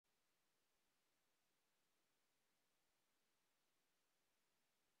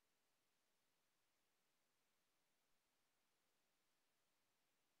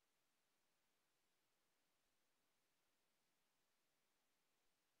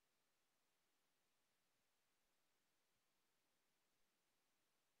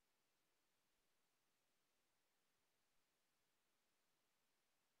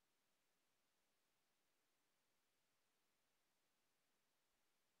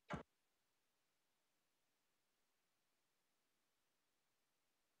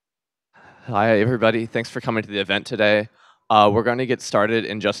Hi, everybody. Thanks for coming to the event today. We're going to get started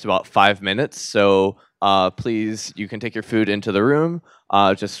in just about 5 minutes. So please, you can take your food into the room.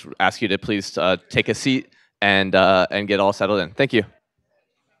 Just ask you to please take a seat and get all settled in. Thank you.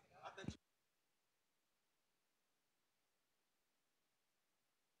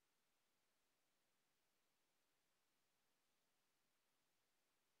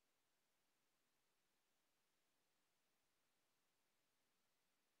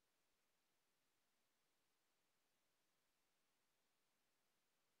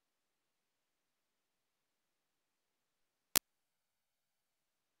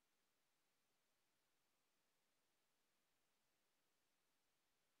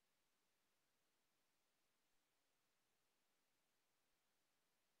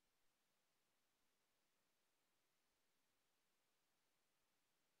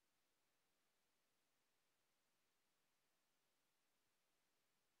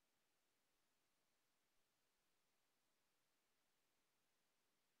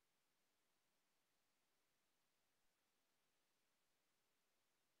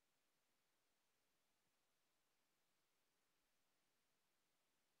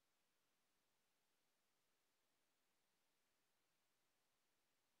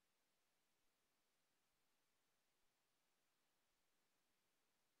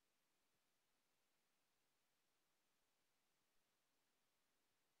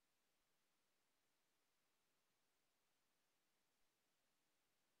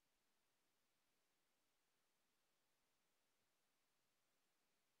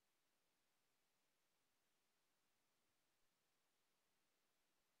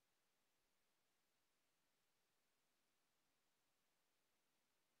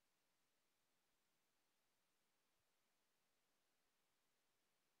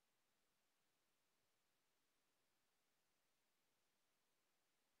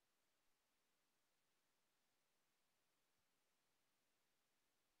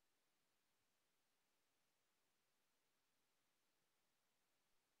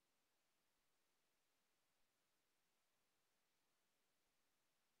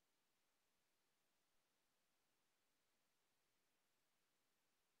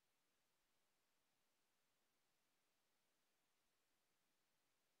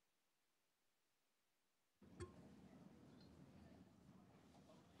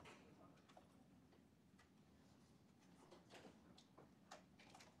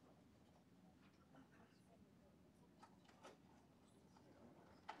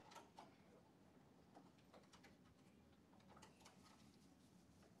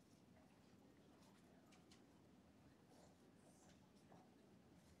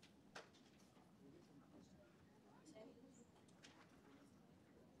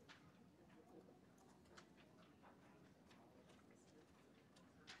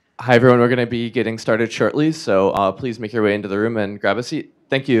 Hi, everyone. We're going to be getting started shortly. So please make your way into the room and grab a seat.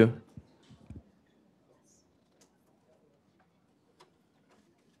 Thank you.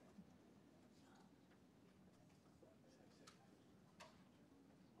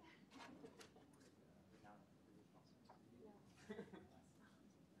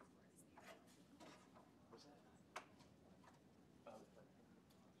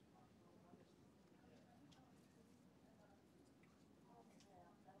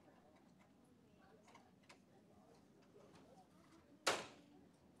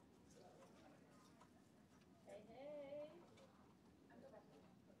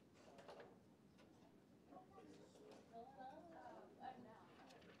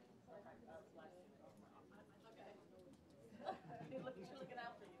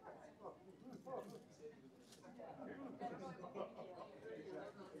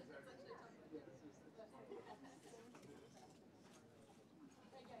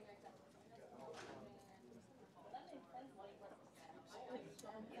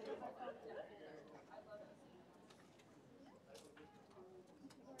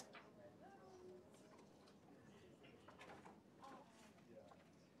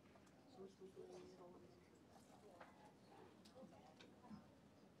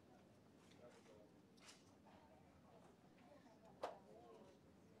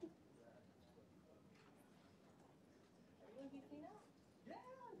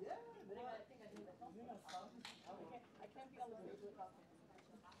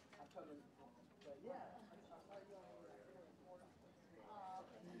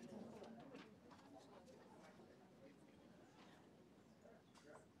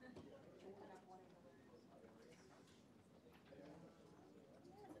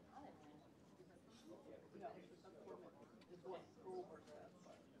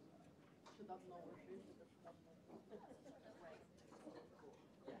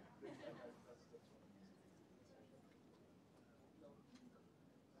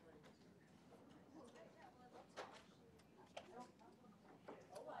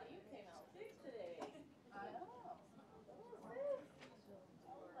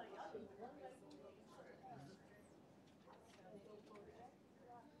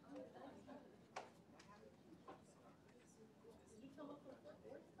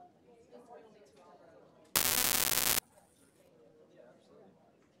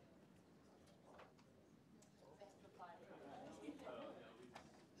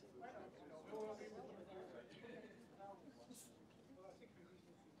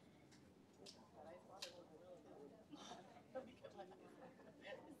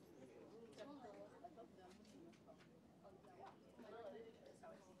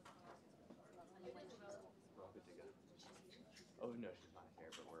 Oh, no, she's not here,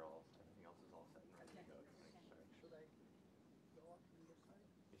 but everything else is all set and ready to go. Should I go up on this side?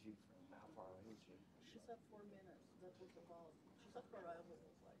 How far away is she? She said 4 minutes. That was about, she said her arrival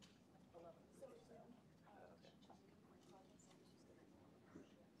was like 11:57.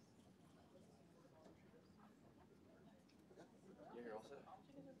 Yeah, you're all set.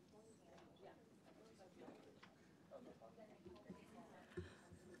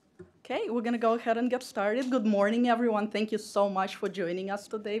 Okay, we're going to go ahead and get started. Good morning, everyone. Thank you so much for joining us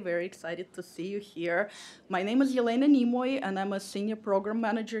today. Very excited to see you here. My name is Yelena Nimoy, and I'm a senior program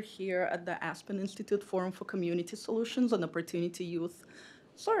manager here at the Aspen Institute Forum for Community Solutions and Opportunity Youth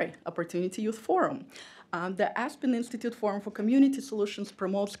Forum. The Aspen Institute Forum for Community Solutions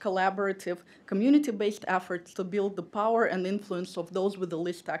promotes collaborative, community-based efforts to build the power and influence of those with the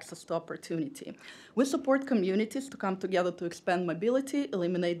least access to opportunity. We support communities to come together to expand mobility,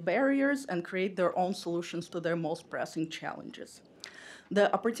 eliminate barriers, and create their own solutions to their most pressing challenges. The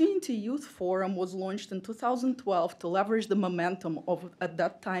Opportunity Youth Forum was launched in 2012 to leverage the momentum of, at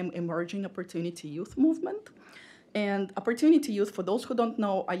that time, emerging Opportunity Youth movement. And Opportunity Youth, for those who don't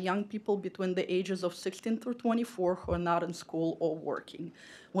know, are young people between the ages of 16 through 24 who are not in school or working.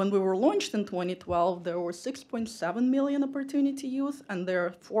 When we were launched in 2012, there were 6.7 million Opportunity Youth, and there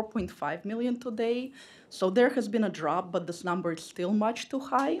are 4.5 million today. So there has been a drop, but this number is still much too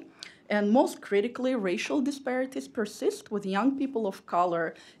high. And most critically, racial disparities persist, with young people of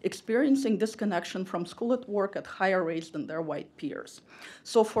color experiencing disconnection from school at work at higher rates than their white peers.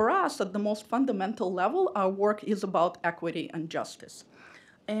 So for us, at the most fundamental level, our work is about equity and justice.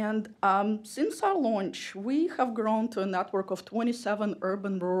 And since our launch, we have grown to a network of 27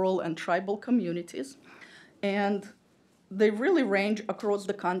 urban, rural, and tribal communities. And they really range across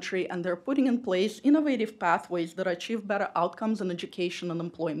the country, and they're putting in place innovative pathways that achieve better outcomes in education and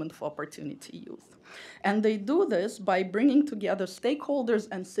employment for Opportunity Youth. And they do this by bringing together stakeholders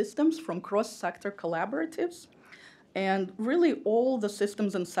and systems from cross-sector collaboratives, and really all the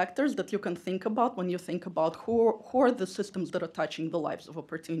systems and sectors that you can think about when you think about who are the systems that are touching the lives of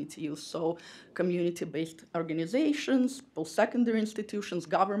Opportunity Youth. So community-based organizations, post-secondary institutions,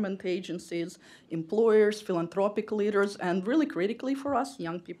 government agencies, employers, philanthropic leaders, and really critically for us,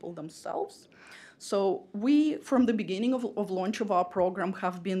 young people themselves. So we, from the beginning of launch of our program,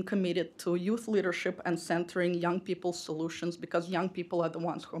 have been committed to youth leadership and centering young people's solutions, because young people are the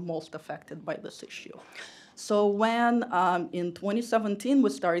ones who are most affected by this issue. So when in 2017 we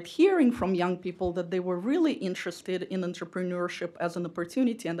started hearing from young people that they were really interested in entrepreneurship as an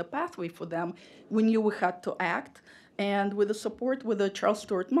opportunity and a pathway for them, we knew we had to act. And with the support with the Charles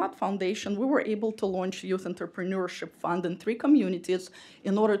Stewart Mott Foundation, we were able to launch Youth Entrepreneurship Fund in 3 communities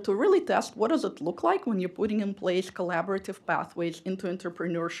in order to really test what does it look like when you're putting in place collaborative pathways into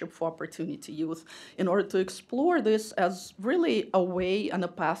entrepreneurship for Opportunity Youth, in order to explore this as really a way and a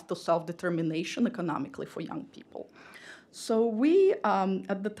path to self-determination economically for young people. So we,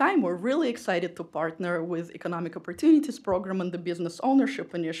 at the time, were really excited to partner with Economic Opportunities Program and the Business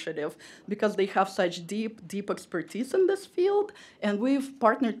Ownership Initiative, because they have such deep expertise in this field. And we've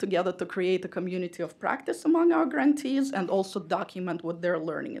partnered together to create a community of practice among our grantees and also document what they're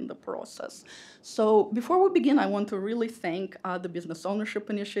learning in the process. So before we begin, I want to really thank the Business Ownership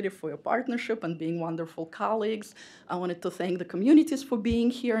Initiative for your partnership and being wonderful colleagues. I wanted to thank the communities for being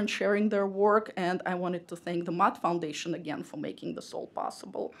here and sharing their work. And I wanted to thank the Mott Foundation again for making this all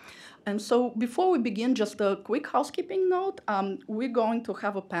possible. And so before we begin, just a quick housekeeping note. We're going to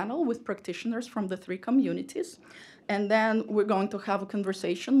have a panel with practitioners from the 3 communities. And then we're going to have a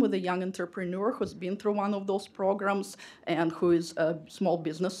conversation with a young entrepreneur who's been through one of those programs and who is a small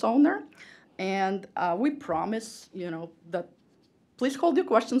business owner. And we promise, that please hold your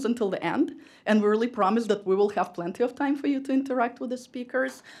questions until the end. And we really promise that we will have plenty of time for you to interact with the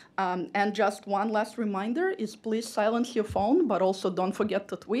speakers. And just one last reminder is please silence your phone, but also don't forget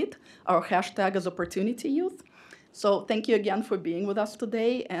to tweet. Our hashtag is Opportunity Youth. So thank you again for being with us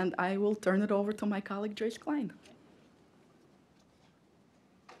today. And I will turn it over to my colleague, Joyce Klein.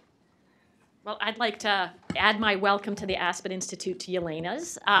 Well, I'd like to add my welcome to the Aspen Institute to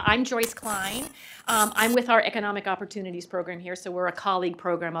Yelena's. I'm Joyce Klein. I'm with our Economic Opportunities Program here, so we're a colleague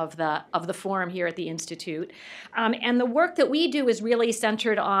program of the forum here at the Institute. And the work that we do is really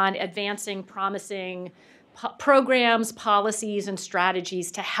centered on advancing promising programs, policies, and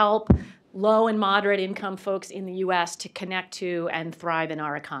strategies to help low and moderate income folks in the U.S. to connect to and thrive in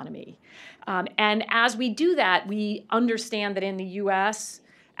our economy. And as we do that, we understand that in the U.S.,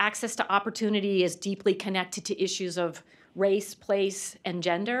 access to opportunity is deeply connected to issues of race, place, and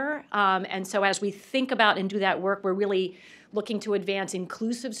gender. And so as we think about and do that work, we're really looking to advance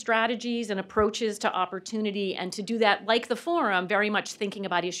inclusive strategies and approaches to opportunity, and to do that, like the forum, very much thinking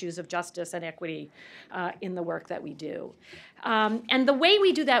about issues of justice and equity in the work that we do. And the way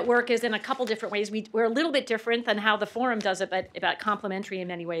we do that work is in a couple different ways. We're a little bit different than how the forum does it, but complementary in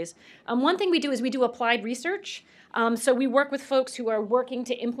many ways. One thing we do is we do applied research. So we work with folks who are working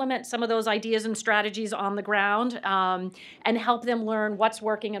to implement some of those ideas and strategies on the ground, and help them learn what's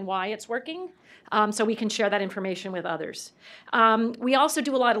working and why it's working, so we can share that information with others. We also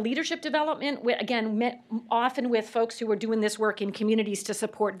do a lot of leadership development, again, often with folks who are doing this work in communities to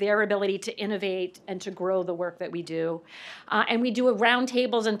support their ability to innovate and to grow the work that we do. And we do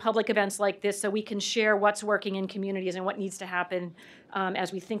roundtables and public events like this so we can share what's working in communities and what needs to happen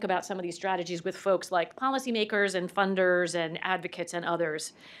as we think about some of these strategies with folks like policymakers and funders and advocates and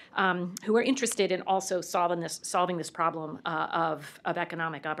others who are interested in also solving this problem of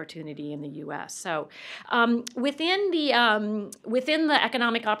economic opportunity in the U.S. So within the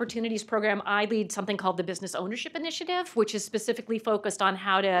Economic Opportunities Program, I lead something called the Business Ownership Initiative, which is specifically focused on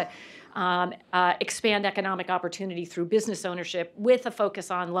how to expand economic opportunity through business ownership, with a focus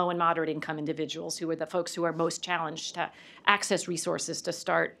on low and moderate income individuals, who are the folks who are most challenged to access resources to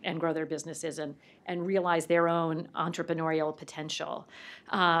start and grow their businesses and realize their own entrepreneurial potential.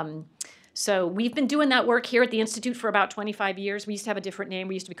 So we've been doing that work here at the Institute for about 25 years. We used to have a different name.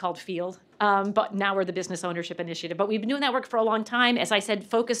 We used to be called Field, but now we're the Business Ownership Initiative. But we've been doing that work for a long time, as I said,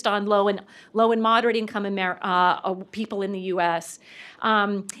 focused on low and moderate income people in the U.S.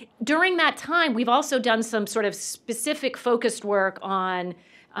 During that time, we've also done some sort of specific focused work on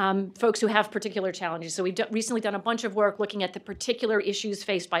folks who have particular challenges. So we've recently done a bunch of work looking at the particular issues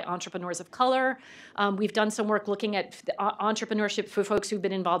faced by entrepreneurs of color. We've done some work looking at entrepreneurship for folks who've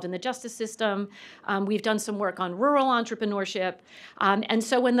been involved in the justice system. We've done some work on rural entrepreneurship. And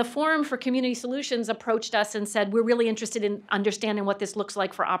so when the Forum for Community Solutions approached us and said, we're really interested in understanding what this looks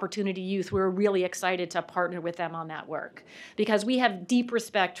like for Opportunity Youth, we're really excited to partner with them on that work, because we have deep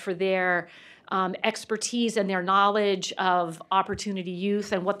respect for their expertise and their knowledge of Opportunity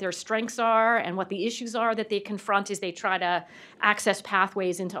Youth and what their strengths are and what the issues are that they confront as they try to access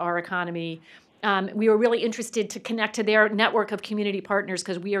pathways into our economy. We were really interested to connect to their network of community partners,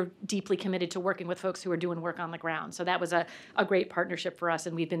 because we are deeply committed to working with folks who are doing work on the ground. So that was a great partnership for us,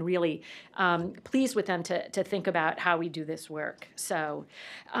 and we've been really pleased with them to think about how we do this work. So.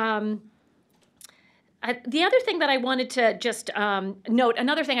 The other thing that I wanted to just note,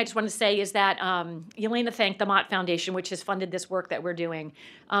 another thing I just wanted to say is that Yelena thanked the Mott Foundation, which has funded this work that we're doing.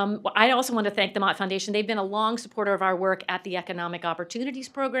 I also want to thank the Mott Foundation. They've been a long supporter of our work at the Economic Opportunities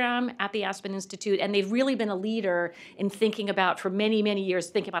Program at the Aspen Institute, and they've really been a leader in thinking about, for many, many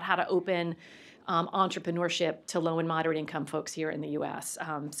years, thinking about how to open entrepreneurship to low and moderate income folks here in the U.S.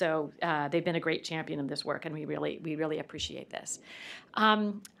 So they've been a great champion of this work, and we really appreciate this.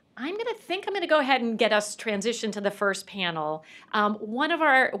 I'm going to go ahead and get us transitioned to the first panel. One of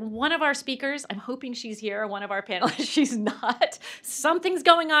our speakers, I'm hoping she's here. One of our panelists, she's not. Something's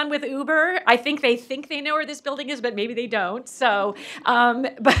going on with Uber. I think they know where this building is, but maybe they don't. So,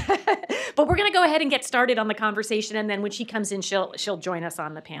 but we're going to go ahead and get started on the conversation, and then when she comes in, she'll join us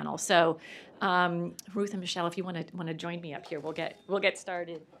on the panel. So, Ruth and Michelle, if you want to join me up here, we'll get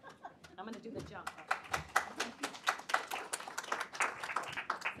started. I'm going to do the jump.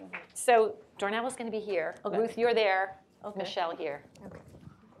 So Dornella's going to be here. Okay. Ruth, you're there. Okay. Michelle here. Okay.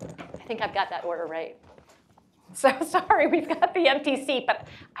 I think I've got that order right. So sorry, we've got the empty seat, but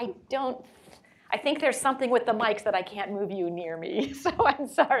I think there's something with the mics that I can't move you near me. So I'm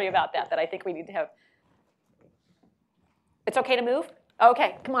sorry about that I think we need to have. It's okay to move?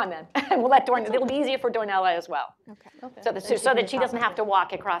 Okay, come on then. We'll let it'll be easier for Dornella as well. Okay. So that she doesn't have to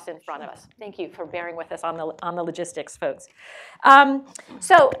walk across in front of us. Thank you for bearing with us on the logistics, folks.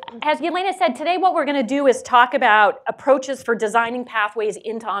 So as Yelena said, today what we're going to do is talk about approaches for designing pathways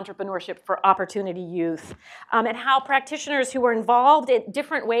into entrepreneurship for Opportunity Youth, and how practitioners who are involved in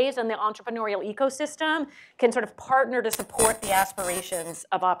different ways in the entrepreneurial ecosystem can sort of partner to support the aspirations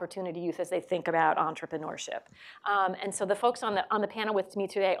of Opportunity Youth as they think about entrepreneurship. And so the folks on the panel with me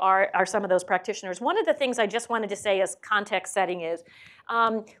today are some of those practitioners. One of the things I just wanted to say as context setting is,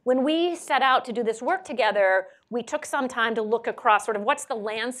 when we set out to do this work together, we took some time to look across sort of what's the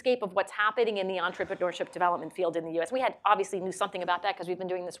landscape of what's happening in the entrepreneurship development field in the US. We obviously knew something about that because we've been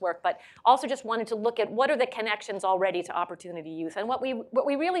doing this work, but also just wanted to look at what are the connections already to Opportunity Youth. And what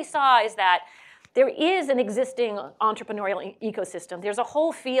we really saw is that there is an existing entrepreneurial ecosystem. There's a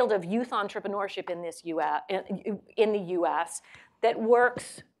whole field of youth entrepreneurship in the US. that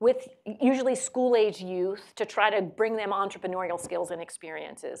works with usually school-age youth to try to bring them entrepreneurial skills and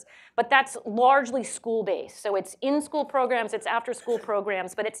experiences. But that's largely school-based. So it's in-school programs, it's after-school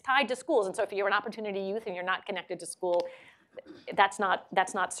programs, but it's tied to schools. And so if you're an opportunity youth and you're not connected to school, that's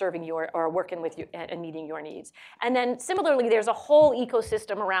not serving your or working with you and meeting your needs. And then similarly, there's a whole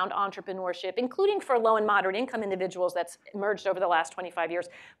ecosystem around entrepreneurship, including for low and moderate income individuals, that's emerged over the last 25 years.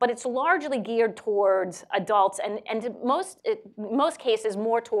 But it's largely geared towards adults and in most cases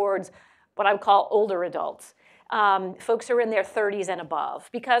more towards what I would call older adults. Folks who are in their 30s and above.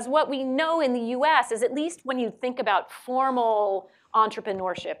 Because what we know in the US is, at least when you think about formal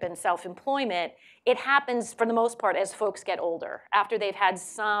entrepreneurship and self-employment, it happens for the most part as folks get older, after they've had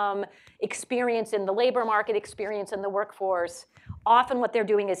some experience in the labor market, experience in the workforce. Often what they're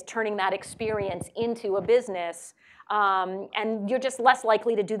doing is turning that experience into a business, and you're just less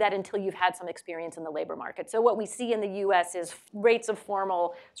likely to do that until you've had some experience in the labor market. So what we see in the US is rates of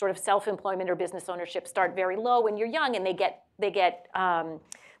formal sort of self-employment or business ownership start very low when you're young, and they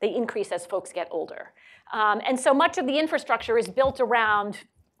increase as folks get older. And so much of the infrastructure is built around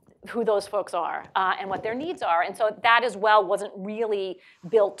who those folks are and what their needs are. And so that as well wasn't really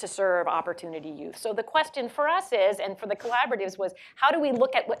built to serve opportunity youth. So the question for us is, and for the collaboratives, was how do we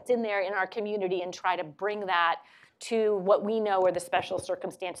look at what's in there in our community and try to bring that to what we know are the special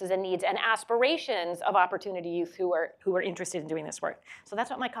circumstances and needs and aspirations of opportunity youth who are interested in doing this work. So that's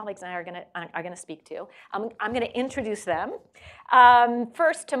what my colleagues and I are gonna speak to. I'm gonna introduce them.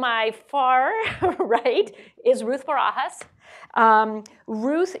 First, to my far right is Ruth Barajas.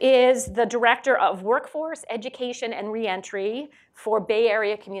 Ruth is the Director of Workforce, Education, and Reentry for Bay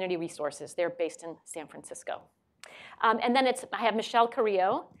Area Community Resources. They're based in San Francisco. And then I have Michelle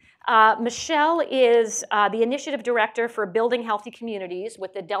Carrillo. Michelle is the Initiative Director for Building Healthy Communities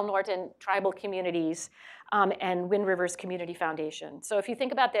with the Del Norte Tribal Communities and Wind Rivers Community Foundation. So if you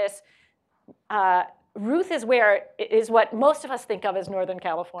think about this, Ruth is what most of us think of as Northern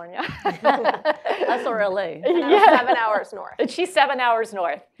California. Us or LA. And I'm 7 hours north. She's 7 hours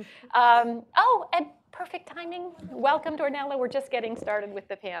north. Oh, and perfect timing. Welcome, Dornella. We're just getting started with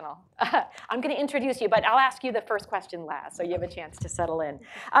the panel. I'm going to introduce you, but I'll ask you the first question last, so you have a chance to settle in.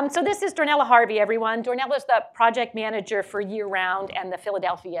 So this is Dornella Harvey, everyone. Dornella is the project manager for Year Round and the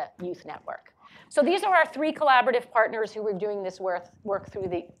Philadelphia Youth Network. So these are our 3 collaborative partners who are doing this work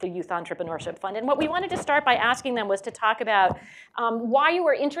through the Youth Entrepreneurship Fund. And what we wanted to start by asking them was to talk about why you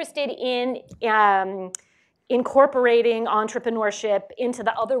were interested in incorporating entrepreneurship into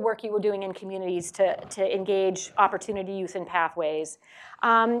the other work you were doing in communities to engage opportunity youth in pathways.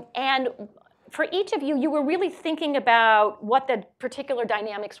 And for each of you, you were really thinking about what the particular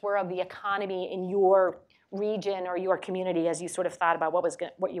dynamics were of the economy in your region or your community as you sort of thought about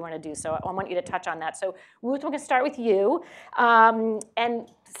what you want to do. So I want you to touch on that. So Ruth, we're going to start with you. And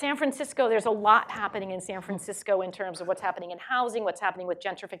San Francisco, there's a lot happening in San Francisco in terms of what's happening in housing, what's happening with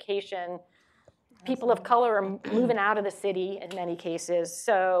gentrification. People of color are moving out of the city in many cases.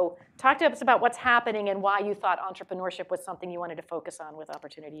 So talk to us about what's happening and why you thought entrepreneurship was something you wanted to focus on with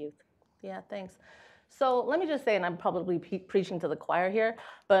Opportunity Youth. Yeah, thanks. So let me just say, and I'm probably preaching to the choir here,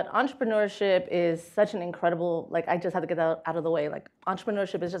 but entrepreneurship is such an incredible, like I just had to get that out of the way, like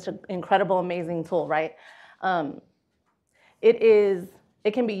entrepreneurship is just an incredible, amazing tool, right?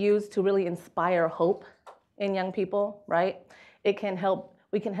 It can be used to really inspire hope in young people, right? We can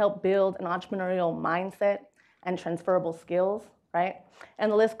help build an entrepreneurial mindset and transferable skills, right? And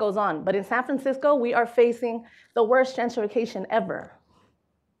the list goes on. But in San Francisco, we are facing the worst gentrification ever.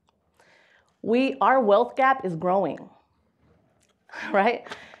 Our wealth gap is growing, right?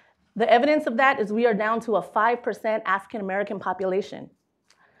 The evidence of that is we are down to a 5% African-American population.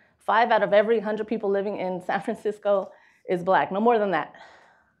 5 out of every 100 people living in San Francisco is Black, no more than that.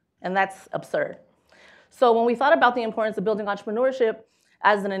 And that's absurd. So when we thought about the importance of building entrepreneurship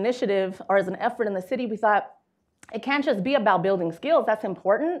as an initiative or as an effort in the city, we thought it can't just be about building skills, that's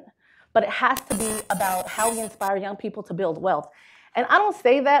important, but it has to be about how we inspire young people to build wealth. And I don't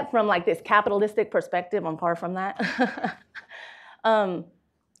say that from like this capitalistic perspective, I'm far from that.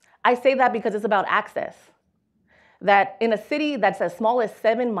 I say that because it's about access. That in a city that's as small as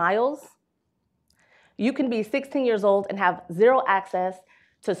 7 miles, you can be 16 years old and have 0 access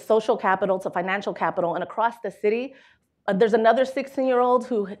to social capital, to financial capital, and across the city, there's another 16-year-old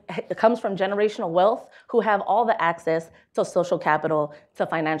who comes from generational wealth who have all the access to social capital, to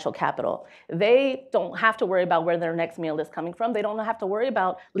financial capital. They don't have to worry about where their next meal is coming from. They don't have to worry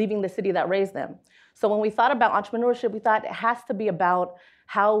about leaving the city that raised them. So when we thought about entrepreneurship, we thought it has to be about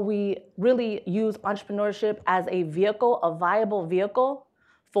how we really use entrepreneurship as a vehicle, a viable vehicle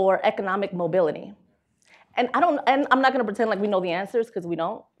for economic mobility. and I'm not going to pretend like we know the answers because we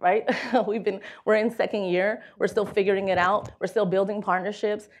don't, right? We're in second year. We're still figuring it out. We're still building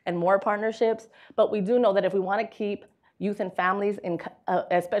partnerships and more partnerships. But we do know that if we want to keep youth and families,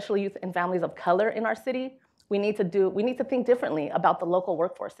 especially youth and families of color in our city, we need to think differently about the local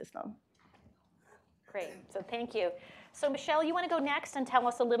workforce system. Great, so thank you. So Michelle, you want to go next and tell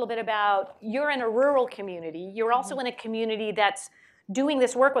us a little bit about, you're in a rural community. You're also in a community that's doing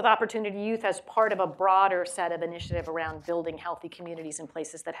this work with Opportunity Youth as part of a broader set of initiative around building healthy communities in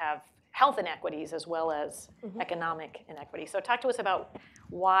places that have health inequities as well as economic inequity. So talk to us about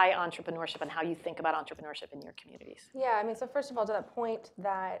why entrepreneurship and how you think about entrepreneurship in your communities. Yeah, I mean, so first of all, to that point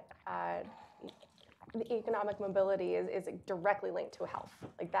that the economic mobility is directly linked to health.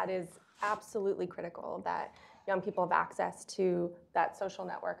 Like that is absolutely critical that young people have access to that social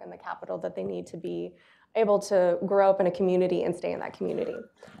network and the capital that they need to be able to grow up in a community and stay in that community.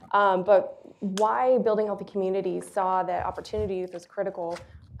 But why building healthy communities saw that Opportunity Youth is critical.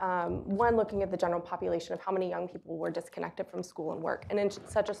 One, looking at the general population of how many young people were disconnected from school and work, and in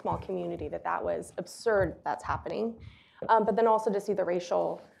such a small community that was absurd that's happening. But then also to see the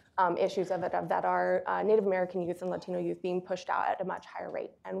racial issues of it, that our Native American youth and Latino youth being pushed out at a much higher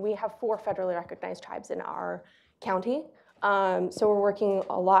rate. And we have 4 federally recognized tribes in our county. So we're working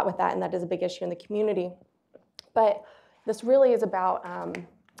a lot with that, and that is a big issue in the community. But this really is about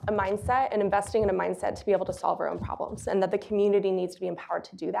a mindset and investing in a mindset to be able to solve our own problems, and that the community needs to be empowered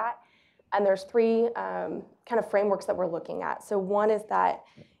to do that. And there's 3 kind of frameworks that we're looking at. So one is that,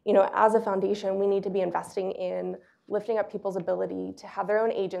 as a foundation, we need to be investing in lifting up people's ability to have their own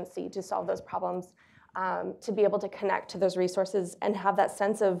agency to solve those problems, to be able to connect to those resources and have that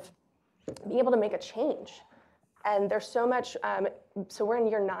sense of being able to make a change. And there's so much, so we're in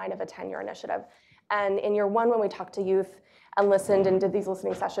year 9 of a 10-year initiative. And in year 1, when we talked to youth and listened and did these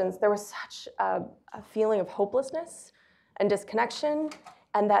listening sessions, there was such a feeling of hopelessness and disconnection,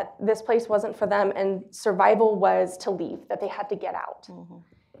 and that this place wasn't for them, and survival was to leave, that they had to get out. Mm-hmm.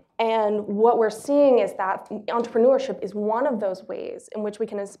 And what we're seeing is that entrepreneurship is one of those ways in which we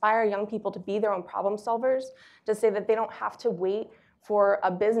can inspire young people to be their own problem solvers, to say that they don't have to wait for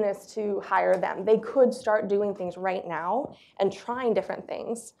a business to hire them. They could start doing things right now and trying different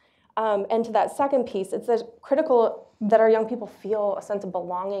things. And to that second piece, it's critical that our young people feel a sense of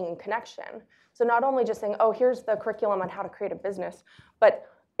belonging and connection. So not only just saying, oh, here's the curriculum on how to create a business, but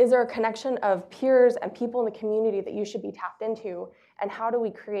is there a connection of peers and people in the community that you should be tapped into? And how do we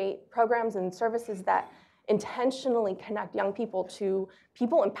create programs and services that intentionally connect young people to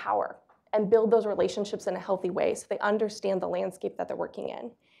people in power and build those relationships in a healthy way so they understand the landscape that they're working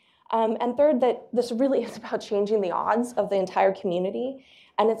in? And third, that this really is about changing the odds of the entire community.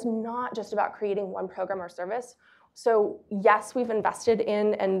 And it's not just about creating one program or service. So yes, we've invested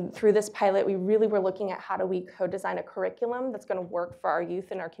in, and through this pilot, we really were looking at how do we co-design a curriculum that's going to work for our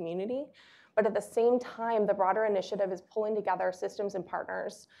youth in our community. But at the same time, the broader initiative is pulling together systems and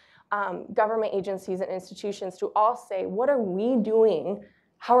partners, government agencies and institutions to all say, what are we doing?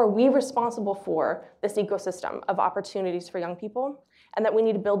 How are we responsible for this ecosystem of opportunities for young people? And that we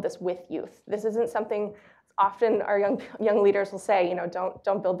need to build this with youth. This isn't something often our young leaders will say,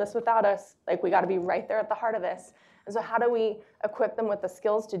 don't build this without us. Like, we got to be right there at the heart of this. And so how do we equip them with the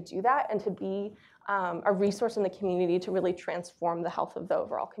skills to do that and to be a resource in the community to really transform the health of the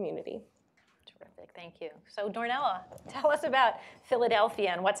overall community? Terrific, thank you. So Dornella, tell us about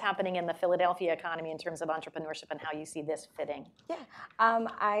Philadelphia and what's happening in the Philadelphia economy in terms of entrepreneurship and how you see this fitting. Yeah,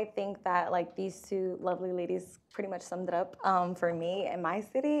 I think that these 2 lovely ladies pretty much summed it up for me and my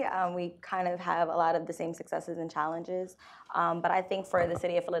city. We kind of have a lot of the same successes and challenges. But I think for the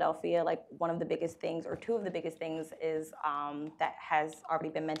city of Philadelphia, one of the biggest things, or 2 of the biggest things, is that has already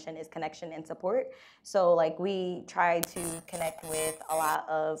been mentioned, is connection and support. So we try to connect with a lot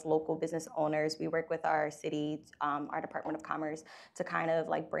of local business owners. We work with our city, our Department of Commerce, to kind of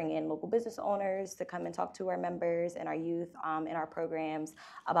bring in local business owners to come and talk to our members and our youth in our programs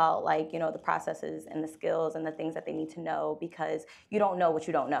about the processes and the skills and the things that they need to know, because you don't know what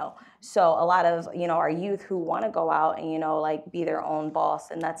you don't know. So a lot of our youth who want to go out and be their own boss,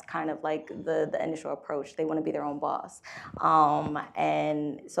 and that's kind of the initial approach. They want to be their own boss,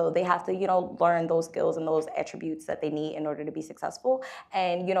 and so they have to learn those skills and those attributes that they need in order to be successful.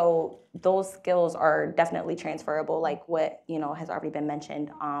 And those skills are definitely transferable, like what has already been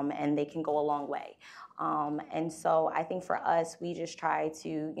mentioned, and they can go a long way. And so I think for us, we just try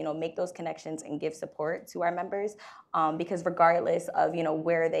to, make those connections and give support to our members, because regardless of,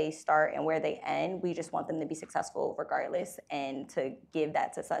 where they start and where they end, we just want them to be successful regardless, and to give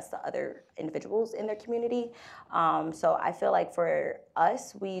that success to other individuals in their community. So I feel like for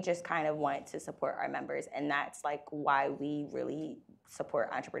us, we just kind of want to support our members, and that's like why we really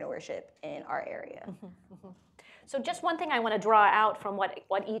support entrepreneurship in our area. So just one thing I want to draw out from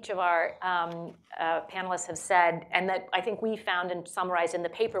what each of our panelists have said, and that I think we found and summarized in the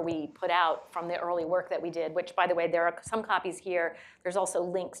paper we put out from the early work that we did, which, by the way, there are some copies here. There's also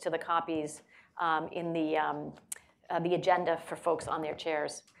links to the copies in the agenda for folks on their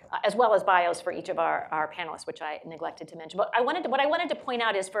chairs, as well as bios for each of our panelists, which I neglected to mention. But what I wanted to point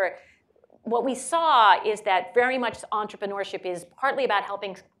out is what we saw is that very much entrepreneurship is partly about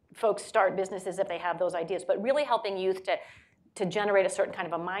helping folks start businesses if they have those ideas, but really helping youth to generate a certain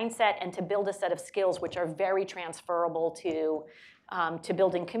kind of a mindset and to build a set of skills which are very transferable to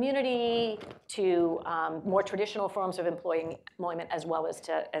building community, to more traditional forms of employment, as well as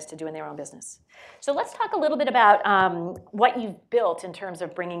to doing their own business. So let's talk a little bit about what you've built in terms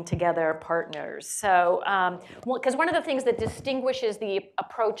of bringing together partners. So, because one of the things that distinguishes the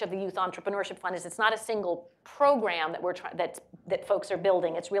approach of the Youth Entrepreneurship Fund is it's not a single program that folks are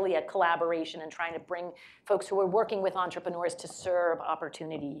building. It's really a collaboration and trying to bring folks who are working with entrepreneurs to serve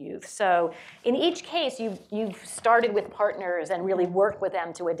opportunity youth. So in each case, you've started with partners and really worked with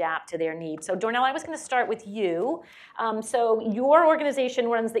them to adapt to their needs. So Dornell, I was going to start with you. So your organization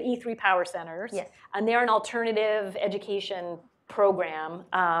runs the E3 Power Centers, yes, and they're an alternative education program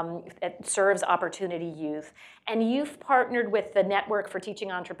that serves opportunity youth. And you've partnered with the Network for Teaching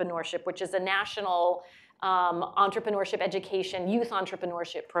Entrepreneurship, which is a national entrepreneurship education, youth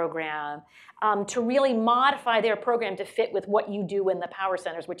entrepreneurship program, to really modify their program to fit with what you do in the Power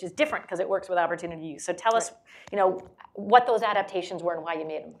Centers, which is different because it works with opportunity youth. So tell us, what those adaptations were and why you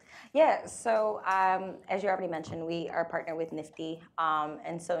made them. Yeah, so as you already mentioned, we are partnered with NIFTY.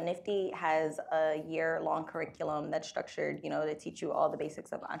 And so NIFTY has a year-long curriculum that's structured, to teach you all the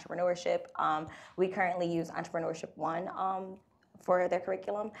basics of entrepreneurship. We currently use Entrepreneurship One for their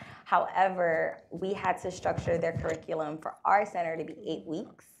curriculum. However, we had to structure their curriculum for our center to be 8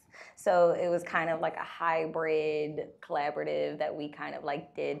 weeks. So it was kind of like a hybrid collaborative that we kind of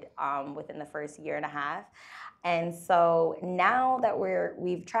did within the first year and a half. And so now that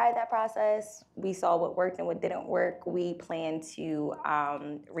we've tried that process, we saw what worked and what didn't work, we plan to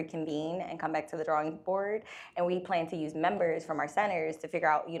reconvene and come back to the drawing board. And we plan to use members from our centers to figure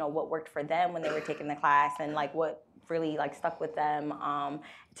out, what worked for them when they were taking the class, and what really stuck with them,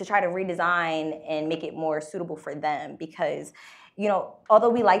 to try to redesign and make it more suitable for them. Because although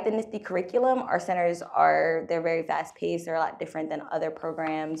we like the NIFTY curriculum, our centers they're very fast paced. They're a lot different than other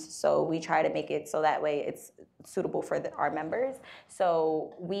programs. So we try to make it so that way it's suitable for our members.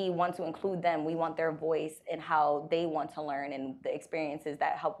 So we want to include them. We want their voice in how they want to learn and the experiences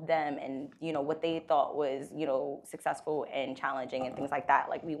that help them, and what they thought was successful and challenging and things like that.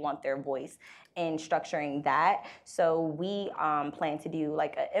 We want their voice in structuring that. So we plan to do an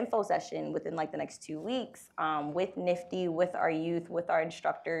info session within the next 2 weeks with NIFTY, with our youth, with our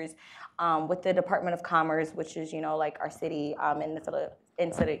instructors, with the Department of Commerce, which is our city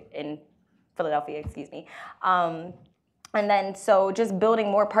in Philadelphia, excuse me. And then so just building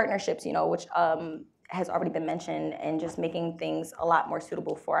more partnerships, which has already been mentioned, and just making things a lot more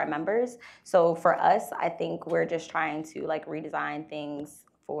suitable for our members. So for us, I think we're just trying to redesign things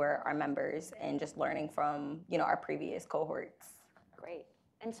for our members and just learning from our previous cohorts. Great.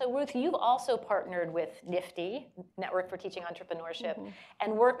 And so Ruth, you've also partnered with NIFTY, Network for Teaching Entrepreneurship,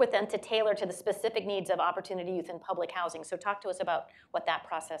 and work with them to tailor to the specific needs of opportunity youth in public housing. So talk to us about what that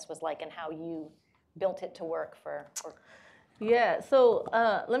process was like and how you built it to work for. Yeah, so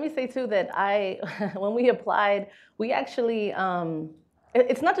let me say too that when we applied, we actually,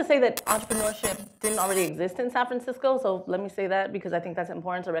 it's not to say that entrepreneurship didn't already exist in San Francisco, so let me say that because I think that's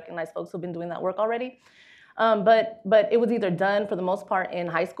important to recognize folks who've been doing that work already. But it was either done for the most part in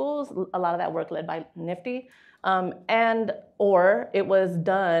high schools, a lot of that work led by NIFTY, or it was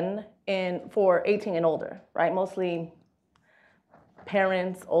done for 18 and older, right? Mostly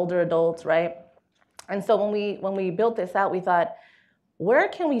parents, older adults, right? And so when we built this out, we thought, where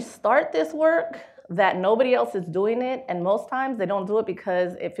can we start this work that nobody else is doing it? And most times they don't do it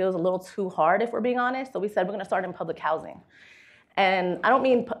because it feels a little too hard, if we're being honest. So we said we're gonna start in public housing. And I don't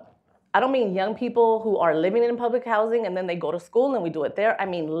mean young people who are living in public housing and then they go to school and we do it there. I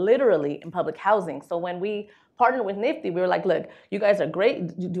mean literally in public housing. So when we partnered with NIFTY, we were like, look, you guys are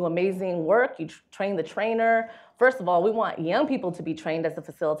great, you do amazing work, you train the trainer. First of all, we want young people to be trained as the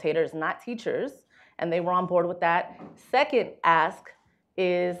facilitators, not teachers. and they were on board with that. Second ask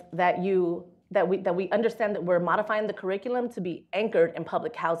is that we understand that we're modifying the curriculum to be anchored in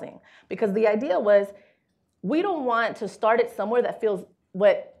public housing, because the idea was we don't want to start it somewhere that feels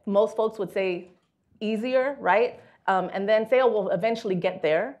what most folks would say easier, right? And then say, oh, we'll eventually get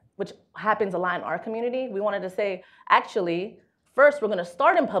there, which happens a lot in our community. We wanted to say, actually, first we're going to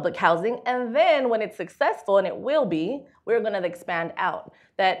start in public housing, and then when it's successful, and it will be, we're going to expand out.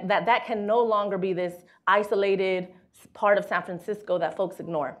 That can no longer be this isolated part of San Francisco that folks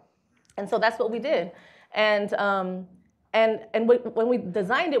ignore. And so that's what we did. And when we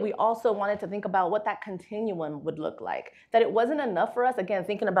designed it, we also wanted to think about what that continuum would look like. That it wasn't enough for us, again,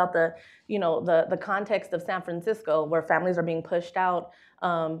 thinking about the context of San Francisco where families are being pushed out.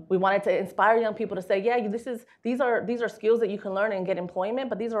 We wanted to inspire young people to say, yeah, these are skills that you can learn and get employment,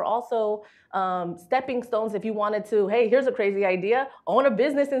 but these are also stepping stones if you wanted to, hey, here's a crazy idea, own a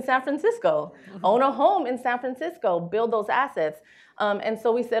business in San Francisco, own a home in San Francisco, build those assets. And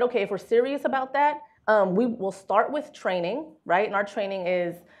so we said, okay, if we're serious about that, we will start with training, right? And our training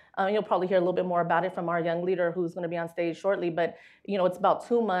is, you'll probably hear a little bit more about it from our young leader who's going to be on stage shortly, but it's about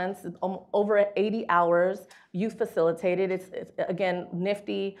 2 months, over 80 hours, youth facilitated. It's again,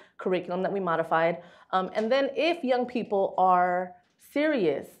 nifty curriculum that we modified. And then if young people are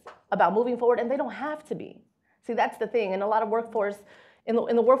serious about moving forward, and they don't have to be. See, that's the thing. In a lot of workforce, in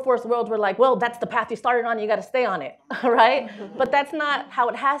the workforce world, we're like, well, that's the path you started on, you got to stay on it, right? But that's not how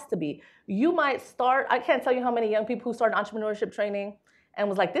it has to be. You might start, I can't tell you how many young people who started entrepreneurship training and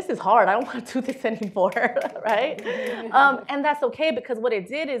was like, this is hard, I don't want to do this anymore, right? And that's okay, because what it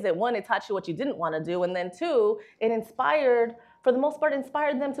did is one, it taught you what you didn't want to do, and then two, it inspired, for the most part,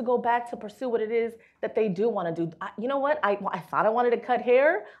 inspired them to go back to pursue what it is that they do want to do. You know what? I thought I wanted to cut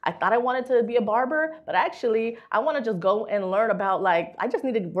hair. I thought I wanted to be a barber, but actually, I want to just go and learn about, I just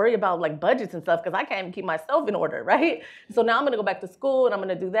need to worry about budgets and stuff because I can't even keep myself in order, right? So now I'm going to go back to school and I'm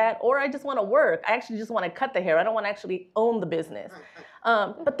going to do that, or I just want to work. I actually just want to cut the hair. I don't want to actually own the business.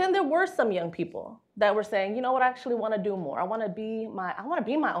 But then there were some young people that were saying, you know what? I actually want to do more. I want to be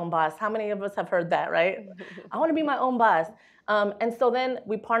my own boss. How many of us have heard that, right? I want to be my own boss. And so then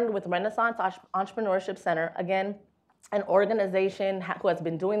we partnered with Renaissance Entrepreneurship Center, again, an organization who has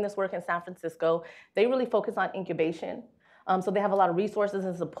been doing this work in San Francisco. They really focus on incubation. So they have a lot of resources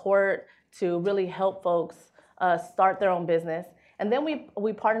and support to really help folks start their own business. And then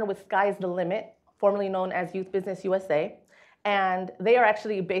we partnered with Sky's the Limit, formerly known as Youth Business USA. And they are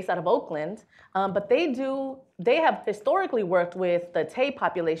actually based out of Oakland, but they have historically worked with the TAY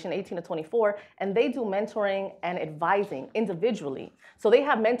population, 18 to 24, and they do mentoring and advising individually. So they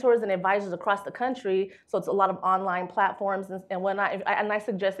have mentors and advisors across the country, so it's a lot of online platforms and whatnot, and I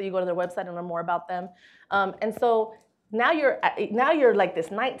suggest that you go to their website and learn more about them. And so now you're like this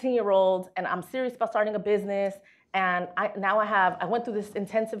 19-year-old, and I'm serious about starting a business. And I went through this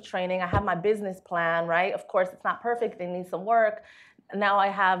intensive training. I have my business plan, right? Of course, it's not perfect. They need some work. Now I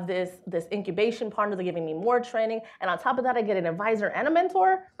have this incubation partner. They're giving me more training. And on top of that, I get an advisor and a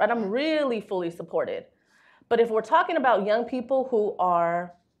mentor, right? I'm really fully supported. But if we're talking about young people who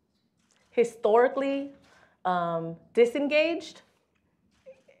are historically disengaged,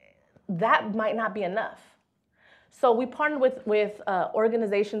 that might not be enough. So we partnered with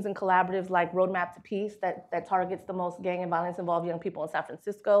organizations and collaboratives like Roadmap to Peace that targets the most gang and violence-involved young people in San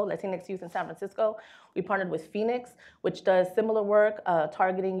Francisco, Latinx youth in San Francisco. We partnered with Phoenix, which does similar work,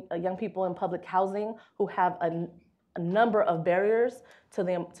 targeting young people in public housing who have a number of barriers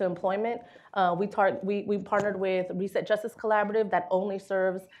to employment. We partnered with Reset Justice Collaborative that only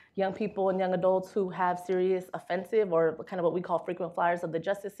serves young people and young adults who have serious offensive or kind of what we call frequent flyers of the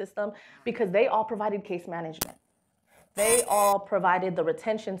justice system, because they all provided case management. They all provided the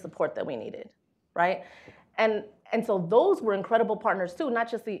retention support that we needed, right? And so those were incredible partners too, not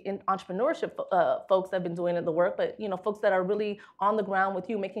just the entrepreneurship folks that have been doing the work, but folks that are really on the ground with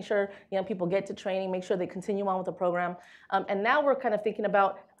you, making sure young people get to training, make sure they continue on with the program. And now we're kind of thinking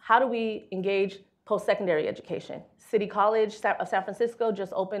about how do we engage post-secondary education. City College of San Francisco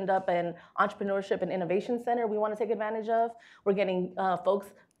just opened up an entrepreneurship and innovation center we want to take advantage of. We're getting folks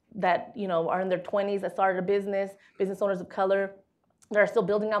that are in their 20s that started a business owners of color that are still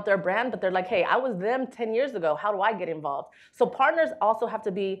building out their brand, but they're like, hey, I was them 10 years ago. How do I get involved? So partners also have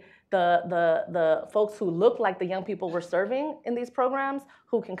to be the folks who look like the young people we're serving in these programs,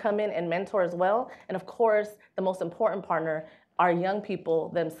 who can come in and mentor as well. And of course, the most important partner are young people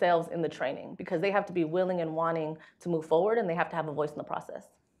themselves in the training, because they have to be willing and wanting to move forward, and they have to have a voice in the process.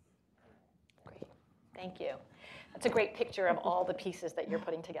 Great, thank you. That's a great picture of all the pieces that you're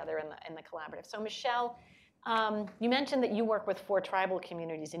putting together in the collaborative. So Michelle, You mentioned that you work with 4 tribal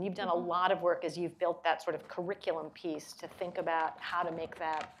communities, and you've done a lot of work as you've built that sort of curriculum piece to think about how to make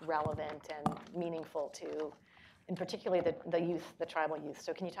that relevant and meaningful to, and particularly the youth, the tribal youth.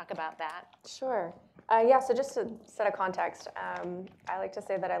 So can you talk about that? Sure. Yeah, so just to set a context, I like to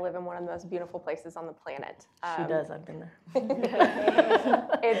say that I live in one of the most beautiful places on the planet. She does, I've been there.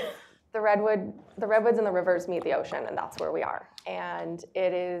 It's the redwoods and the rivers meet the ocean, and that's where we are. And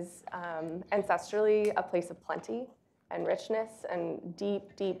it is ancestrally a place of plenty and richness and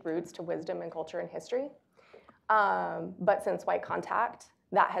deep, deep roots to wisdom and culture and history. But since white contact,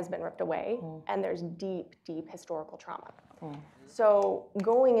 that has been ripped away, and there's deep, deep historical trauma. So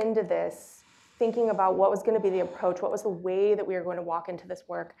going into this, thinking about what was going to be the approach, what was the way that we were going to walk into this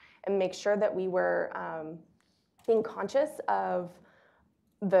work, and make sure that we were being conscious of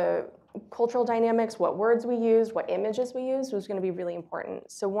the cultural dynamics, what words we used, what images we used was going to be really important.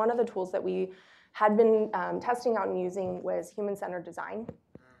 So one of the tools that we had been testing out and using was human-centered design.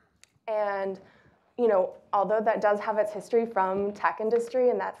 And although that does have its history from tech industry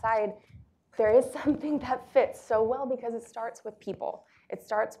and that side, there is something that fits so well because it starts with people. It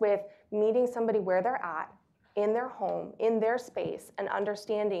starts with meeting somebody where they're at, in their home, in their space, and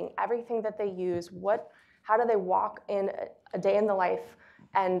understanding everything that they use, how do they walk in a day in the life,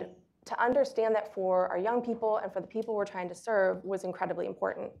 and to understand that for our young people and for the people we're trying to serve was incredibly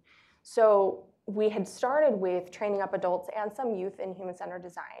important. So we had started with training up adults and some youth in human-centered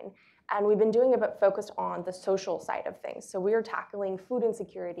design, and we've been doing it but focused on the social side of things. So we are tackling food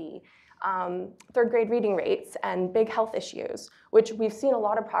insecurity, third grade reading rates, and big health issues, which we've seen a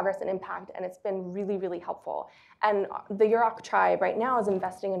lot of progress and impact, and it's been really, really helpful. And the Yurok tribe right now is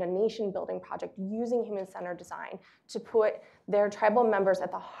investing in a nation-building project using human-centered design to put their tribal members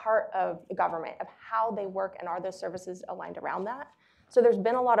at the heart of the government, of how they work, and are those services aligned around that. So there's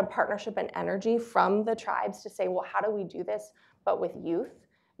been a lot of partnership and energy from the tribes to say, well, how do we do this, but with youth?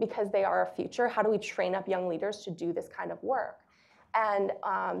 Because they are our future. How do we train up young leaders to do this kind of work? And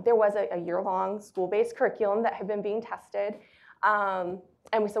there was a year-long school-based curriculum that had been being tested. And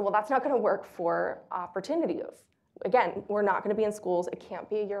we said, well, that's not going to work for opportunity youth. Again, we're not going to be in schools. It can't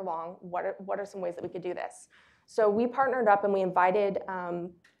be a year-long. What are some ways that we could do this? So we partnered up and we invited,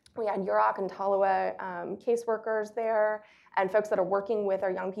 we had Yurok and Tolowa caseworkers there and folks that are working with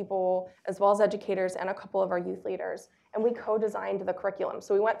our young people, as well as educators and a couple of our youth leaders. And we co-designed the curriculum.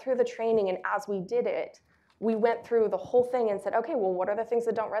 So we went through the training, and as we did it, we went through the whole thing and said, okay, well, what are the things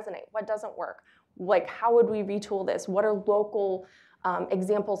that don't resonate? What doesn't work? Like, how would we retool this? What are local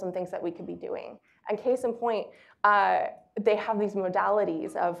examples and things that we could be doing? And case in point, they have these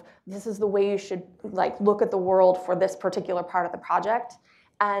modalities of this is the way you should look at the world for this particular part of the project.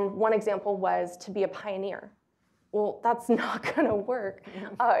 And one example was to be a pioneer. Well, that's not going to work in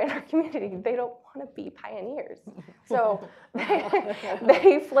our community. They don't want to be pioneers. So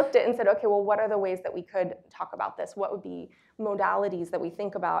they flipped it and said, okay, well, what are the ways that we could talk about this? What would be modalities that we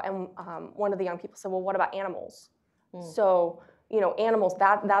think about? And one of the young people said, well, what about animals? So, animals,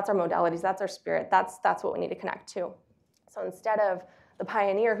 that's our modalities, that's our spirit, that's what we need to connect to. So instead of the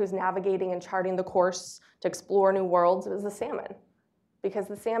pioneer who's navigating and charting the course to explore new worlds, it was the salmon. Because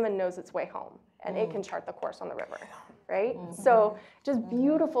the salmon knows its way home, and it can chart the course on the river, right? So just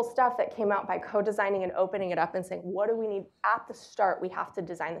beautiful stuff that came out by co-designing and opening it up and saying, what do we need at the start? We have to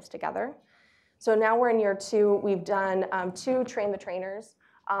design this together. So now we're in year 2. We've done 2 train the trainers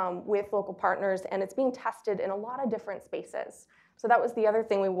with local partners, and it's being tested in a lot of different spaces. So that was the other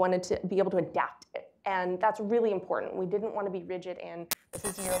thing, we wanted to be able to adapt it. And that's really important. We didn't want to be rigid in this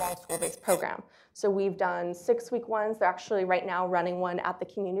is a year-long school-based program. So we've done 6-week ones. They're actually right now running one at the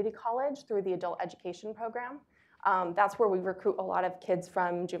community college through the adult education program. That's where we recruit a lot of kids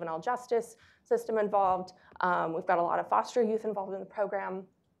from juvenile justice system involved. We've got a lot of foster youth involved in the program,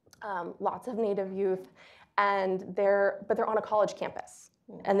 lots of Native youth, and they're on a college campus,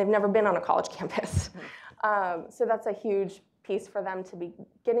 and they've never been on a college campus. So that's a huge piece for them to be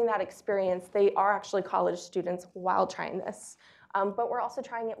getting that experience. They are actually college students while trying this. But we're also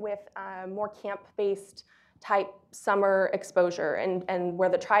trying it with more camp-based type summer exposure and where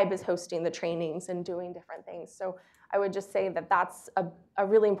the tribe is hosting the trainings and doing different things. So I would just say that that's a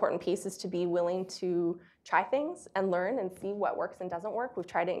really important piece, is to be willing to try things and learn and see what works and doesn't work. We've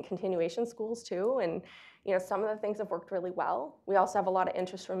tried it in continuation schools too, and some of the things have worked really well. We also have a lot of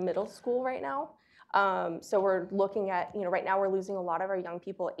interest from middle school right now. So we're looking at, right now we're losing a lot of our young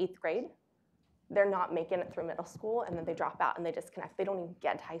people at 8th grade. They're not making it through middle school, and then they drop out and they disconnect. They don't even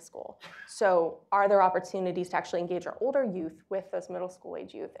get to high school. So are there opportunities to actually engage our older youth with those middle school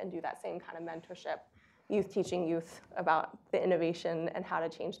age youth and do that same kind of mentorship, youth teaching youth about the innovation and how to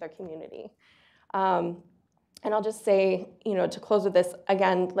change their community? And I'll just say, to close with this,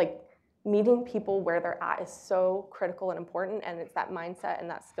 again, like meeting people where they're at is so critical and important, and it's that mindset and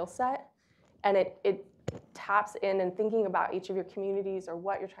that skill set. And it taps in, and thinking about each of your communities or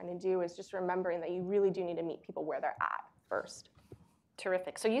what you're trying to do is just remembering that you really do need to meet people where they're at first.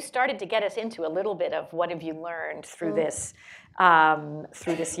 Terrific. So you started to get us into a little bit of what have you learned through this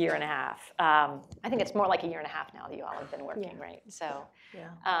year and a half. I think it's more like a year and a half now that you all have been working, right? So,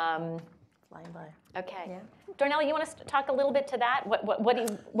 Flying by. okay. Yeah. Darnella, you want to talk a little bit to that? What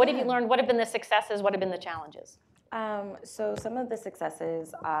have you learned? What have been the successes? What have been the challenges? So some of the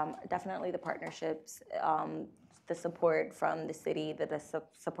successes, definitely the partnerships, the support from the city, the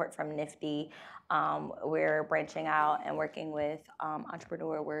support from NIFTY. We're branching out and working with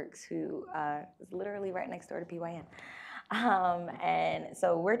Entrepreneur Works, who is literally right next door to PYN. And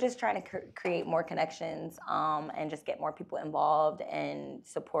so we're just trying to create more connections and just get more people involved and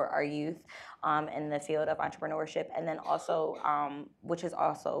support our youth in the field of entrepreneurship. And then also, which has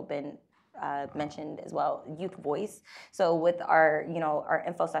also been mentioned as well, youth voice. So with our, our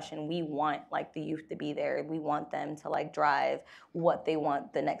info session, we want like the youth to be there. We want them to like drive what they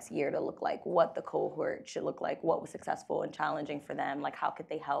want the next year to look like, what the cohort should look like, what was successful and challenging for them, like how could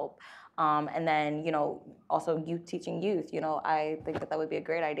they help. And then, also youth teaching youth. I think that would be a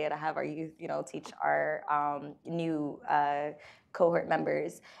great idea to have our youth, teach our new cohort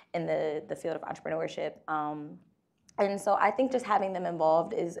members in the field of entrepreneurship. And so I think just having them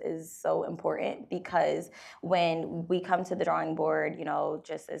involved is so important, because when we come to the drawing board,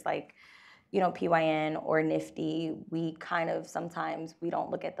 just as like, PYN or NIFTY, we kind of sometimes we don't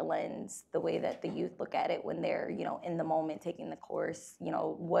look at the lens the way that the youth look at it when they're, in the moment taking the course.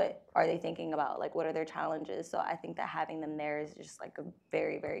 What are they thinking about? Like, what are their challenges? So I think that having them there is just like a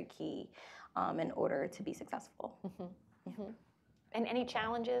very, very key in order to be successful. Mm-hmm. Mm-hmm. And any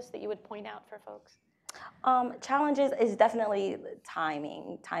challenges that you would point out for folks? Challenges is definitely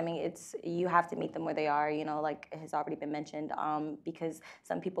timing. You have to meet them where they are, like has already been mentioned, because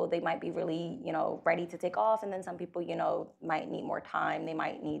some people, they might be really, ready to take off, and then some people, might need more time. They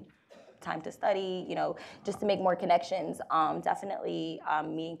might need time to study, just to make more connections. Definitely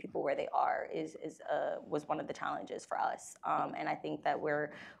meeting people where they are was one of the challenges for us. And I think that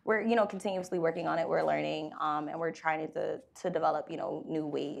we're continuously working on it. We're learning, and we're trying to develop, new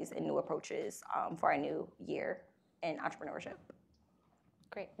ways and new approaches for our new year in entrepreneurship.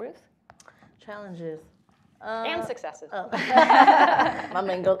 Great. Ruth? Challenges. And successes. Oh. my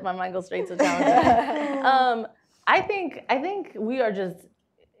mind goes straight to challenges. I think we are just,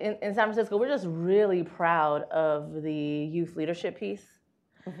 in San Francisco, we're just really proud of the youth leadership piece.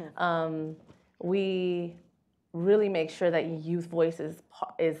 Mm-hmm. We really make sure that youth voice is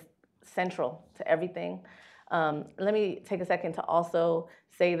central to everything. Let me take a second to also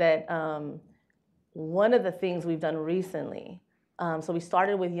say that one of the things we've done recently, so we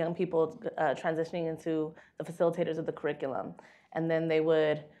started with young people transitioning into the facilitators of the curriculum, and then they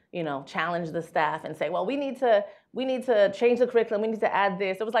would challenge the staff and say, well, we need to change the curriculum. We need to add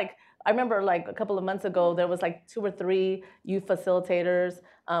this. It was like, I remember like a couple of months ago, there was like 2 or 3 youth facilitators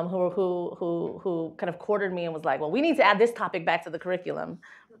who kind of cornered me and was like, well, we need to add this topic back to the curriculum.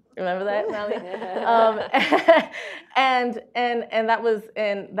 Remember that, Mally? And that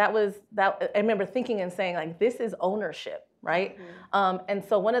was I remember thinking and saying, like, this is ownership, right? Mm-hmm. And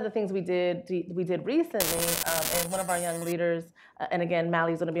so one of the things we did recently, and one of our young leaders, and again,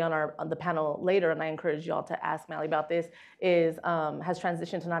 Mally's going to be on the panel later, and I encourage y'all to ask Mally about this, has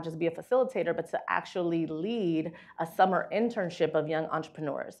transitioned to not just be a facilitator, but to actually lead a summer internship of young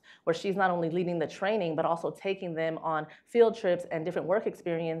entrepreneurs, where she's not only leading the training, but also taking them on field trips and different work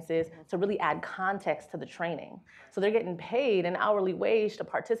experiences to really add context to the training. So they're getting paid an hourly wage to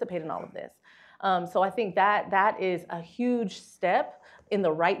participate in all of this. So I think that is a huge step in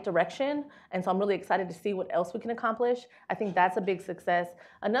the right direction. And so I'm really excited to see what else we can accomplish. I think that's a big success.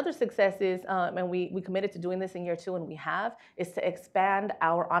 Another success is, and we committed to doing this in year 2, and we have, is to expand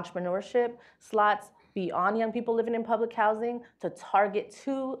our entrepreneurship slots beyond young people living in public housing to target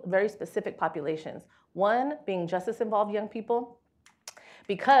 2 very specific populations. One being justice-involved young people,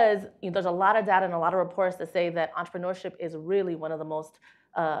 because there's a lot of data and a lot of reports that say that entrepreneurship is really one of the most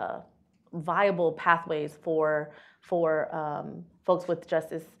viable pathways for folks with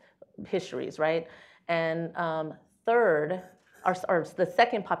justice histories, right? And third, or the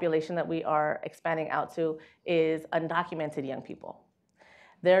second population that we are expanding out to is undocumented young people.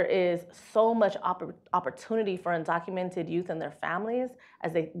 There is so much opportunity for undocumented youth and their families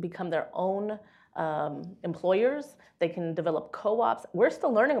as they become their own employers. They can develop co-ops. We're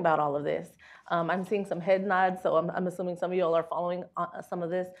still learning about all of this. I'm seeing some head nods, so I'm assuming some of you all are following some of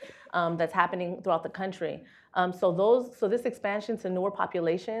this that's happening throughout the country. So this expansion to newer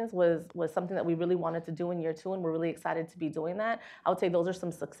populations was something that we really wanted to do in year 2, and we're really excited to be doing that. I would say those are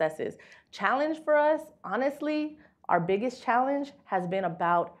some successes. Challenge for us, honestly, our biggest challenge has been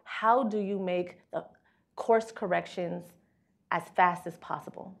about how do you make the course corrections as fast as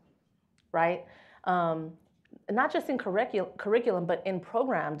possible, right? Not just in curriculum, but in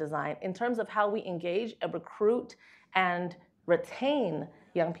program design, in terms of how we engage and recruit and retain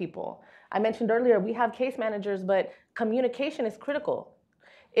young people. I mentioned earlier, we have case managers, but communication is critical.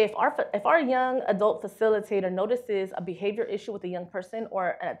 If our young adult facilitator notices a behavior issue with a young person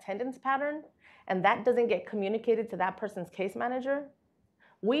or an attendance pattern, and that doesn't get communicated to that person's case manager,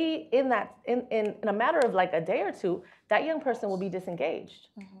 in a matter of like a day or two, that young person will be disengaged.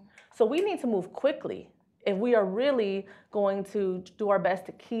 So we need to move quickly if we are really going to do our best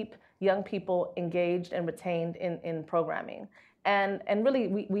to keep young people engaged and retained in programming. And really,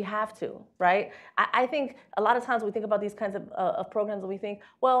 we have to, right? I think a lot of times we think about these kinds of programs and we think,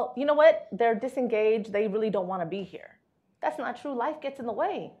 well, you know what? They're disengaged. They really don't want to be here. That's not true. Life gets in the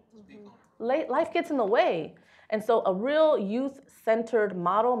way. Life gets in the way. And so a real youth-centered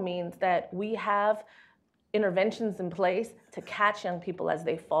model means that we have interventions in place to catch young people as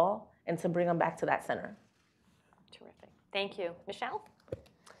they fall and to bring them back to that center. Terrific. Thank you. Michelle?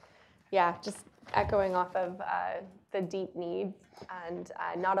 Yeah, just echoing off of the deep need and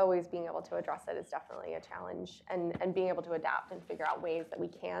not always being able to address it is definitely a challenge, and being able to adapt and figure out ways that we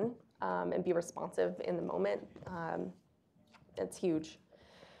can and be responsive in the moment, it's huge.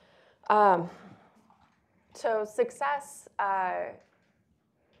 So success,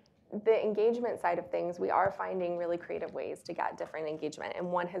 the engagement side of things, we are finding really creative ways to get different engagement,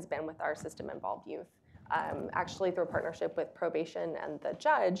 and one has been with our system-involved youth. Actually through a partnership with probation and the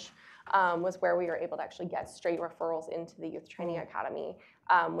judge was where we were able to actually get straight referrals into the Youth Training Academy,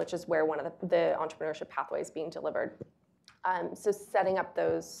 which is where one of the entrepreneurship pathways being delivered. So setting up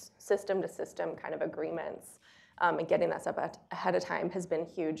those system-to-system kind of agreements and getting that stuff ahead of time has been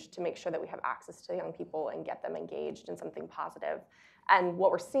huge to make sure that we have access to young people and get them engaged in something positive. And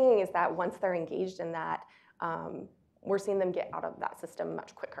what we're seeing is that once they're engaged in that, we're seeing them get out of that system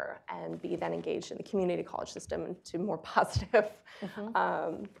much quicker and be then engaged in the community college system to more positive,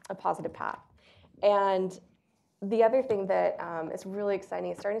 a positive path. And the other thing that is really exciting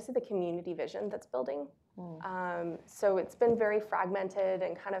is starting to see the community vision that's building. So it's been very fragmented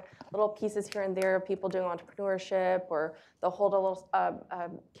and kind of little pieces here and there of people doing entrepreneurship, or they'll hold a little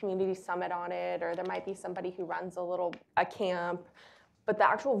community summit on it, or there might be somebody who runs a camp. But the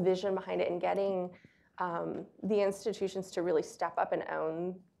actual vision behind it and getting the institutions to really step up and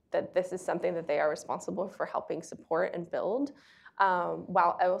own that this is something that they are responsible for helping support and build,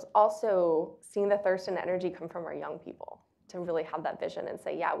 while also seeing the thirst and energy come from our young people to really have that vision and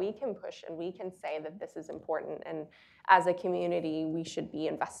say, yeah, we can push and we can say that this is important, and as a community, we should be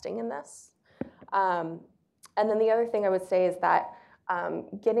investing in this. And then the other thing I would say is that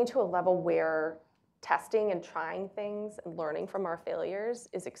getting to a level where testing and trying things and learning from our failures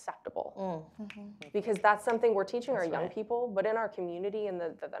is acceptable. Because that's something we're teaching our young people, but in our community, in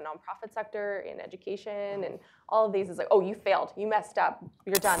the nonprofit sector, in education, and all of these is like, oh, you failed, you messed up,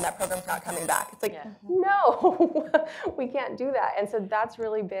 you're done, that program's not coming back. It's like, no, we can't do that. And so that's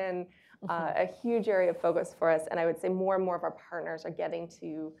really been a huge area of focus for us. And I would say more and more of our partners are getting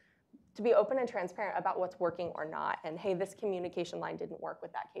to be open and transparent about what's working or not. And hey, this communication line didn't work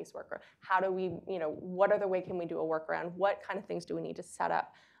with that caseworker. How do we, what other way can we do a workaround? What kind of things do we need to set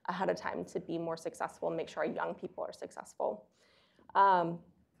up ahead of time to be more successful and make sure our young people are successful? And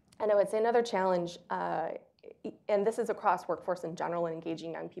I would say another challenge, and this is across workforce in general and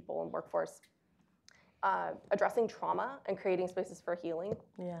engaging young people in workforce, addressing trauma and creating spaces for healing.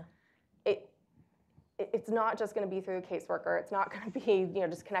 It's not just going to be through a caseworker. It's not going to be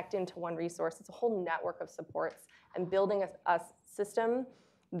just connecting to one resource. It's a whole network of supports and building a system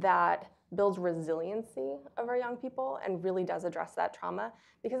that builds resiliency of our young people and really does address that trauma,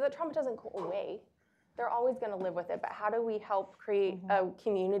 because that trauma doesn't go away. They're always going to live with it. But how do we help create a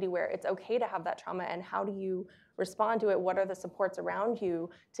community where it's okay to have that trauma, and how do you respond to it? What are the supports around you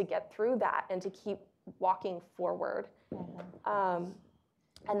to get through that and to keep walking forward?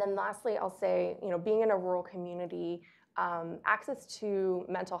 And then lastly, I'll say, being in a rural community, access to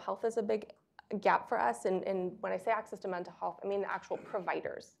mental health is a big gap for us. And when I say access to mental health, I mean the actual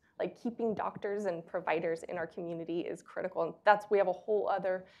providers. Like keeping doctors and providers in our community is critical. And we have a whole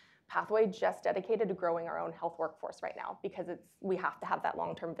other pathway just dedicated to growing our own health workforce right now, because we have to have that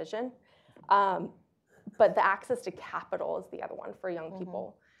long-term vision. But the access to capital is the other one for young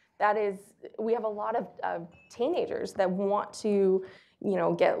people. That is, we have a lot of teenagers that want to,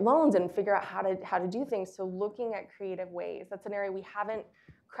 get loans and figure out how to do things. So looking at creative ways, that's an area we haven't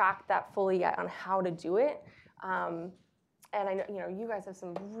cracked that fully yet on how to do it. And I know, you guys have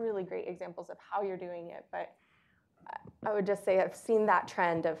some really great examples of how you're doing it, but I would just say I've seen that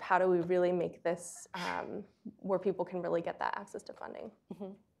trend of how do we really make this where people can really get that access to funding.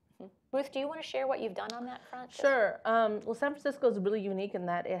 Ruth, do you want to share what you've done on that front? Sure. Well, San Francisco is really unique in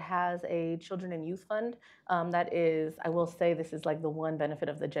that it has a children and youth fund that is, I will say, this is like the one benefit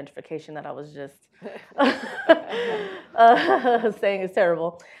of the gentrification that I was just saying is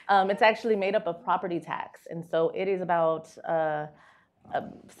terrible. It's actually made up of property tax. And so it is about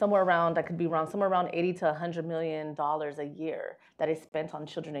somewhere around, I could be wrong, somewhere around $80 to $100 million a year that is spent on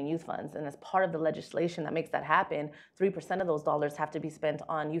children and youth funds. And as part of the legislation that makes that happen, 3% of those dollars have to be spent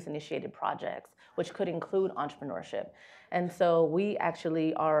on youth-initiated projects, which could include entrepreneurship. And so we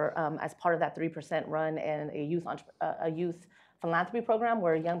actually are, as part of that 3%, run a youth philanthropy program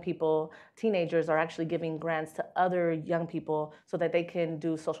where young people, teenagers, are actually giving grants to other young people so that they can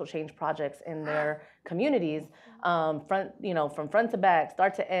do social change projects in their communities. From front to back,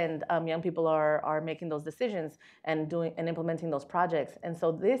 start to end, young people are making those decisions and doing and implementing those projects. And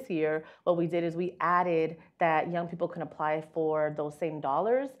so this year, what we did is we added that young people can apply for those same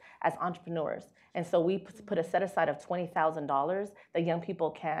dollars as entrepreneurs. And so we put a set aside of $20,000 that young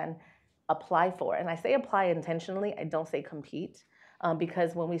people can apply for. And I say apply intentionally, I don't say compete,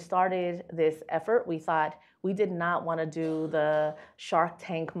 because when we started this effort, we thought we did not want to do the Shark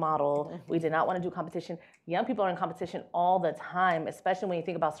Tank model. We did not want to do competition. Young people are in competition all the time, especially when you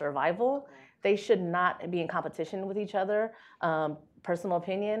think about survival. They should not be in competition with each other. Personal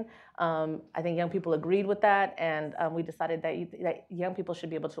opinion. I think young people agreed with that, and we decided that young people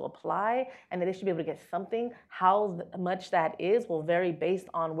should be able to apply and that they should be able to get something. How much that is will vary based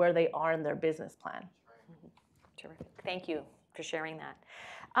on where they are in their business plan. Terrific. Thank you for sharing that.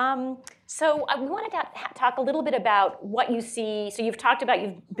 So we wanted to talk a little bit about what you see. So you've talked about,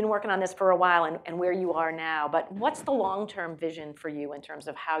 you've been working on this for a while and where you are now, but what's the long-term vision for you in terms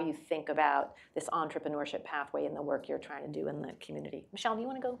of how you think about this entrepreneurship pathway and the work you're trying to do in the community? Michelle, do you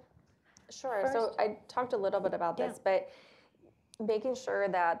want to go? Sure. First? So I talked a little bit about this, but making sure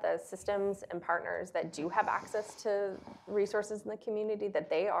that the systems and partners that do have access to resources in the community, that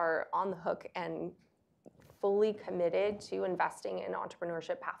they are on the hook and fully committed to investing in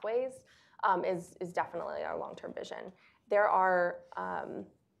entrepreneurship pathways is definitely our long-term vision. There are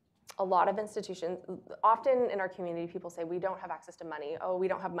a lot of institutions, often in our community, people say, we don't have access to money. Oh, we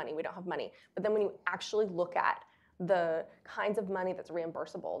don't have money, we don't have money. But then when you actually look at the kinds of money that's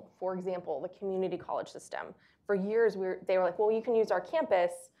reimbursable, for example, the community college system, for years they were like, well, you can use our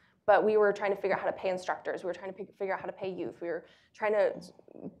campus, but we were trying to figure out how to pay instructors. We were trying to figure out how to pay youth. We were trying to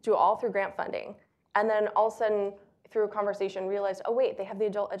do it all through grant funding. And then all of a sudden, through a conversation, realized, oh wait, they have the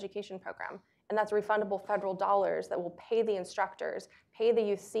adult education program. And that's refundable federal dollars that will pay the instructors, pay the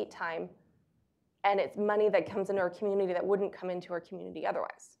youth seat time, and it's money that comes into our community that wouldn't come into our community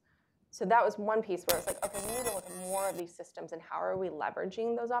otherwise. So that was one piece where it's like, okay, we need to look at more of these systems and how are we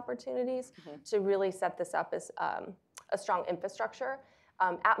leveraging those opportunities to really set this up as a strong infrastructure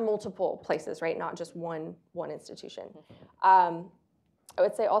at multiple places, right? Not just one institution. I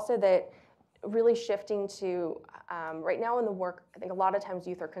would say also that really shifting to, right now in the work, I think a lot of times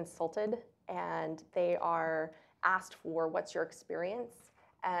youth are consulted and they are asked for what's your experience,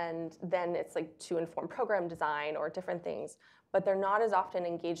 and then it's like to inform program design or different things, but they're not as often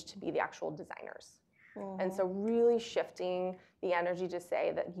engaged to be the actual designers. And so really shifting the energy to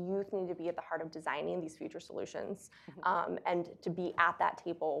say that youth need to be at the heart of designing these future solutions and to be at that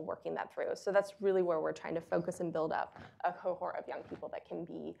table working that through. So that's really where we're trying to focus and build up a cohort of young people that can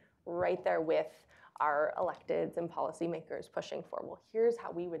be right there with our electeds and policymakers pushing for, well, here's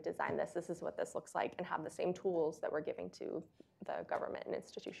how we would design this, this is what this looks like, and have the same tools that we're giving to the government and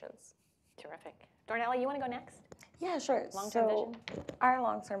institutions. Terrific. Darnella, you want to go next? Yeah, sure. Long-term vision? Our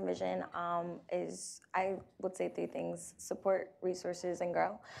long-term vision is, I would say, 3 things: support, resources, and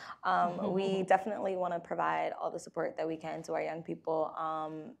grow. We definitely want to provide all the support that we can to our young people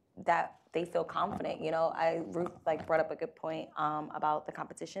that they feel confident. Ruth brought up a good point about the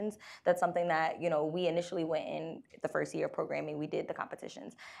competitions. That's something that, we initially went in the first year of programming, we did the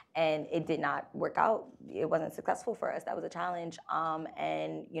competitions, and it did not work out. It wasn't successful for us. That was a challenge.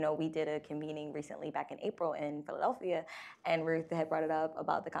 And, we did a convening recently back in April in Philadelphia, and Ruth had brought it up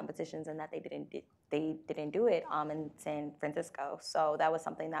about the competitions and that they didn't do it in San Francisco. So that was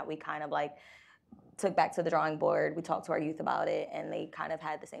something that we kind of took back to the drawing board. We talked to our youth about it, and they kind of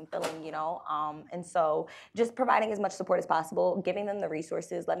had the same feeling, you know. And so just providing as much support as possible, giving them the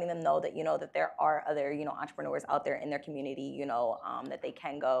resources, letting them know that, you know, that there are other, you know, entrepreneurs out there in their community, you know, that they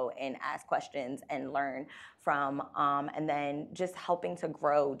can go and ask questions and learn from, and then just helping to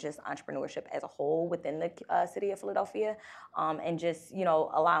grow just entrepreneurship as a whole within the city of Philadelphia, and just, you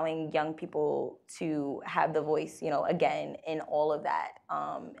know, allowing young people to have the voice, you know, again, in all of that.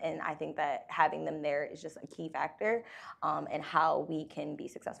 And I think that having them there is just a key factor in how we can be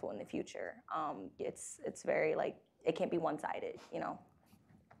successful in the future. It's very, like, it can't be one-sided, you know.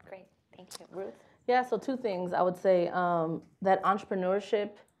 Great, thank you. Ruth? Yeah, so two things. I would say that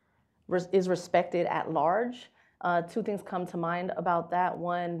entrepreneurship is respected at large. Two things come to mind about that.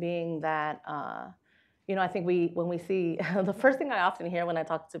 One being that, you know, I think when we see, the first thing I often hear when I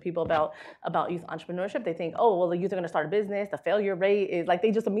talk to people about youth entrepreneurship, they think, oh, well, the youth are gonna start a business, the failure rate is, like,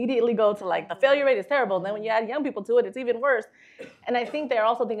 they just immediately go to, like, the failure rate is terrible. And then when you add young people to it, it's even worse. And I think they're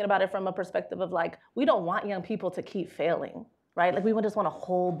also thinking about it from a perspective of, like, we don't want young people to keep failing, right? Like, we just wanna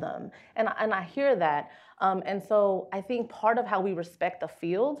hold them. And I hear that. And so I think part of how we respect the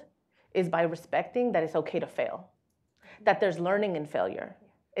field is by respecting that it's okay to fail, that there's learning in failure.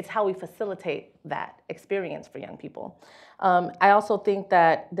 It's how we facilitate that experience for young people. I also think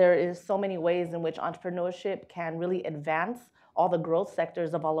that there is so many ways in which entrepreneurship can really advance all the growth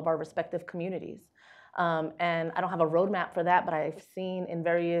sectors of all of our respective communities. And I don't have a roadmap for that, but I've seen in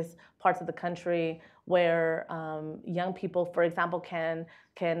various parts of the country where young people, for example, can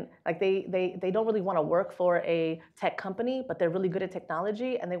like they don't really want to work for a tech company, but they're really good at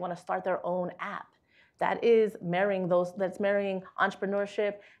technology and they want to start their own app. That is marrying that's marrying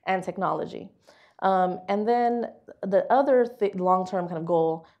entrepreneurship and technology. And then the other long-term kind of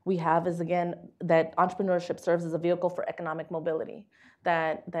goal we have is, again, that entrepreneurship serves as a vehicle for economic mobility.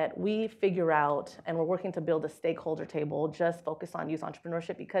 That we figure out, and we're working to build a stakeholder table just focused on youth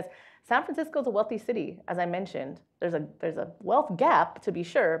entrepreneurship, because San Francisco is a wealthy city, as I mentioned. There's a wealth gap, to be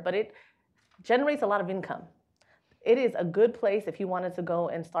sure, but it generates a lot of income. It is a good place if you wanted to go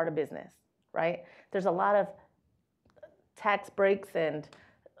and start a business, right? There's a lot of tax breaks and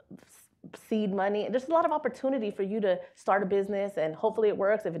seed money. There's a lot of opportunity for you to start a business, and hopefully it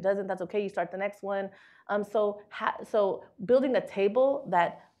works. If it doesn't, that's okay. You start the next one. So building a table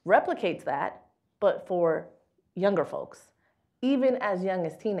that replicates that, but for younger folks, even as young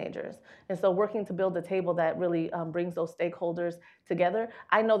as teenagers. And so working to build a table that really brings those stakeholders together.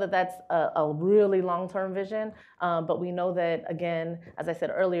 I know that that's a really long-term vision, but we know that, again, as I said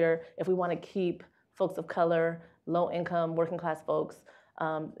earlier, if we want to keep folks of color, low-income, working-class folks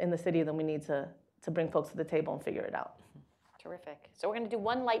in the city, then we need to bring folks to the table and figure it out. Terrific. So we're going to do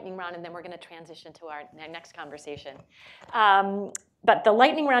one lightning round, and then we're going to transition to our next conversation. But the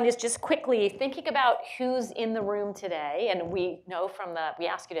lightning round is just quickly thinking about who's in the room today. And we know we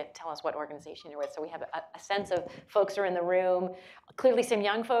ask you to tell us what organization you're with, so we have a sense of folks who are in the room. Clearly some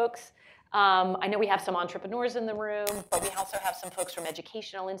young folks. I know we have some entrepreneurs in the room, but we also have some folks from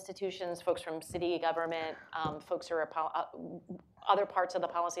educational institutions, folks from city government, folks who are other parts of the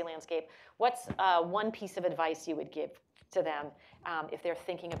policy landscape. What's one piece of advice you would give to them if they're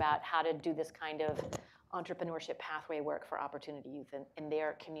thinking about how to do this kind of entrepreneurship pathway work for opportunity youth in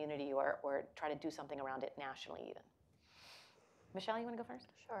their community, or try to do something around it nationally even? Michelle, you want to go first?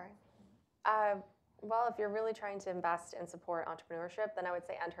 Sure. Well, if you're really trying to invest and support entrepreneurship, then I would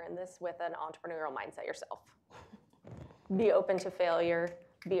say enter in this with an entrepreneurial mindset yourself. Be open to failure,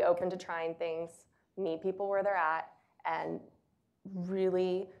 be open to trying things, meet people where they're at, and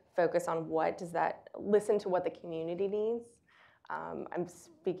really focus on listen to what the community needs. I'm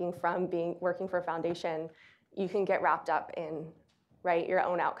speaking from working for a foundation. You can get wrapped up in, right, your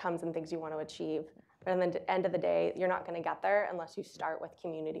own outcomes and things you want to achieve. But at the end of the day, you're not going to get there unless you start with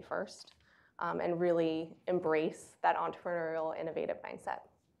community first, and really embrace that entrepreneurial, innovative mindset.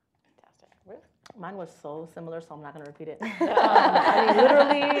 Fantastic. Ruth? Mine was so similar, so I'm not going to repeat it. I mean,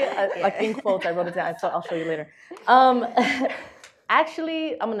 literally, like in quotes, I wrote it down, so I'll show you later.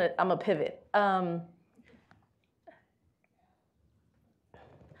 Actually, I'm gonna pivot.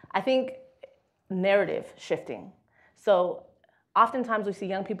 I think narrative shifting. So oftentimes we see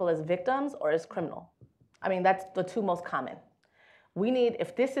young people as victims or as criminal. I mean, that's the two most common. We need,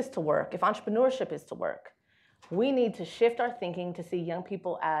 if this is to work, if entrepreneurship is to work, we need to shift our thinking to see young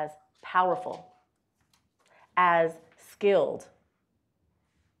people as powerful, as skilled,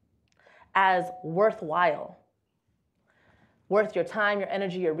 as worthwhile, worth your time, your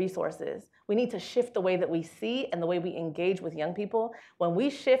energy, your resources. We need to shift the way that we see and the way we engage with young people. When we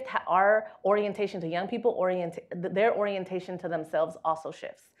shift our orientation to young people, their orientation to themselves also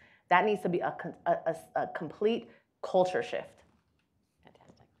shifts. That needs to be a complete culture shift.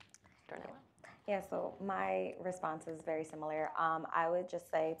 Fantastic. Darnella? Yeah, so my response is very similar. I would just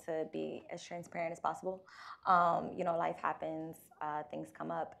say to be as transparent as possible. Life happens, things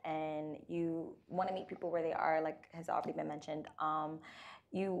come up, and you want to meet people where they are, like has already been mentioned.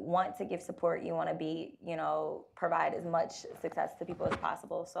 You want to give support. You want to be, provide as much success to people as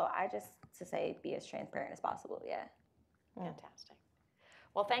possible. So I just to say be as transparent as possible. Yeah. Fantastic.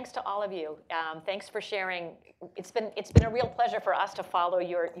 Well, thanks to all of you. Thanks for sharing. It's been a real pleasure for us to follow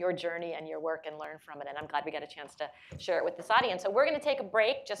your journey and your work and learn from it. And I'm glad we got a chance to share it with this audience. So we're going to take a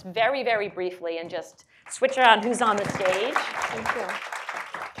break just very, very briefly and just switch around who's on the stage. Thank you.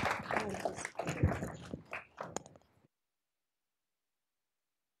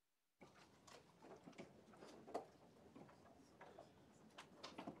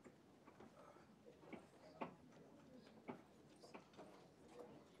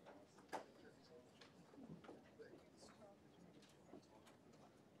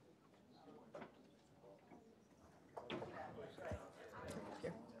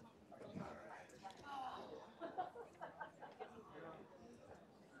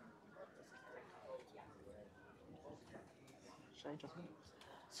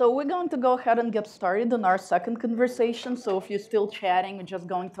 So we're going to go ahead and get started on our second conversation. So if you're still chatting, we're just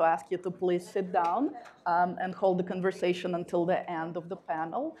going to ask you to please sit down and hold the conversation until the end of the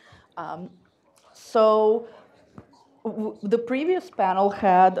panel. So the previous panel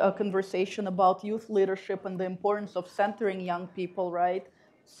had a conversation about youth leadership and the importance of centering young people, right?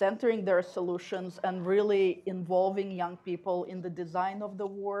 Centering their solutions and really involving young people in the design of the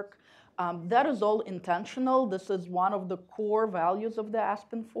work. That is all intentional. This is one of the core values of the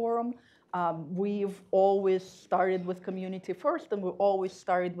Aspen Forum. We've always started with community first, and we always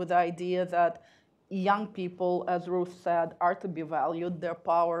started with the idea that young people, as Ruth said, are to be valued. Their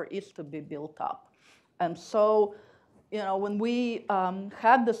power is to be built up. And so, when we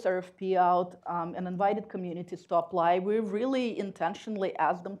had this RFP out and invited communities to apply, we really intentionally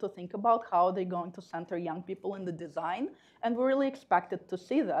asked them to think about how they're going to center young people in the design. And we really expected to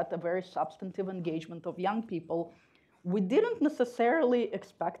see that, a very substantive engagement of young people. We didn't necessarily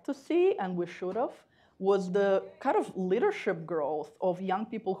expect to see, and we should have, was the kind of leadership growth of young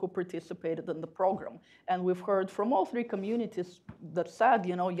people who participated in the program. And we've heard from all three communities that said,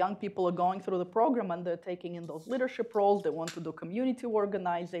 young people are going through the program and they're taking in those leadership roles, they want to do community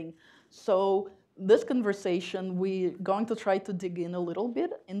organizing. So this conversation, we're going to try to dig in a little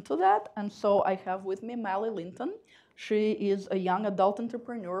bit into that. And so I have with me Mally Linton. She is a young adult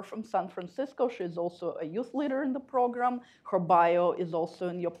entrepreneur from San Francisco. She's also a youth leader in the program. Her bio is also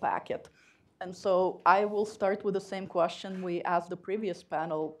in your packet. And so I will start with the same question we asked the previous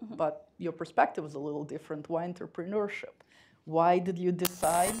panel, but your perspective is a little different. Why entrepreneurship? Why did you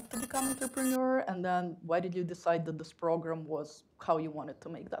decide to become an entrepreneur? And then why did you decide that this program was how you wanted to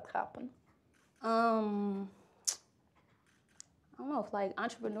make that happen? I don't know if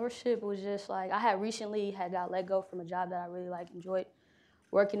entrepreneurship was just I had recently got let go from a job that I really enjoyed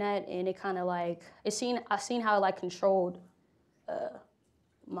working at, and it kind of I seen how it controlled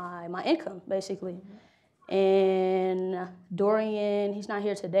my income basically. Mm-hmm. And Dorian, he's not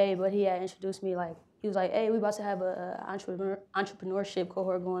here today, but he had introduced me he was like, hey, we about to have a entrepreneurship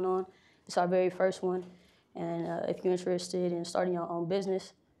cohort going on. It's our very first one, and if you're interested in starting your own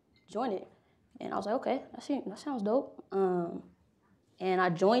business, join it. And I was like, okay, that sounds dope. And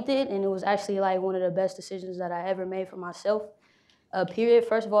I joined it, and it was actually one of the best decisions that I ever made for myself. Period.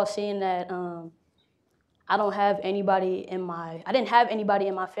 First of all, seeing that I didn't have anybody in my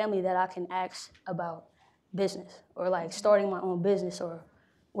family that I can ask about business or starting my own business, or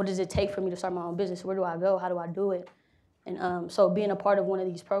what does it take for me to start my own business? Where do I go? How do I do it? And so being a part of one of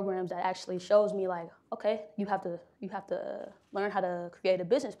these programs that actually shows me okay, you have to learn how to create a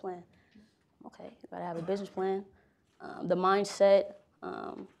business plan. Okay, you gotta have a business plan, the mindset,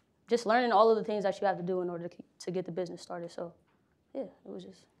 just learning all of the things that you have to do in order to get the business started. So, yeah, it was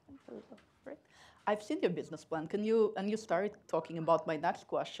great. I've seen your business plan. And you started talking about my next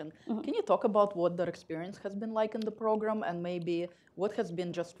question. Mm-hmm. Can you talk about what that experience has been like in the program, and maybe what has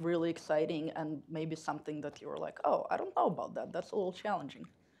been just really exciting, and maybe something that you were like, oh, I don't know about that. That's a little challenging.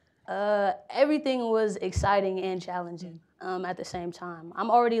 Everything was exciting and challenging at the same time.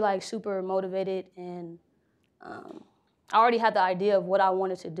 I'm already super motivated, and I already had the idea of what I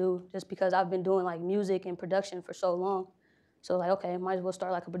wanted to do just because I've been doing music and production for so long. So okay, might as well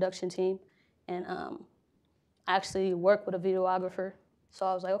start a production team, and actually work with a videographer. So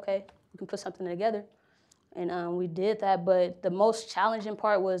I was like, okay, we can put something together, and we did that. But the most challenging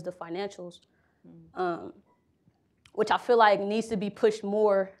part was the financials, which I feel needs to be pushed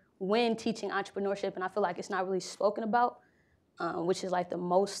more when teaching entrepreneurship, and I feel like it's not really spoken about, which is like the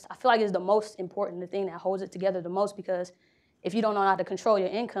most, I feel like it's the most important, the thing that holds it together the most, because if you don't know how to control your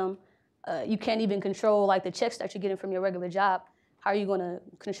income, you can't even control like the checks that you're getting from your regular job. How are you gonna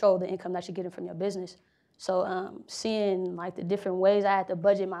control the income that you're getting from your business? So seeing like the different ways I had to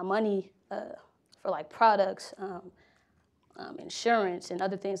budget my money for like products, insurance, and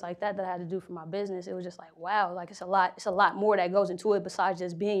other things like that that I had to do for my business, it was just like, wow, like it's a lot more that goes into it besides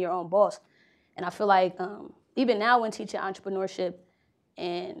just being your own boss. And I feel like even now when teaching entrepreneurship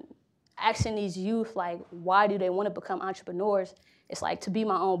and asking these youth like why do they want to become entrepreneurs, it's like to be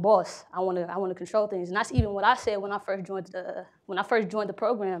my own boss. I want to control things, and that's even what I said when I first joined the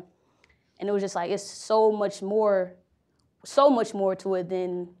program. And it was just like it's so much more to it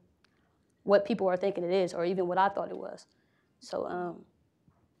than what people are thinking it is, or even what I thought it was. So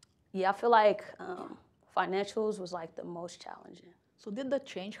yeah, I feel like financials was like the most challenging. So did that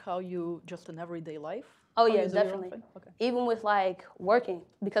change how you, just in everyday life? Oh how yeah, you do your own definitely. thing? Okay. Even with like working,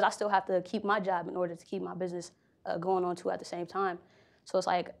 because I still have to keep my job in order to keep my business going on too at the same time. So it's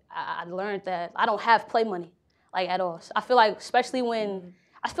like I learned that I don't have play money, like at all. So I feel like, especially when,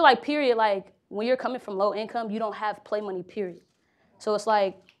 I feel like period, like when you're coming from low income, you don't have play money, period. So it's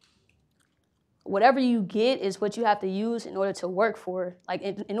like, whatever you get is what you have to use in order to work for, like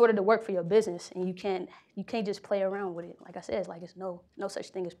in order to work for your business, and you can't just play around with it. Like I said, it's like it's no such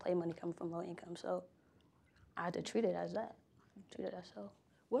thing as play money coming from low income. So I had to treat it as that, treat it as so.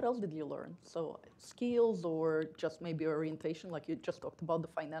 What else did you learn? So skills or just maybe orientation, like you just talked about the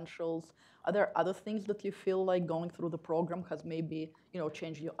financials. Are there other things that you feel like going through the program has maybe,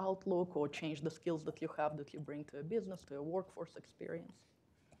 changed your outlook or changed the skills that you have that you bring to a business, to a workforce experience?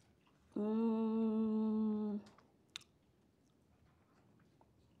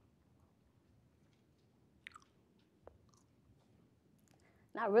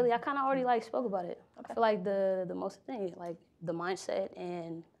 Not really. I kind of already like spoke about it. Okay. I feel like the most thing, like the mindset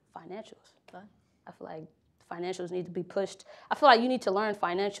and financials. Okay. I feel like financials need to be pushed. I feel like you need to learn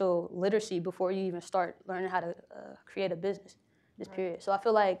financial literacy before you even start learning how to create a business, just period. So I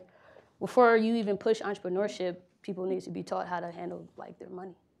feel like before you even push entrepreneurship, people need to be taught how to handle like their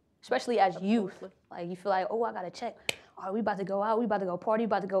money, especially as youth. Like you feel like, oh, I got a check. All right, we about to go out, we about to go party, we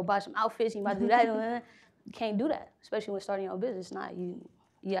about to go buy some outfits, you about to do that. You can't do that, especially when starting your own business. It's not you.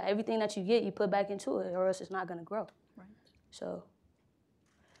 Yeah, everything that you get, you put back into it, or else it's not gonna grow. Right. So,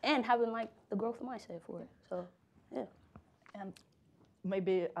 and having like the growth mindset for it. So, yeah. And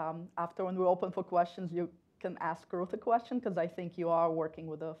maybe after when we open for questions, you can ask Ruth a question, because I think you are working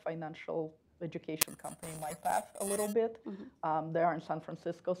with a financial education company, MyPath, a little bit. Mm-hmm. They are in San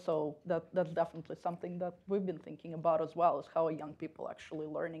Francisco, so that's definitely something that we've been thinking about as well, is how are young people actually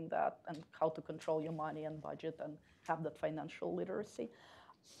learning that and how to control your money and budget and have that financial literacy.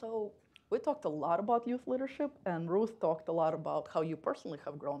 So we talked a lot about youth leadership, and Ruth talked a lot about how you personally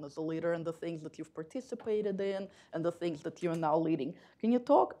have grown as a leader and the things that you've participated in and the things that you're now leading. Can you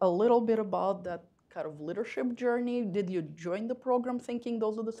talk a little bit about that kind of leadership journey? Did you join the program thinking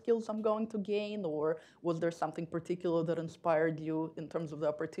those are the skills I'm going to gain, or was there something particular that inspired you in terms of the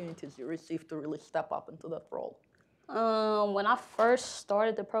opportunities you received to really step up into that role? When I first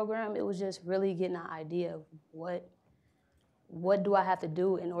started the program, it was just really getting an idea of what do I have to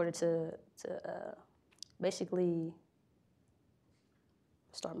do in order to basically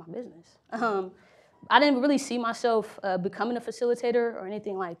start my business. I didn't really see myself becoming a facilitator or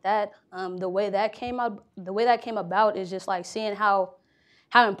anything like that. The way that came about is just like seeing how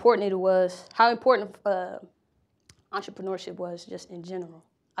important it was, how important entrepreneurship was just in general.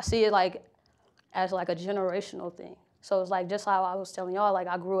 I see it like as like a generational thing. So it's like just how I was telling y'all, like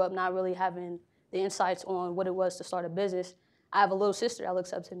I grew up not really having the insights on what it was to start a business. I have a little sister that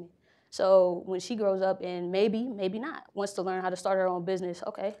looks up to me. So when she grows up and maybe not, wants to learn how to start her own business,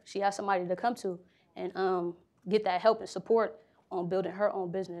 okay, she has somebody to come to and get that help and support on building her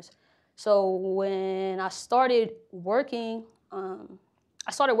own business. So when I started working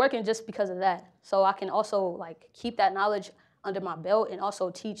just because of that. So I can also like keep that knowledge under my belt and also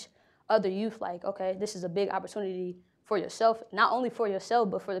teach other youth like, okay, this is a big opportunity for yourself, not only for yourself,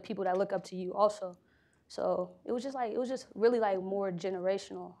 but for the people that look up to you also. So it was just really like more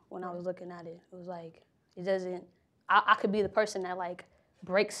generational when I was looking at it. It was like, it doesn't, I could be the person that like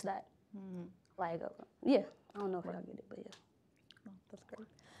breaks that. Mm-hmm. Like, yeah, I don't know if y'all get it, but yeah. Oh, that's great.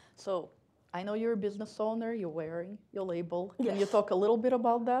 So I know you're a business owner, you're wearing your label. Yes. Can you talk a little bit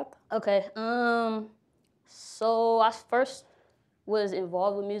about that? Okay, so I first was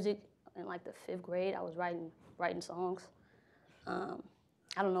involved with music in like the 5th grade. I was writing songs.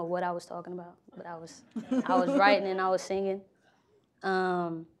 I don't know what I was talking about, but I was writing and I was singing.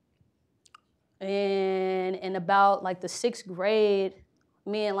 And in about like the 6th grade,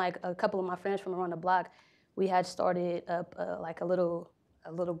 me and like a couple of my friends from around the block, we had started up like a little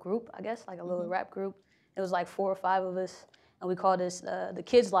group, I guess, like a little rap group. It was like 4 or 5 of us, and we called this the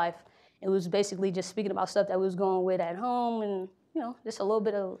Kids Life. It was basically just speaking about stuff that we was going with at home, and just a little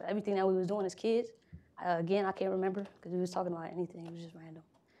bit of everything that we was doing as kids. Again, I can't remember because we was talking about anything. It was just random.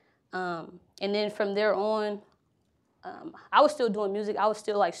 And then from there on, I was still doing music. I was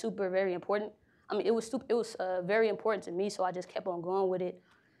still like super very important. I mean, it was very important to me, so I just kept on going with it.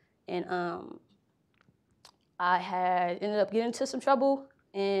 And I had ended up getting into some trouble.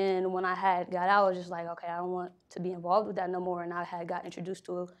 And when I had got out, I was just like, okay, I don't want to be involved with that no more. And I had got introduced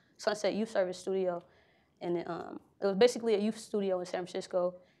to a Sunset Youth Service studio. And it was basically a youth studio in San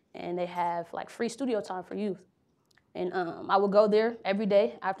Francisco. And they have like free studio time for youth. And I would go there every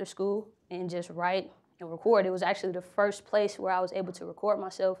day after school and just write and record. It was actually the first place where I was able to record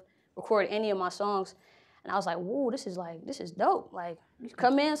myself, record any of my songs. And I was like, whoa, this is dope. Like, you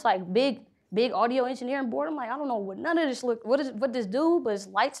come in, it's like big audio engineering board. I'm like, I don't know what none of this what this do, but it's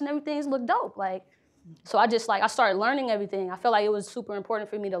lights and everything look dope. Like, so I just I started learning everything. I felt like it was super important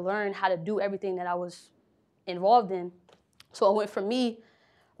for me to learn how to do everything that I was involved in. So it went from me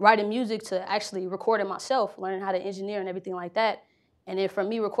writing music to actually recording myself, learning how to engineer and everything like that. And then from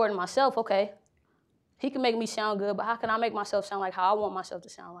me recording myself, okay, he can make me sound good, but how can I make myself sound like how I want myself to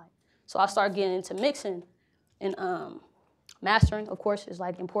sound like? So I started getting into mixing, and mastering, of course, is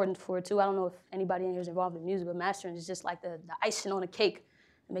like important for it too. I don't know if anybody in here is involved in music, but mastering is just like the icing on the cake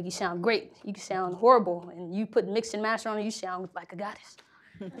to make you sound great. You can sound horrible, and you put mix and master on it, you sound like a goddess.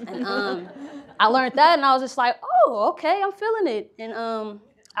 And I learned that, and I was just like, oh, okay, I'm feeling it. And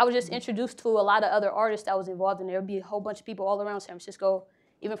I was just introduced to a lot of other artists that was involved in there. There'd be a whole bunch of people all around San Francisco,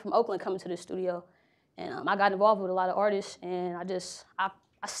 even from Oakland, coming to the studio. And I got involved with a lot of artists, and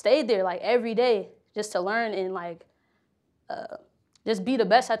I stayed there like every day just to learn and like just be the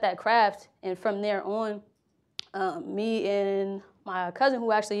best at that craft. And from there on, me and my cousin,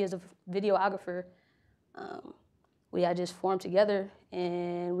 who actually is a videographer, we had just formed together,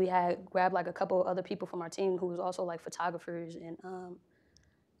 and we had grabbed like a couple other people from our team who was also like photographers and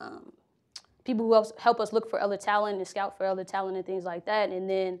people who help us look for other talent and scout for other talent and things like that. And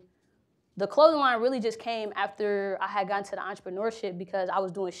then the clothing line really just came after I had gotten to the entrepreneurship, because I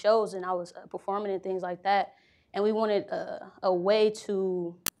was doing shows and I was performing and things like that. And we wanted a way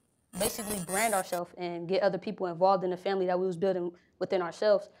to basically brand ourselves and get other people involved in the family that we was building within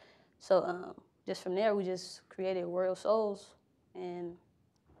ourselves. So just from there, we just created Royal Souls. And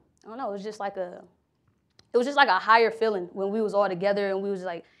I don't know, it was just like a higher feeling when we was all together and we was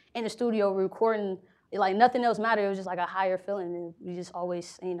like in the studio recording. Like nothing else mattered. It was just like a higher feeling, and we just always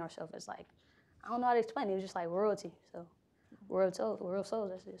seen ourselves as like, I don't know how to explain it. It was just like royalty. So Royal Souls,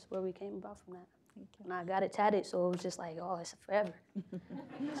 that's just where we came about from that. And I got it tatted, so it was just like, oh, it's forever.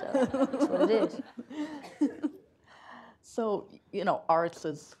 So that's what it is. So, arts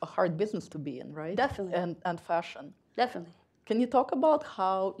is a hard business to be in, right? Definitely. And fashion. Definitely. Can you talk about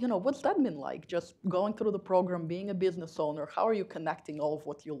how, what's that been like? Just going through the program, being a business owner, how are you connecting all of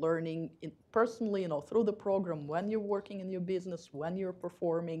what you're learning personally, through the program, when you're working in your business, when you're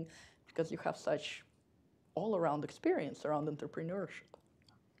performing, because you have such all-around experience around entrepreneurship?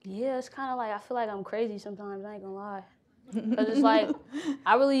 Yeah, it's kind of like, I feel like I'm crazy sometimes, I ain't gonna lie. Because it's like,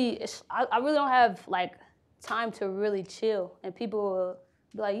 I really don't have like time to really chill, and people will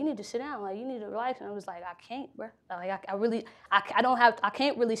be like, you need to sit down, like you need to relax, and I was like, I can't, bro. Like I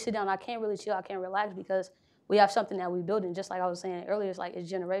can't really sit down, I can't really chill, I can't relax, because we have something that we building. Just like I was saying earlier,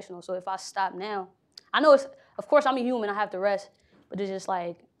 it's generational. So if I stop now, I know of course I'm a human, I have to rest, but it's just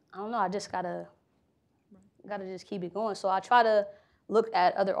like, I don't know, I just gotta just keep it going. So I try to look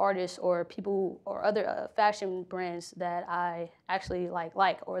at other artists or people or other fashion brands that I actually like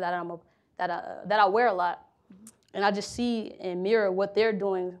or that I wear a lot. And I just see and mirror what they're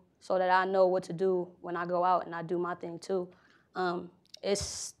doing so that I know what to do when I go out and I do my thing too.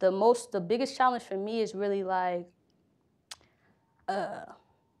 It's the biggest challenge for me is really like, I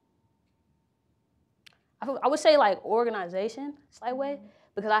would say like organization, slight way,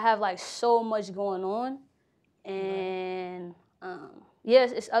 because I have like so much going on. And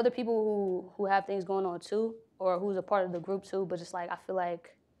yes, it's other people who have things going on too, or who's a part of the group too, but just like, I feel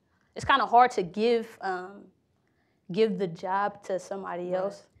like it's kind of hard to give the job to somebody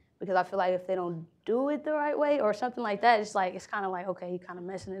else, because I feel like if they don't do it the right way or something like that, it's kind of like, okay, you're kind of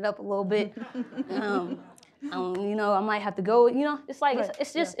messing it up a little bit. I might have to go. It's like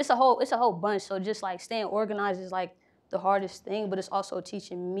it's a whole bunch. So just like staying organized is like the hardest thing, but it's also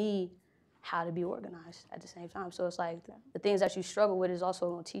teaching me how to be organized at the same time. So it's like the things that you struggle with is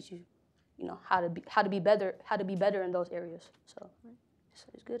also going to teach you, you know, how to be better in those areas. So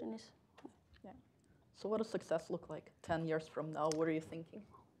it's good in this. So what does success look like 10 years from now? What are you thinking?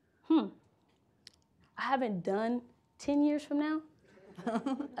 I haven't done 10 years from now.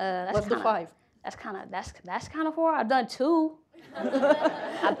 Let's do 5. That's kind of far. I've done 2. Good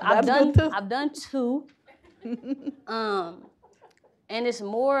too. I've done 2. And it's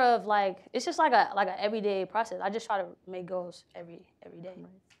more of like, it's just like an everyday process. I just try to make goals every day. Right.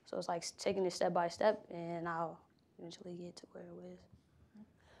 So it's like taking it step by step, and I'll eventually get to where it is.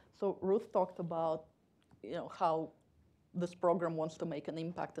 So Ruth talked about, you know, how this program wants to make an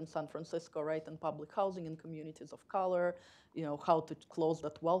impact in San Francisco, right, in public housing in communities of color, you know, how to close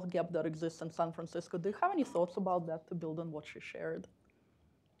that wealth gap that exists in San Francisco. Do you have any thoughts about that to build on what she shared?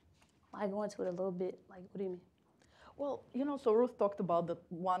 I go into it a little bit, like, what do you mean? Well, you know, so Ruth talked about that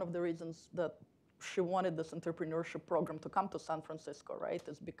one of the reasons that she wanted this entrepreneurship program to come to San Francisco, right,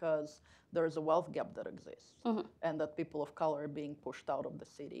 is because there is a wealth gap that exists, and that people of color are being pushed out of the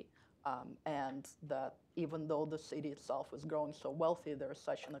city. And that even though the city itself is growing so wealthy, there is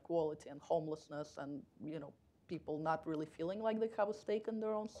such inequality and homelessness and, you know, people not really feeling like they have a stake in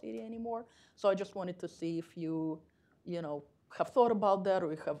their own city anymore. So I just wanted to see if you know, have thought about that,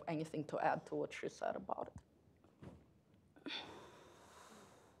 or you have anything to add to what she said about it.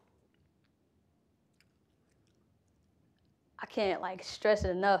 I can't like stress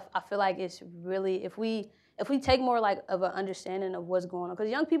it enough. I feel like it's really, if we take more like of an understanding of what's going on, because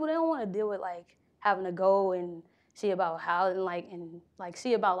young people, they don't want to deal with like having to go and see about housing, and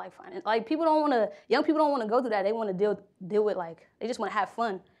see about like finance. Like young people don't want to go through that. They want to deal with like, they just want to have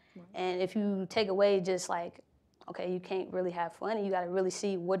fun. And if you take away just like, okay, you can't really have fun, and you got to really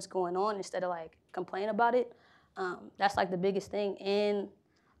see what's going on instead of like complain about it. That's like the biggest thing. And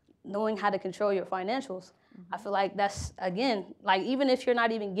knowing how to control your financials. I feel like that's, again, like even if you're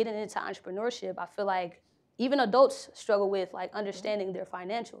not even getting into entrepreneurship, I feel like even adults struggle with like understanding their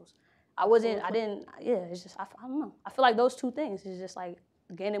financials. It's just, I don't know. I feel like those 2 things is just like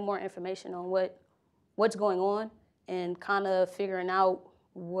gaining more information on what's going on and kind of figuring out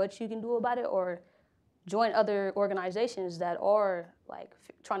what you can do about it, or join other organizations that are like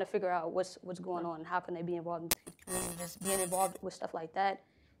trying to figure out what's going on and how can they be involved in just being involved with stuff like that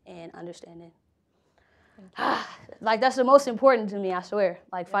and understanding. Like that's the most important to me, I swear.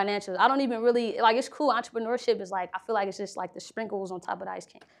 Like financials, I don't even really like. It's cool. Entrepreneurship is like, I feel like it's just like the sprinkles on top of the ice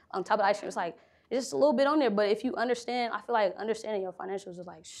cream. On top of the ice cream, it's like it's just a little bit on there. But if you understand, I feel like understanding your financials is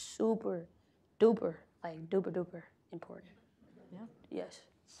like super duper, like duper duper important. Yeah. Yes.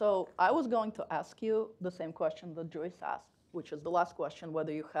 So I was going to ask you the same question that Joyce asked, which is the last question,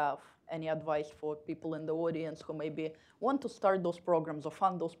 whether you have any advice for people in the audience who maybe want to start those programs or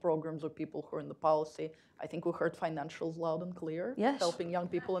fund those programs, or people who are in the policy. I think we heard financials loud and clear, Yes. Helping young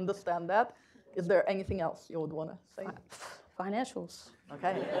people understand that. Is there anything else you would want to say? Financials.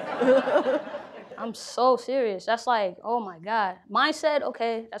 Okay. I'm so serious. That's like, oh my God. Mindset,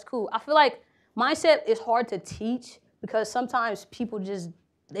 okay, that's cool. I feel like mindset is hard to teach because sometimes people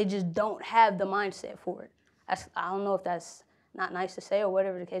they just don't have the mindset for it. I don't know if that's not nice to say or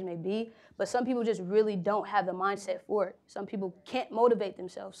whatever the case may be, but some people just really don't have the mindset for it. Some people can't motivate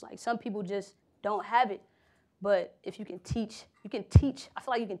themselves. Like some people just don't have it. But if you can teach, I feel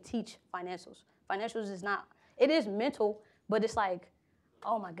like you can teach financials. Financials is not, it is mental, but it's like,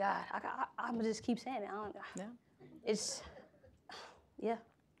 oh my God, I'm gonna just keep saying it. It's, yeah,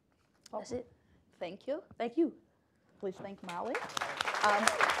 that's it. Thank you. Thank you. Please thank Mally.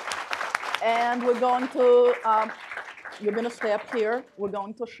 And we're going to, you're going to stay up here. We're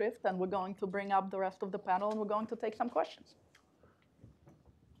going to shift, and we're going to bring up the rest of the panel, and we're going to take some questions.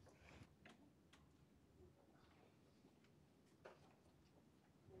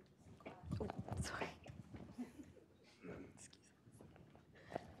 Oh, sorry.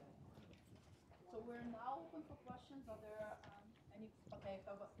 So we're now open for questions. Are there any? Okay,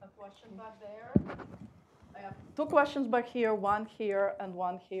 I have a question back there. I have 2 questions back here, one here, and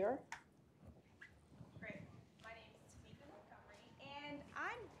one here.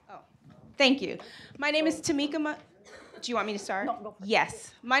 Thank you. My name is Tamika. Do you want me to start? No, go for it.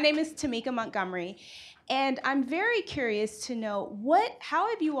 Yes. My name is Tamika Montgomery, and I'm very curious to know how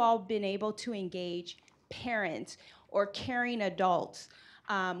have you all been able to engage parents or caring adults,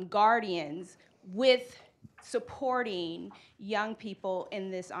 guardians, with supporting young people in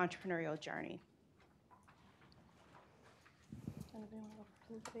this entrepreneurial journey?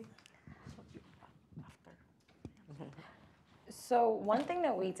 So one thing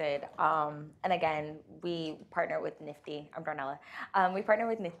that we did, and again, we partner with NIFTY. I'm Darnella. We partner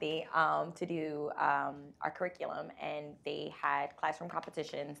with NIFTY to do our curriculum, and they had classroom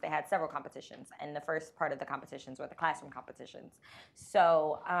competitions. They had several competitions, and the first part of the competitions were the classroom competitions.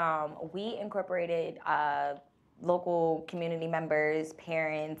 So we incorporated local community members,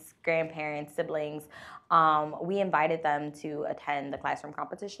 parents, grandparents, siblings. We invited them to attend the classroom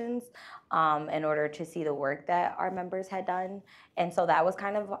competitions in order to see the work that our members had done. And so that was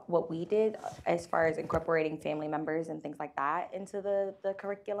kind of what we did as far as incorporating family members and things like that into the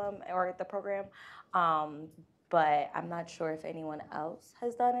curriculum or the program. But I'm not sure if anyone else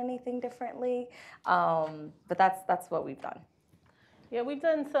has done anything differently. But that's what we've done. Yeah, we've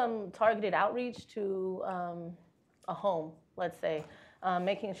done some targeted outreach to a home, let's say,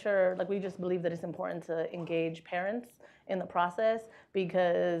 making sure, like we just believe that it's important to engage parents in the process,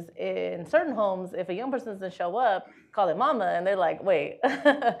 because in certain homes, if a young person doesn't show up, call their mama and they're like, wait,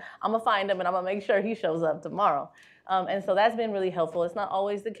 I'm gonna find him and I'm gonna make sure he shows up tomorrow. And so that's been really helpful. It's not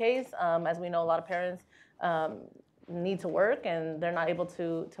always the case. As we know, a lot of parents need to work and they're not able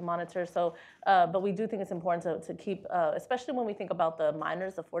to monitor. So, but we do think it's important to keep, especially when we think about the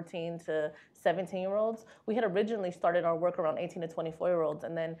minors, the 14 to 17-year-olds. We had originally started our work around 18 to 24-year-olds,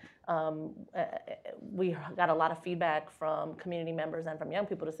 and then we got a lot of feedback from community members and from young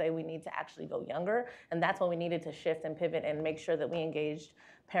people to say we need to actually go younger, and that's when we needed to shift and pivot and make sure that we engaged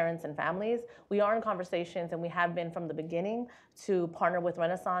parents and families. We are in conversations, and we have been from the beginning, to partner with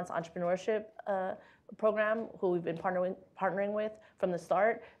Renaissance Entrepreneurship Program, who we've been partnering with from the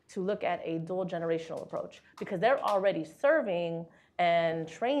start, to look at a dual generational approach, because they're already serving and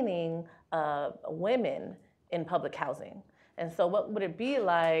training women in public housing. And so what would it be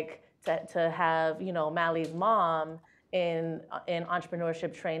like to have, you know, Mally's mom in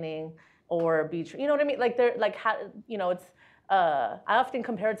entrepreneurship training, or be, you know what I mean? Like they're like, how, you know, it's, I often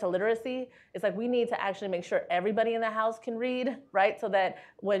compare it to literacy. It's like we need to actually make sure everybody in the house can read, right? So that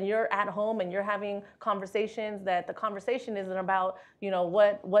when you're at home and you're having conversations, that the conversation isn't about, you know,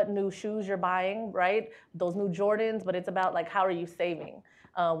 what new shoes you're buying, right? Those new Jordans, but it's about like, how are you saving?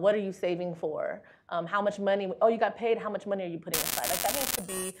 What are you saving for? How much money, oh, you got paid, how much money are you putting aside? Like that needs to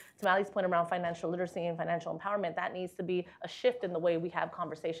be, to Mally's point around financial literacy and financial empowerment, that needs to be a shift in the way we have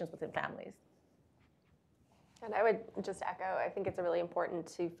conversations within families. And I would just echo, I think it's really important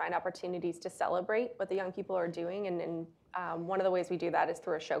to find opportunities to celebrate what the young people are doing. And one of the ways we do that is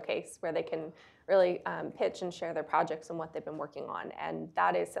through a showcase where they can really pitch and share their projects and what they've been working on. And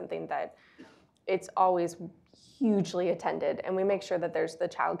that is something that it's always hugely attended. And we make sure that there's the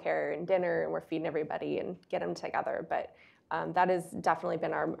childcare and dinner and we're feeding everybody and get them together. But that has definitely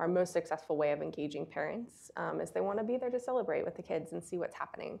been our most successful way of engaging parents, is they want to be there to celebrate with the kids and see what's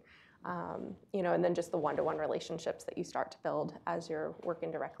happening. You know, and then just the one-to-one relationships that you start to build as you're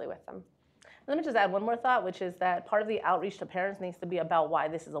working directly with them. Let me just add one more thought, which is that part of the outreach to parents needs to be about why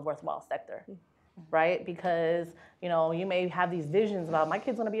this is a worthwhile sector, right? Because, you know, you may have these visions about my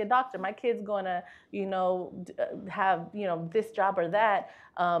kid's gonna be a doctor, my kid's gonna, you know, have, you know, this job or that.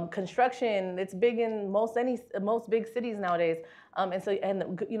 Construction, it's big in most big cities nowadays. And so,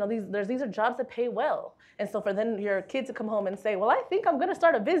 and you know, these are jobs that pay well. And so for then your kid to come home and say, well, I think I'm gonna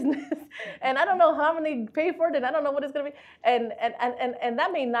start a business and I don't know how I'm gonna pay for it and I don't know what it's gonna be. And that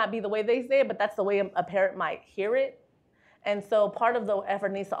may not be the way they say it, but that's the way a parent might hear it. And so part of the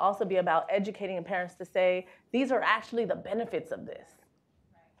effort needs to also be about educating parents to say, these are actually the benefits of this.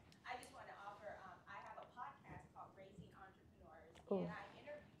 I just want to offer, I have a podcast called Raising Entrepreneurs, and I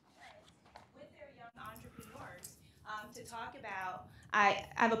interview parents with their young entrepreneurs to talk about, I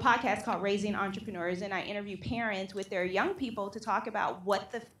have a podcast called Raising Entrepreneurs, and I interview parents with their young people to talk about what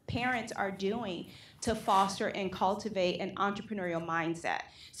the parents are doing to foster and cultivate an entrepreneurial mindset.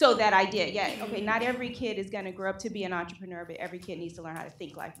 So that idea, yeah, okay, not every kid is gonna grow up to be an entrepreneur, but every kid needs to learn how to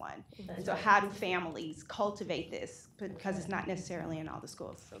think like one. And so how do families cultivate this? Because it's not necessarily in all the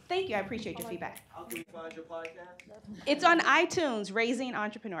schools. So thank you, I appreciate your feedback. How can we find your podcast? It's on iTunes, Raising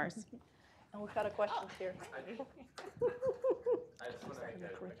Entrepreneurs. And we've got a question here. I just want to make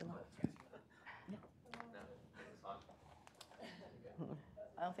a curriculum.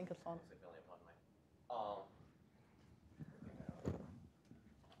 I don't think it's on.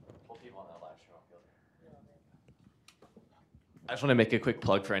 I just want to make a quick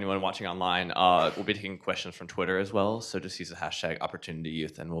plug for anyone watching online. We'll be taking questions from Twitter as well, so just use the hashtag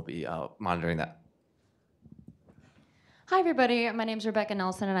 #OpportunityYouth, and we'll be monitoring that. Hi, everybody. My name is Rebecca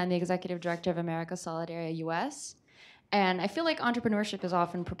Nelson, and I'm the Executive Director of America Solid Area US. And I feel like entrepreneurship is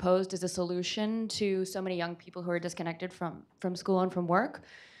often proposed as a solution to so many young people who are disconnected from school and from work.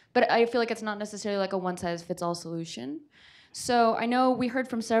 But I feel like it's not necessarily like a one-size-fits-all solution. So I know we heard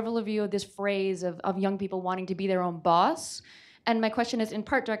from several of you this phrase of young people wanting to be their own boss. And my question is in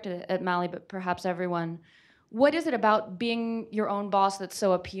part directed at Mally, but perhaps everyone. What is it about being your own boss that's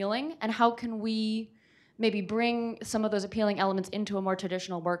so appealing? And how can we maybe bring some of those appealing elements into a more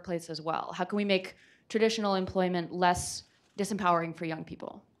traditional workplace as well? How can we make traditional employment less disempowering for young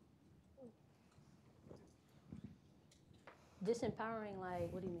people? Disempowering, like,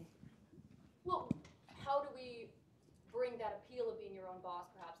 what do you mean? Well, how do we bring that appeal of being your own boss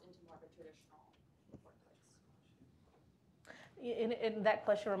perhaps into more of a traditional workplace? And that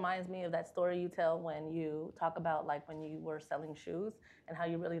question reminds me of that story you tell when you talk about like when you were selling shoes and how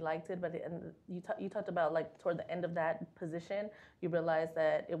you really liked it, but you talked about like toward the end of that position, you realized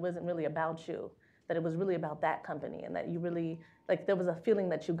that it wasn't really about you, that it was really about that company, and that you really like there was a feeling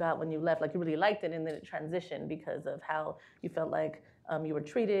that you got when you left, like you really liked it, and then it transitioned because of how you felt like you were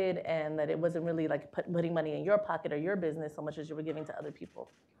treated, and that it wasn't really like putting money in your pocket or your business so much as you were giving to other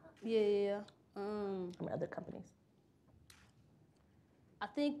people. Yeah. From other companies. I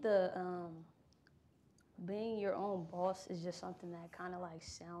think being your own boss is just something that kind of like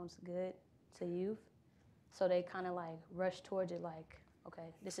sounds good to youth. So they kind of like rush towards it like,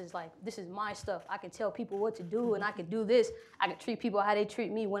 okay, this is my stuff. I can tell people what to do and I can do this. I can treat people how they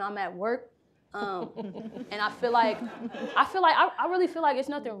treat me when I'm at work. And I really feel like it's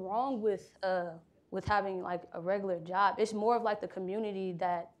nothing wrong with having like a regular job. It's more of like the community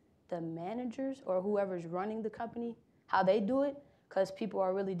that the managers or whoever's running the company, how they do it. Because people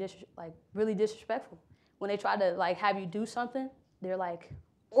are really disrespectful. When they try to like have you do something, they're like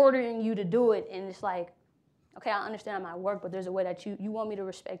ordering you to do it, and it's like, okay, I understand I'm at work, but there's a way that you want me to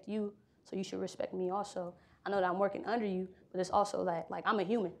respect you, so you should respect me also. I know that I'm working under you, but it's also that like I'm a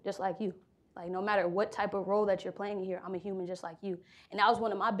human just like you. Like no matter what type of role that you're playing here, I'm a human just like you. And that was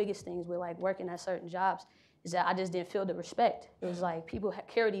one of my biggest things with like working at certain jobs, is that I just didn't feel the respect. It was like people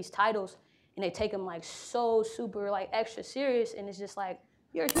carry these titles and they take them like so super like extra serious, and it's just like,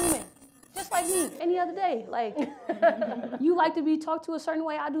 you're a human, just like me, any other day. Like, you like to be talked to a certain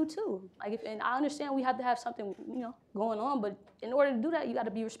way, I do too. Like, and I understand we have to have something, going on, but in order to do that, you got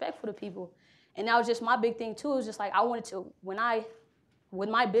to be respectful to people. And that was just my big thing too. Is just like I wanted to,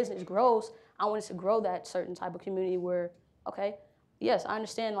 when my business grows, I wanted to grow that certain type of community where, okay, yes, I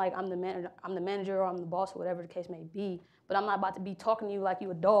understand like I'm the manager or I'm the boss or whatever the case may be, but I'm not about to be talking to you like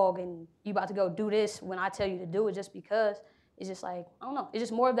you a dog and you about to go do this when I tell you to do it just because. It's just like, I don't know, it's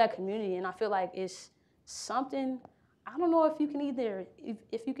just more of that community, and I feel like it's something, I don't know if you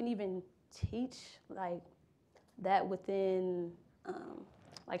can even teach like that within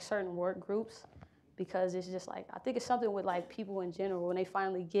like certain work groups, because it's just like, I think it's something with like people in general, when they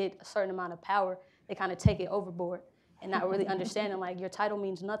finally get a certain amount of power, they kind of take it overboard and not really understanding like your title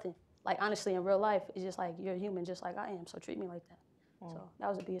means nothing. Like honestly, in real life, it's just like you're a human just like I am, so treat me like that. So that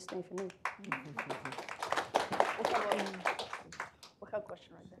was the biggest thing for me. What kind of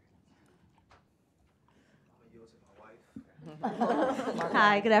question right there?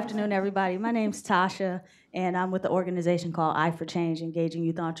 Hi, good afternoon, everybody. My name's Tasha, and I'm with the organization called I for Change, Engaging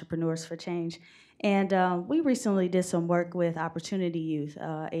Youth Entrepreneurs for Change. And we recently did some work with Opportunity Youth,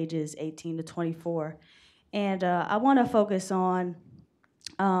 ages 18 to 24. And I want to focus on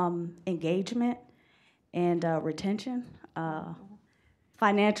engagement and retention.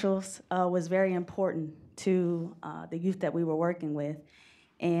 Financials was very important to the youth that we were working with.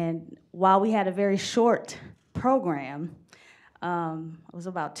 And while we had a very short program, it was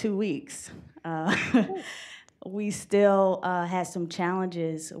about 2 weeks, we still had some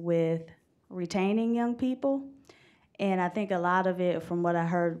challenges with retaining young people. And I think a lot of it, from what I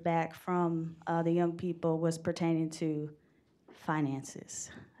heard back from the young people, was pertaining to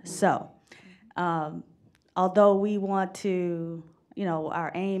finances. So, although we want to,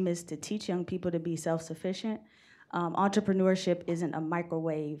 our aim is to teach young people to be self-sufficient, entrepreneurship isn't a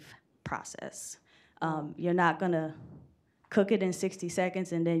microwave process. You're not going to cook it in 60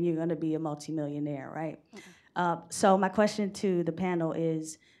 seconds and then you're going to be a multimillionaire, right? So my question to the panel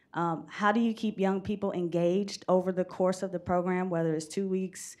is, how do you keep young people engaged over the course of the program, whether it's 2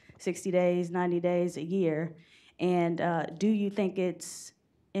 weeks, 60 days, 90 days, a year? And do you think it's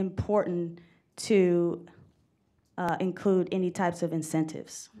important to include any types of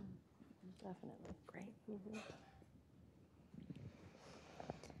incentives? Definitely. Great. Mm-hmm.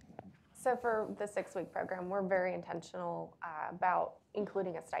 So for the 6-week program, we're very intentional about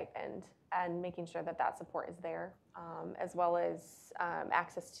including a stipend and making sure that that support is there, as well as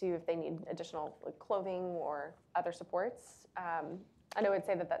access to if they need additional clothing or other supports. And I would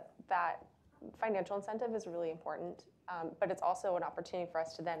say that financial incentive is really important But it's also an opportunity for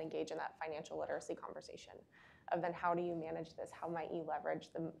us to then engage in that financial literacy conversation of then how do you manage this? How might you leverage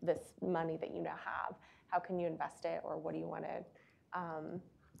this money that you now have? How can you invest it, or what do you want to,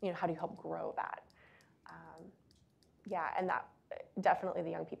 how do you help grow that? Yeah, and that definitely the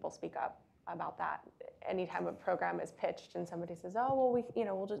young people speak up about that. Anytime a program is pitched and somebody says, "Oh,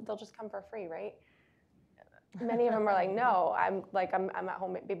 well, they'll just come for free, right?" Many of them are like, "No, I'm at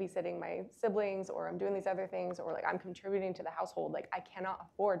home babysitting my siblings, or I'm doing these other things, or like I'm contributing to the household. Like I cannot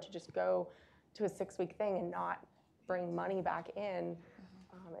afford to just go to a 6-week thing and not bring money back in."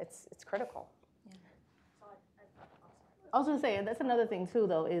 It's critical. I was gonna say, and that's another thing too,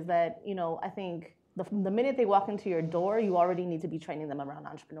 though, is that, I think the minute they walk into your door, you already need to be training them around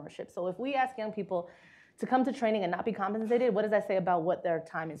entrepreneurship. So if we ask young people to come to training and not be compensated, what does that say about what their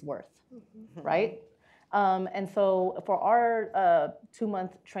time is worth, right? And so for our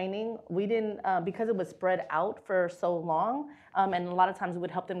 2-month training, we didn't, because it was spread out for so long, and a lot of times we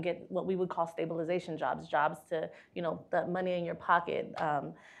would help them get what we would call stabilization jobs to, the money in your pocket,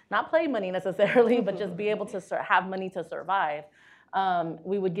 not play money necessarily, but just be able to have money to survive.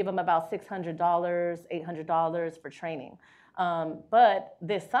 We would give them about $600, $800 for training. But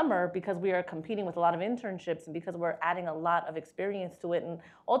this summer, because we are competing with a lot of internships and because we're adding a lot of experience to it, and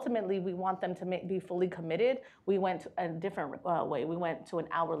ultimately we want them to be fully committed, we went a different way. We went to an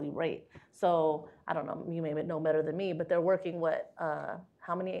hourly rate. So I don't know, you may know better than me, but they're working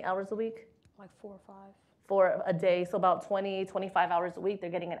how many hours a week? Like 4 or 5. For a day, so about 20, 25 hours a week, they're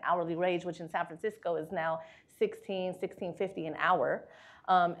getting an hourly wage, which in San Francisco is now $16.50 an hour.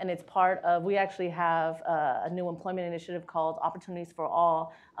 And it's part of, we actually have a new employment initiative called Opportunities for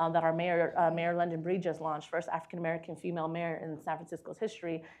All that our Mayor London Breed just launched, first African-American female mayor in San Francisco's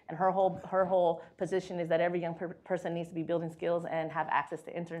history. And her whole position is that every young person needs to be building skills and have access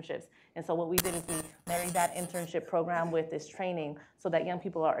to internships. And so what we did is we married that internship program with this training so that young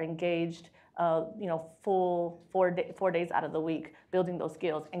people are engaged full 4 days out of the week, building those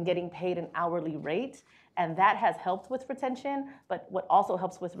skills and getting paid an hourly rate. And that has helped with retention, but what also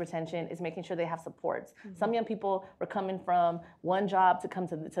helps with retention is making sure they have supports. Mm-hmm. Some young people were coming from one job to come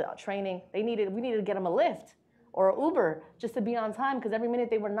to training. We needed to get them a Lyft or an Uber just to be on time, because every minute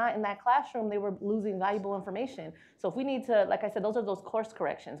they were not in that classroom, they were losing valuable information. So if we need to, like I said, those are those course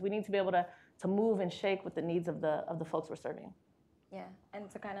corrections. We need to be able to move and shake with the needs of the folks we're serving. Yeah, and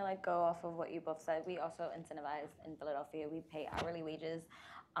to kind of go off of what you both said, we also incentivize in Philadelphia. We pay hourly wages.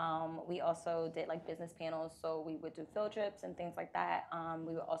 We also did business panels, so we would do field trips and things like that.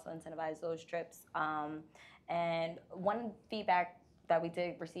 We would also incentivize those trips. And one feedback that we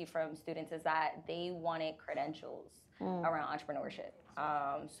did receive from students is that they wanted credentials around entrepreneurship.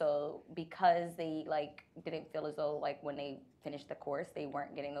 So because they didn't feel as though when they finished the course they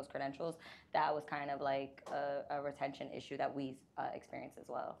weren't getting those credentials, that was kind of a retention issue that we experienced as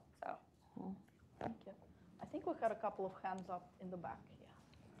well. So. Thank you. I think we had a couple of hands up in the back.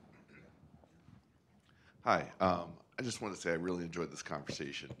 Hi, I just want to say I really enjoyed this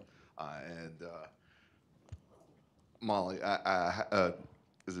conversation. And Molly,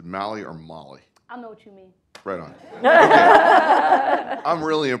 is it Mally or Molly? I know what you mean. Right on. Okay. I'm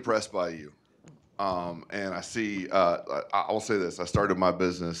really impressed by you. And I see, I'll say this, I started my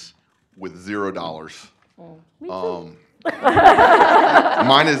business with $0. Me too.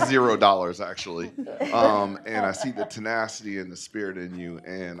 Mine is $0 actually, and I see the tenacity and the spirit in you,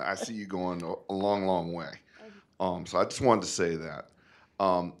 and I see you going a long, long way. So I just wanted to say that.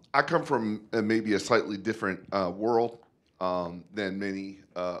 I come from maybe a slightly different world than many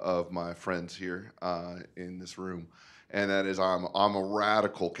of my friends here in this room, and that is I'm a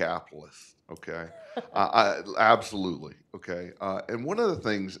radical capitalist. Okay, absolutely. Okay, and one of the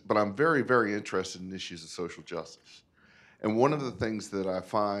things, but I'm very, very interested in issues of social justice. And one of the things that I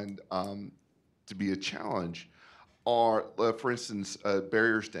find to be a challenge are, for instance,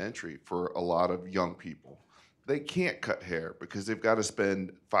 barriers to entry for a lot of young people. They can't cut hair because they've got to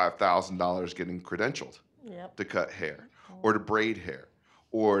spend $5,000 getting credentialed to cut hair, or to braid hair,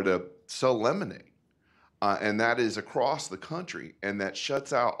 or to sell lemonade. And that is across the country, and that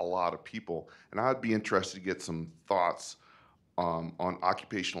shuts out a lot of people. And I'd be interested to get some thoughts on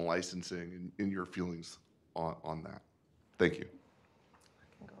occupational licensing and your feelings on that. Thank you.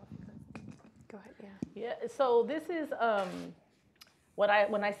 Go ahead, yeah. Yeah, so this is when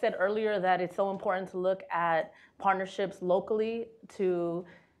I said earlier that it's so important to look at partnerships locally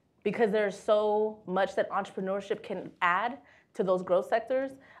because there's so much that entrepreneurship can add to those growth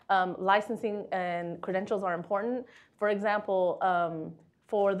sectors. Licensing and credentials are important. For example, I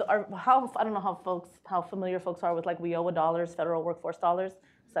don't know how familiar folks are with WIOA dollars, federal workforce dollars.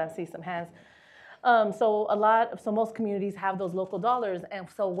 So I see some hands. So most communities have those local dollars, and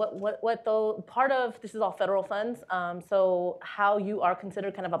so what though, part of this is all federal funds. So how you are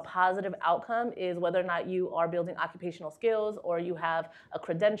considered kind of a positive outcome is whether or not you are building occupational skills or you have a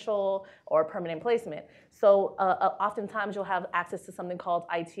credential or a permanent placement. So oftentimes you'll have access to something called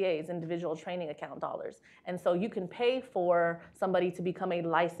ITAs, individual training account dollars. And so you can pay for somebody to become a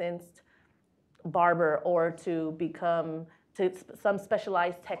licensed barber or to become to some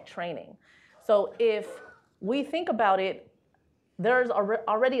specialized tech training. So if we think about it, there's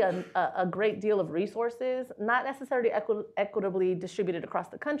already a great deal of resources, not necessarily equitably distributed across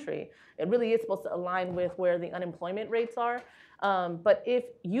the country. It really is supposed to align with where the unemployment rates are. But if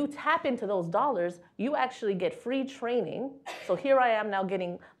you tap into those dollars, you actually get free training. So here I am now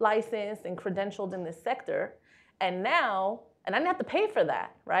getting licensed and credentialed in this sector. And I didn't have to pay for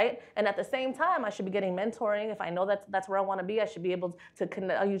that, right? And at the same time, I should be getting mentoring. If I know that's where I want to be, I should be able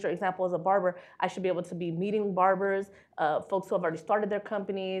to I'll use your example as a barber. I should be able to be meeting barbers, folks who have already started their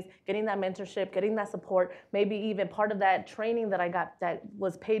companies, getting that mentorship, getting that support, maybe even part of that training that I got that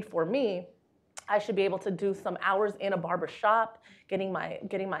was paid for me. I should be able to do some hours in a barber shop, getting my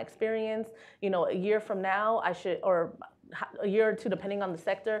experience. You know, a year from now, or a year or two, depending on the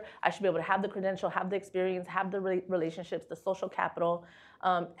sector, I should be able to have the credential, have the experience, have the relationships, the social capital.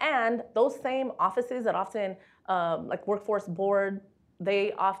 And those same offices that often, like Workforce Board,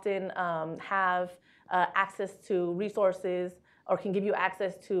 they often have access to resources or can give you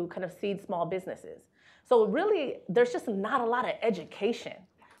access to kind of seed small businesses. So really, there's just not a lot of education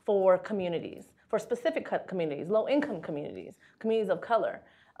for communities, for specific communities, low-income communities, communities of color.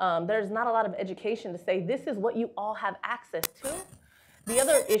 There's not a lot of education to say this is what you all have access to. The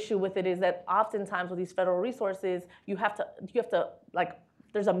other issue with it is that oftentimes with these federal resources, you have to like,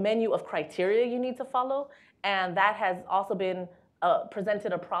 there's a menu of criteria you need to follow, and that has also been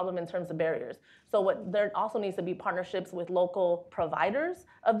presented a problem in terms of barriers. So there also needs to be partnerships with local providers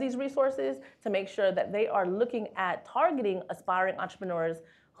of these resources to make sure that they are looking at targeting aspiring entrepreneurs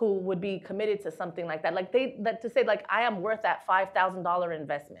who would be committed to something like that. Like to say like, I am worth that $5,000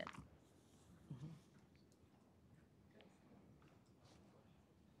 investment.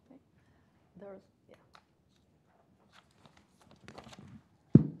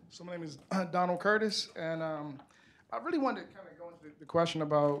 So my name is Donald Curtis, and I really wanted to kind of go into the question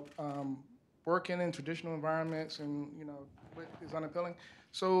about working in traditional environments and, you know, what is unappealing.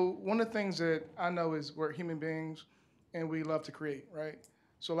 So one of the things that I know is we're human beings and we love to create, right?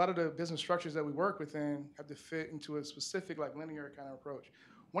 So a lot of the business structures that we work within have to fit into a specific, like, linear kind of approach.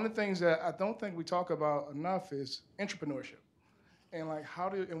 One of the things that I don't think we talk about enough is entrepreneurship, and like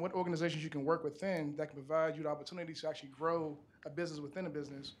and what organizations you can work within that can provide you the opportunity to actually grow a business within a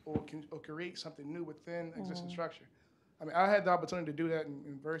business, or create something new within existing structure. I mean, I had the opportunity to do that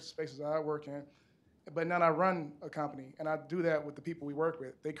in various spaces that I work in, but now I run a company, and I do that with the people we work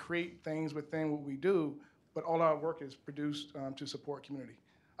with. They create things within what we do, but all our work is produced to support community.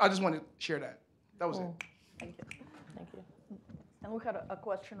 I just wanted to share that. That was it. Thank you. Thank you. And we had a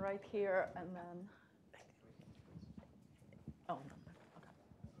question right here, and then. Oh,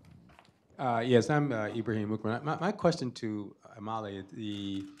 okay. Yes, I'm Ibrahim Mukman. My question to Amali,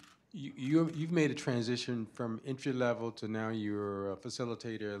 you've made a transition from entry level to now you're a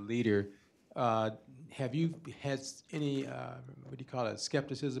facilitator, leader. Have you had any, what do you call it,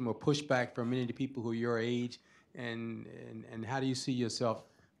 skepticism or pushback from many of the people who are your age? And how do you see yourself?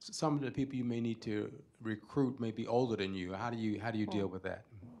 Some of the people you may need to recruit may be older than you. How do you deal with that?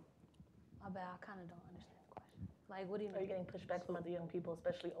 My bad, I kind of don't understand the question. Like, what do you mean? Are you getting pushback from other young people,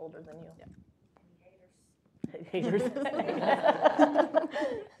 especially older than you? Yeah. Haters.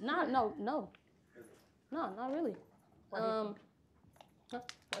 No, not really. What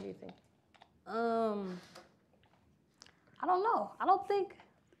do you think? I don't know. I don't think,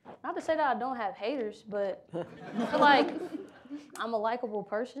 not to say that I don't have haters, but I feel like I'm a likable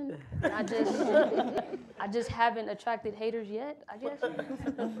person. And I just haven't attracted haters yet, I guess. I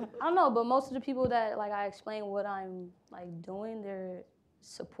don't know, but most of the people that like I explain what I'm like doing, they're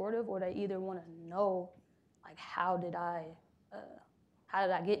supportive, or they either want to know like how did I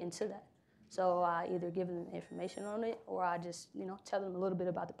get into that. So I either give them information on it, or I just tell them a little bit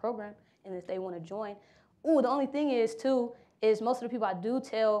about the program, and if they want to join. Ooh, the only thing is too is most of the people I do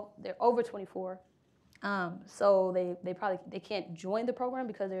tell, they're over 24. So they can't join the program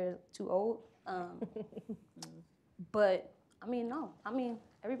because they're too old. But I mean, no. I mean,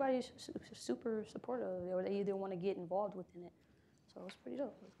 everybody's super supportive, or they either want to get involved within it. So it's pretty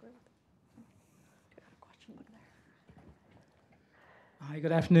dope. It's great. Question back there. Hi,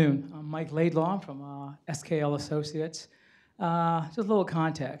 good afternoon. I'm Mike Laidlaw from SKL Associates. Just a little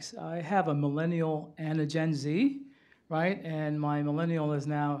context. I have a millennial and a Gen Z, right? And my millennial is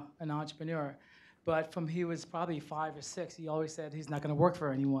now an entrepreneur. But from he was probably 5 or 6, he always said he's not going to work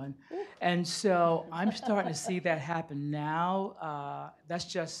for anyone. And so I'm starting to see that happen now. That's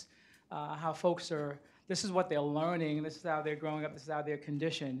just how folks are, this is what they're learning, this is how they're growing up, this is how they're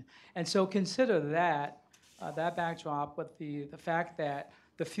conditioned. And so consider that, that backdrop with the fact that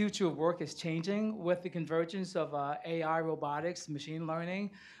the future of work is changing with the convergence of AI, robotics, machine learning.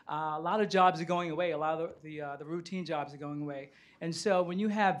 A lot of jobs are going away. A lot of the routine jobs are going away. And so when you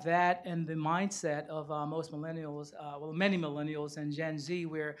have that and the mindset of most millennials, well, many millennials and Gen Z,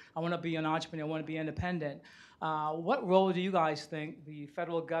 where I want to be an entrepreneur, I want to be independent, what role do you guys think the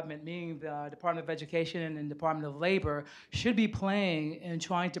federal government, meaning the Department of Education and Department of Labor, should be playing in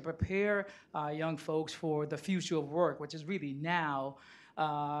trying to prepare young folks for the future of work, which is really now?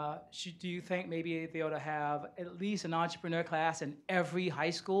 Do you think maybe they ought to have at least an entrepreneur class in every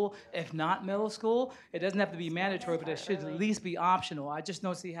high school, if not middle school? It doesn't have to be mandatory, but it should at least be optional. I just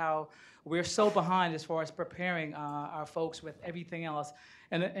don't see how we're so behind as far as preparing our folks with everything else.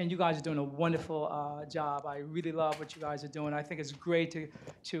 And you guys are doing a wonderful job. I really love what you guys are doing. I think it's great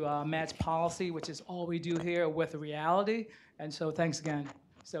to match policy, which is all we do here, with reality. And so thanks again.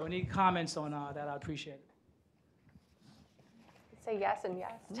 So any comments on that, I'd appreciate it. Say yes and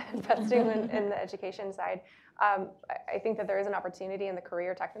yes to investing in the education side. I think that there is an opportunity in the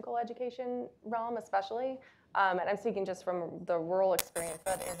career technical education realm, especially, and I'm speaking just from the rural experience,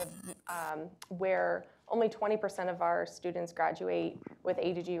 that is where only 20% of our students graduate with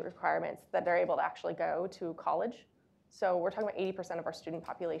ADG requirements that they're able to actually go to college. So we're talking about 80% of our student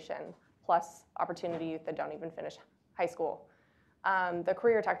population, plus opportunity youth that don't even finish high school. The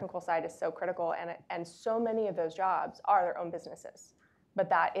career technical side is so critical, and so many of those jobs are their own businesses, but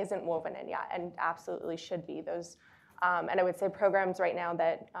that isn't woven in yet, and absolutely should be. Those, and I would say programs right now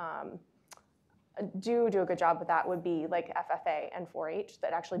that do a good job with that would be like FFA and 4-H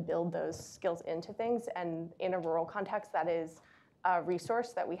that actually build those skills into things, and in a rural context, that is a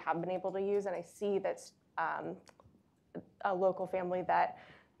resource that we have been able to use, and I see that's a local family that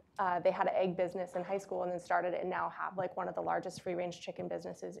they had an egg business in high school and then started it and now have like one of the largest free-range chicken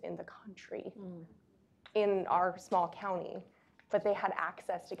businesses in the country in our small county. But they had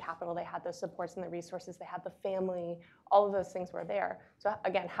access to capital, they had those supports and the resources, they had the family, all of those things were there. So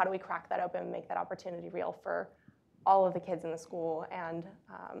again, how do we crack that open and make that opportunity real for all of the kids in the school and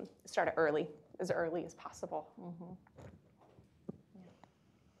start it early as possible.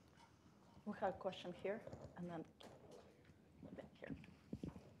 We have a question here, and then here.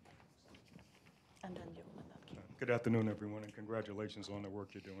 And then you. Good afternoon, everyone, and congratulations on the work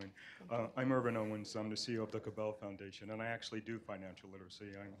you're doing. I'm Irvin Owens. I'm the CEO of the Cabell Foundation, and I actually do financial literacy.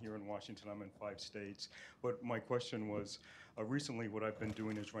 I'm here in Washington. I'm in 5 states. But my question was, recently what I've been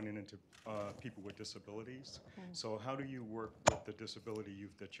doing is running into people with disabilities. So how do you work with the disability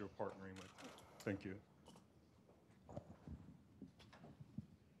youth that you're partnering with? Thank you.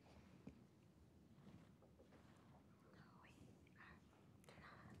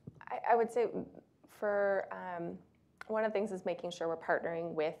 I would say for one of the things is making sure we're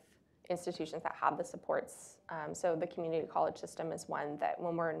partnering with institutions that have the supports. So the community college system is one that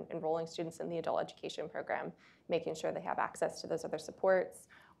when we're enrolling students in the adult education program, making sure they have access to those other supports.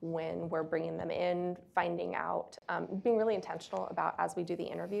 When we're bringing them in, finding out, being really intentional about as we do the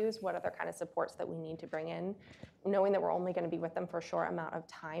interviews, what other kind of supports that we need to bring in, knowing that we're only going to be with them for a short amount of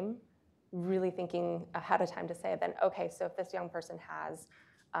time, really thinking ahead of time to say then, okay, so if this young person has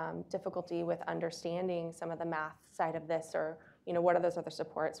difficulty with understanding some of the math side of this, or what are those other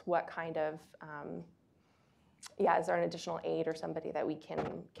supports? What kind of is there an additional aid or somebody that we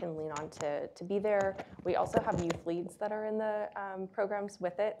can lean on to be there? We also have youth leads that are in the programs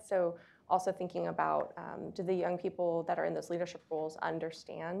with it. So also thinking about do the young people that are in those leadership roles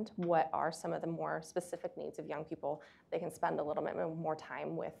understand what are some of the more specific needs of young people? They can spend a little bit more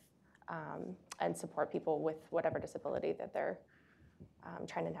time with and support people with whatever disability that they're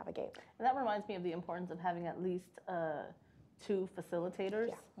trying to navigate. And that reminds me of the importance of having at least 2 facilitators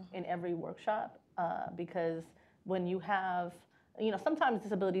in every workshop, because when you have, sometimes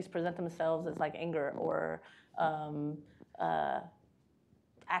disabilities present themselves as like anger or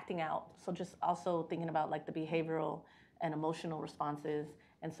acting out. So just also thinking about like the behavioral and emotional responses.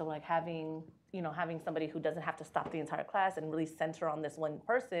 And so like having somebody who doesn't have to stop the entire class and really center on this one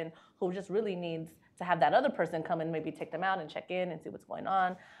person who just really needs to have that other person come and maybe take them out and check in and see what's going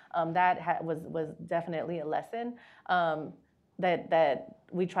on. That was definitely a lesson that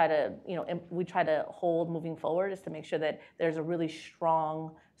we try to hold moving forward, is to make sure that there's a really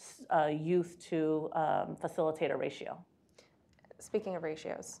strong youth to facilitator ratio. speaking of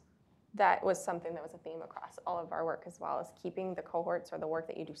ratios, that was something that was a theme across all of our work as well, as keeping the cohorts or the work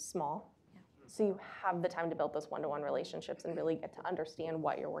that you do small. So you have the time to build those one-to-one relationships and really get to understand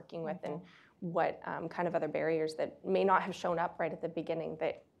what you're working with and what kind of other barriers that may not have shown up right at the beginning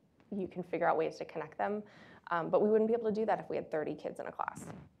that you can figure out ways to connect them. But we wouldn't be able to do that if we had 30 kids in a class,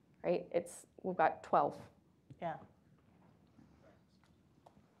 right? We've got 12. Yeah.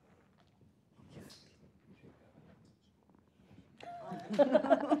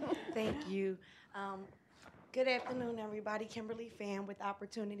 Thank you. Good afternoon, everybody. Kimberly Pham with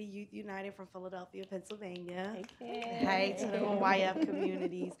Opportunity Youth United from Philadelphia, Pennsylvania. Hey to the OYF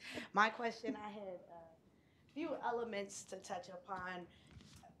communities. My question, I had a few elements to touch upon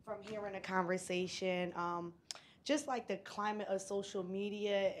from hearing a conversation. Just like the climate of social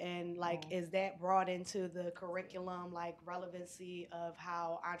media and like, is that brought into the curriculum, like relevancy of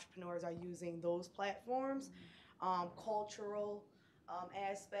how entrepreneurs are using those platforms, cultural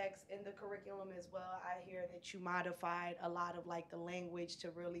aspects in the curriculum as well. I hear that you modified a lot of like the language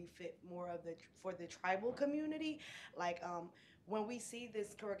to really fit more of for the tribal community. Like when we see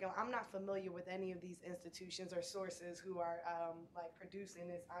this curriculum, I'm not familiar with any of these institutions or sources who are like producing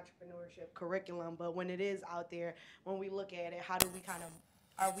this entrepreneurship curriculum, but when it is out there, when we look at it, how do we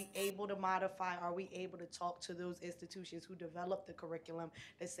are we able to modify, are we able to talk to those institutions who develop the curriculum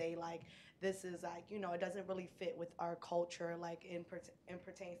to say like, this is like, it doesn't really fit with our culture, like in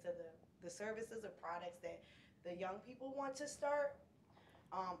pertains to the services or products that the young people want to start.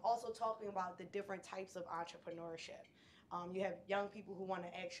 Also talking about the different types of entrepreneurship. You have young people who want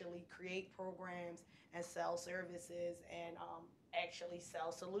to actually create programs and sell services and actually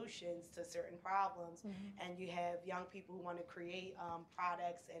sell solutions to certain problems. And you have young people who want to create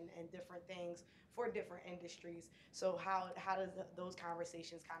products and different things for different industries. So how does those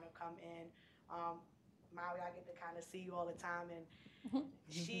conversations kind of come in? Maui, I get to kind of see you all the time, and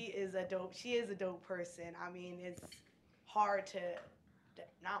she is a dope person. I mean, it's hard to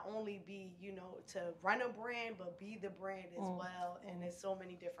not only be, to run a brand, but be the brand as well. And there's so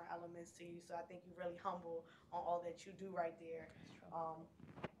many different elements to you. So I think you're really humble on all that you do right there.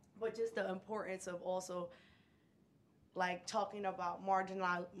 But just the importance of also like talking about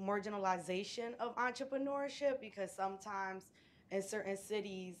marginalization of entrepreneurship, because sometimes in certain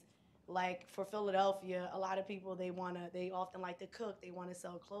cities, like for Philadelphia, a lot of people, they often like to cook, they want to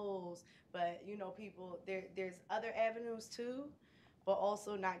sell clothes, but people, there's other avenues too, but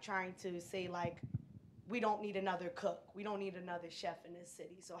also not trying to say like, we don't need another cook, we don't need another chef in this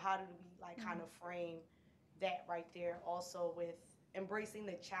city. So how do we like kind of frame that right there also with embracing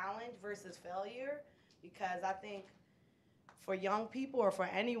the challenge versus failure? Because I think for young people or for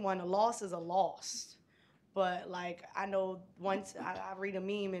anyone, a loss is a loss. But like, I know once I read a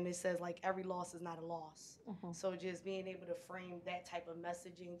meme and it says like, every loss is not a loss. So just being able to frame that type of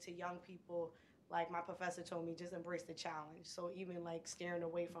messaging to young people, like my professor told me, just embrace the challenge. So even like steering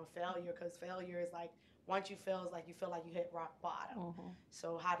away from failure, because failure is like, once you fail, it's like you feel like you hit rock bottom.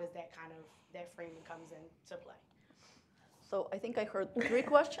 So how does that that framing comes into play? So I think I heard 3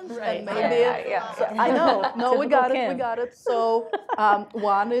 questions, Right. and maybe so I know. No, we got it. We got it. So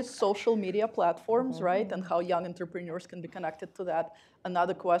one is social media platforms, right, and how young entrepreneurs can be connected to that.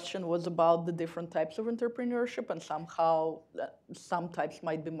 Another question was about the different types of entrepreneurship and somehow some types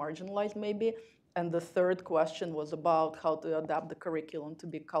might be marginalized, maybe. And the third question was about how to adapt the curriculum to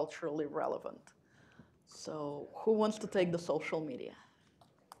be culturally relevant. So who wants to take the social media?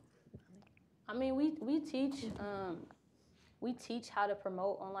 I mean, we teach. We teach how to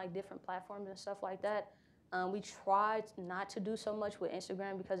promote on like different platforms and stuff like that. We try not to do so much with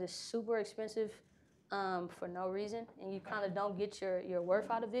Instagram because it's super expensive for no reason, and you kind of don't get your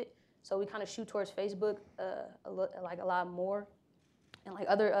worth out of it. So we kind of shoot towards Facebook like a lot more, and like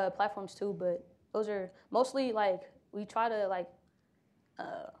other platforms too. But those are mostly like we try to like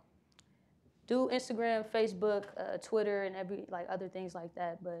do Instagram, Facebook, Twitter, and other things like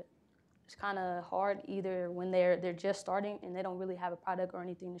that. But it's kind of hard either when they're just starting and they don't really have a product or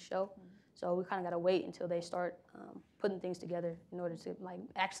anything to show. So we kind of got to wait until they start putting things together in order to like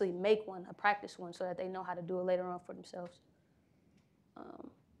actually make one, a practice one, so that they know how to do it later on for themselves.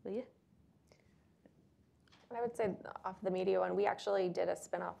 But yeah. And I would say off the media one, we actually did a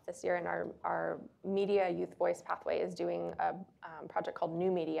spinoff this year, and our Media Youth Voice Pathway is doing a project called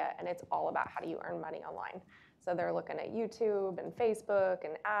New Media, and it's all about how do you earn money online. So they're looking at YouTube and Facebook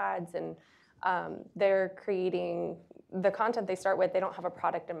and ads, and they're creating the content they start with. They don't have a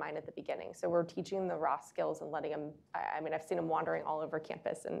product in mind at the beginning. So we're teaching the raw skills and letting them, I mean, I've seen them wandering all over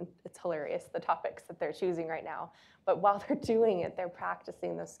campus, and it's hilarious, the topics that they're choosing right now. But while they're doing it, they're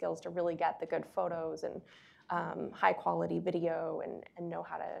practicing those skills to really get the good photos and high quality video and know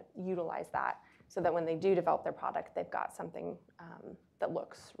how to utilize that so that when they do develop their product, they've got something that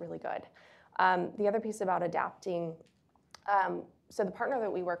looks really good. The other piece about adapting, so the partner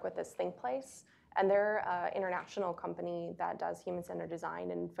that we work with is ThinkPlace, and they're an international company that does human-centered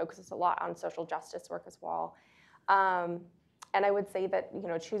design and focuses a lot on social justice work as well. And I would say that, you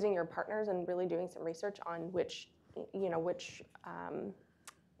know, choosing your partners and really doing some research on which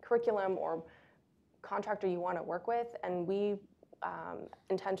curriculum or contractor you want to work with, and we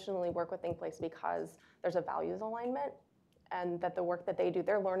intentionally work with ThinkPlace because there's a values alignment, and that the work that they do,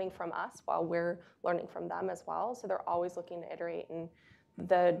 they're learning from us while we're learning from them as well. So they're always looking to iterate, and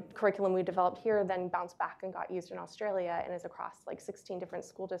the curriculum we developed here then bounced back and got used in Australia and is across like 16 different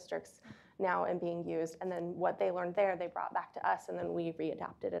school districts now and being used. And then what they learned there, they brought back to us, and then we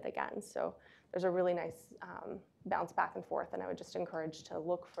readapted it again. So there's a really nice bounce back and forth, and I would just encourage to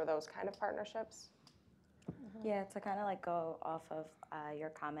look for those kind of partnerships. Yeah, to kind of like go off of your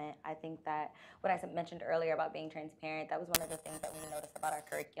comment, I think that what I mentioned earlier about being transparent, that was one of the things that we noticed about our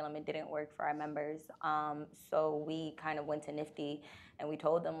curriculum. It didn't work for our members. So we kind of went to NIFTY and we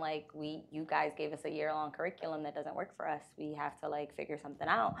told them, like, you guys gave us a year-long curriculum that doesn't work for us. We have to like figure something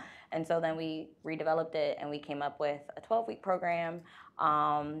out. And so then we redeveloped it and we came up with a 12-week program.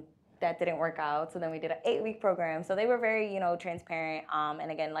 That didn't work out, so then we did an 8-week program. So they were very, transparent,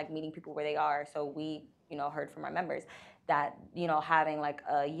 and again, like meeting people where they are. So we, heard from our members that, having like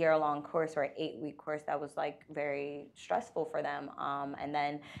a year-long course or an 8-week course that was like very stressful for them, and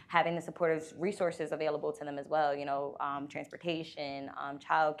then having the supportive resources available to them as well, transportation,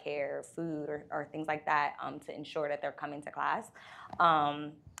 childcare, food, or things like that, to ensure that they're coming to class.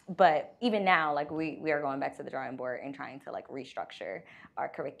 But even now, like we are going back to the drawing board and trying to like restructure our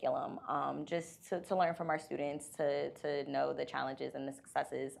curriculum, just to learn from our students, to know the challenges and the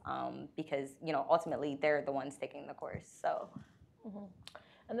successes, because ultimately they're the ones taking the course. So. Mm-hmm.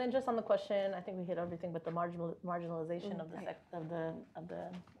 And then just on the question, I think we hit everything, but the marginalization of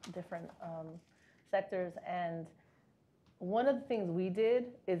the different sectors. And one of the things we did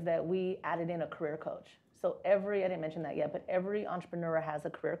is that we added in a career coach. So I didn't mention that yet, but every entrepreneur has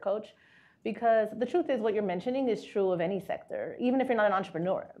a career coach, because the truth is what you're mentioning is true of any sector, even if you're not an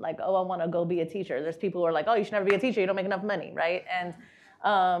entrepreneur. Like, oh, I want to go be a teacher. There's people who are like, oh, you should never be a teacher. You don't make enough money, right? And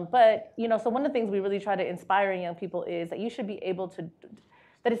but so one of the things we really try to inspire young people is that you should be able to,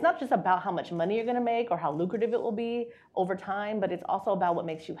 that it's not just about how much money you're going to make or how lucrative it will be over time, but it's also about what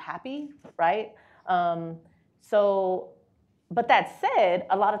makes you happy, right? But that said,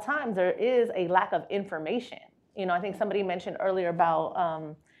 a lot of times there is a lack of information. I think somebody mentioned earlier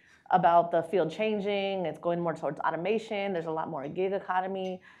about the field changing. It's going more towards automation. There's a lot more gig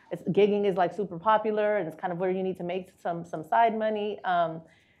economy. Gigging is like super popular, and it's kind of where you need to make some side money.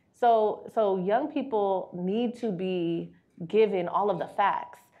 So young people need to be given all of the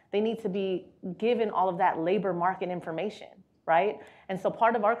facts. They need to be given all of that labor market information, right? And so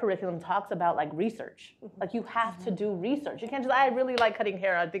part of our curriculum talks about like research. Like you have to do research. You can't just, I really like cutting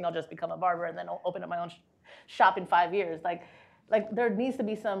hair, I think I'll just become a barber and then I'll open up my own shop in 5 years. Like there needs to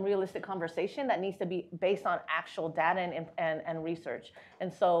be some realistic conversation that needs to be based on actual data and research.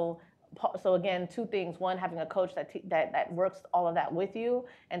 And so again, two things. One, having a coach that works all of that with you,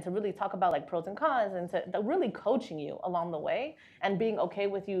 and to really talk about like pros and cons, and to really coaching you along the way, and being okay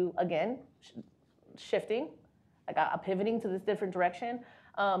with you, again, shifting, like pivoting to this different direction,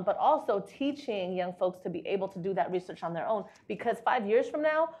 but also teaching young folks to be able to do that research on their own. Because 5 years from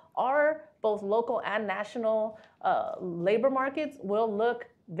now, our both local and national labor markets will look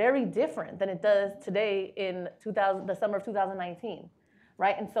very different than it does today in the summer of 2019,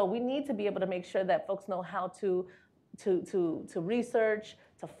 right? And so we need to be able to make sure that folks know how to research,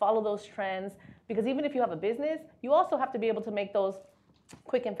 to follow those trends, because even if you have a business, you also have to be able to make those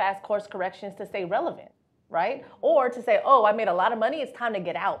quick and fast course corrections to stay relevant, right? Or to say, oh, I made a lot of money, it's time to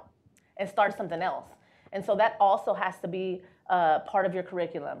get out and start something else. And so that also has to be part of your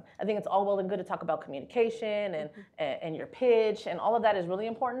curriculum. I think it's all well and good to talk about communication and your pitch, and all of that is really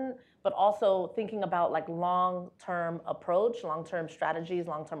important, but also thinking about like long-term approach, long-term strategies,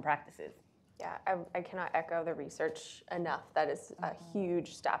 long-term practices. Yeah, I cannot echo the research enough. That is a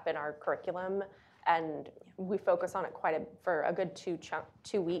huge step in our curriculum, and we focus on it for a good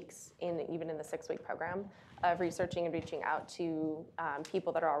 2 weeks, even in the 6-week program, of researching and reaching out to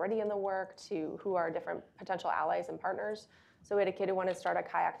people that are already in the work, to who are different potential allies and partners. So we had a kid who wanted to start a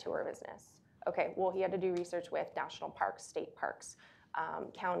kayak tour business. Okay, well, he had to do research with national parks, state parks,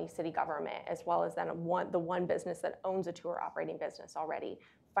 county, city government, as well as then the one business that owns a tour operating business already.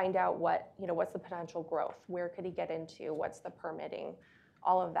 Find out what's the potential growth, where could he get into, what's the permitting,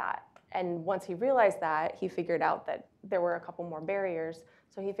 all of that. And once he realized that, he figured out that there were a couple more barriers.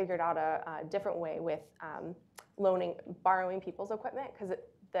 So he figured out a different way with borrowing people's equipment, because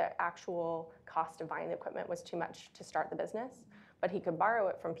the actual cost of buying the equipment was too much to start the business. But he could borrow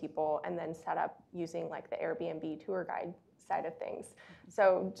it from people and then set up using like the Airbnb tour guide side of things.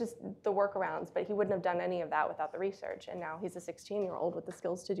 So just the workarounds, but he wouldn't have done any of that without the research. And now he's a 16-year-old with the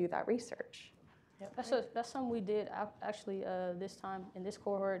skills to do that research. Yeah, that's something we did actually this time in this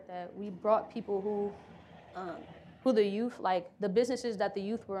cohort, that we brought people who the youth, like the businesses that the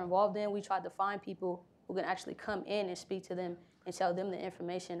youth were involved in, we tried to find people who can actually come in and speak to them and tell them the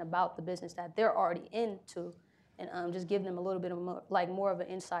information about the business that they're already into, and just give them a little bit of more of an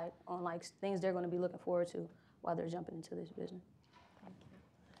insight on like things they're going to be looking forward to while they're jumping into this business. Thank you.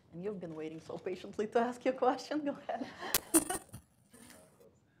 And you've been waiting so patiently to ask your question. Go ahead.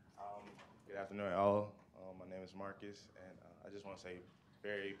 Good afternoon, all. My name is Marcus, and I just want to say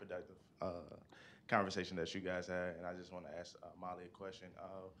very productive conversation that you guys had, and I just want to ask Molly a question.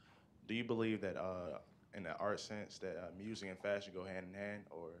 Do you believe that in the art sense that music and fashion go hand in hand,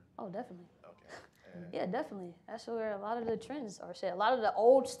 or? Oh, definitely. Okay. Yeah, definitely. That's where a lot of the trends are set. A lot of the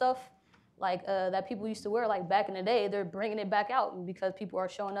old stuff, like that people used to wear, like back in the day, they're bringing it back out because people are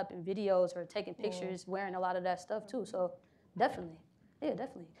showing up in videos or taking pictures wearing a lot of that stuff too. So definitely, yeah,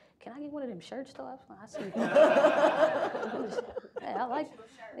 definitely. Can I get one of them shirts though? I see.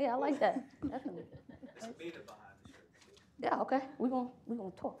 Yeah, I like that. Definitely. Yeah, okay. We're gonna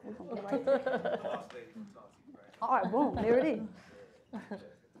talk. We're gonna get right there. All right, boom, there it is.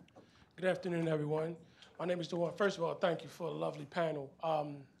 Good afternoon, everyone. My name is DeJuan. First of all, thank you for a lovely panel.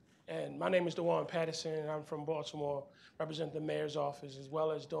 And my name is DeJuan Patterson, and I'm from Baltimore, represent the mayor's office, as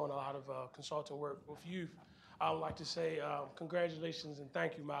well as doing a lot of consulting work with youth. I would like to say congratulations and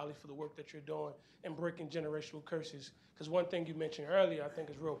thank you, Molly, for the work that you're doing in breaking generational curses. Because one thing you mentioned earlier I think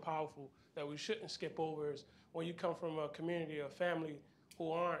is real powerful that we shouldn't skip over is when you come from a community or family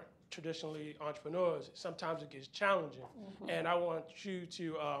who aren't traditionally entrepreneurs, sometimes it gets challenging. And I want you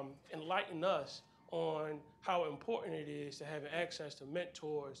to enlighten us on how important it is to have access to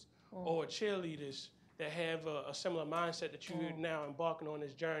mentors or cheerleaders that have a similar mindset that you're now embarking on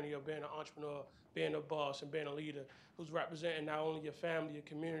this journey of being an entrepreneur, being a boss, and being a leader who's representing not only your family, your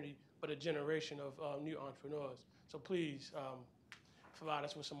community, but a generation of new entrepreneurs. So please provide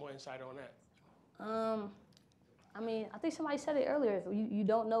us with some more insight on that. I mean, I think somebody said it earlier. You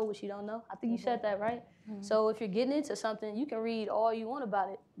don't know what you don't know. I think you said that, right? So if you're getting into something, you can read all you want about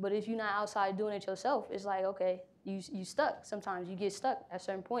it. But if you're not outside doing it yourself, it's like, okay, you stuck. Sometimes you get stuck at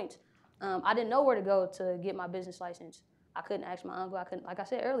certain points. I didn't know where to go to get my business license. I couldn't ask my uncle. Like I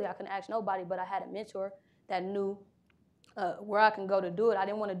said earlier, I couldn't ask nobody, but I had a mentor that knew where I can go to do it. I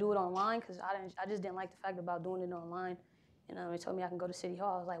didn't want to do it online because I just didn't like the fact about doing it online. And they told me I can go to City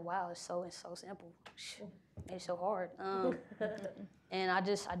Hall. I was like, wow, it's so simple. It's so hard. And I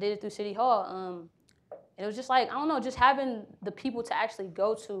did it through City Hall. It was just like, I don't know, just having the people to actually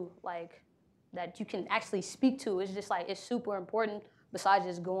go to, like, that you can actually speak to, is just like, it's super important besides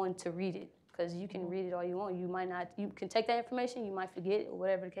just going to read it. Because you can read it all you want. You can take that information, you might forget it, or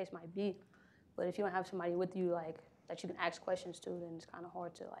whatever the case might be. But if you don't have somebody with you, like, that you can ask questions to, then it's kind of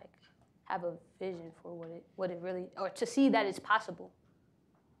hard to, like, have a vision for what it really, or to see that it's possible.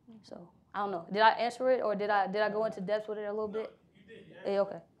 So I don't know. Did I answer it, or did I go into depth with it a little bit? Yeah,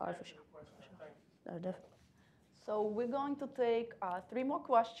 okay. All right, for sure. Definitely. So we're going to take 3 more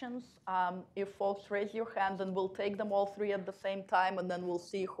questions. If folks raise your hand, then we'll take them all 3 at the same time, and then we'll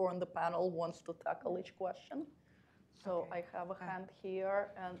see who on the panel wants to tackle each question. So I have a hand here,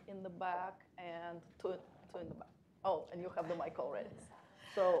 and in the back, and two in the back. Oh, and you have the mic already.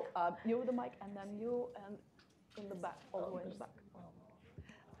 So you with the mic, and then you, and in the back, all the way in the back.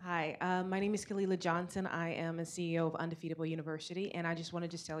 Hi, my name is Kalila Johnson. I am a CEO of Undefeatable University, and I just want to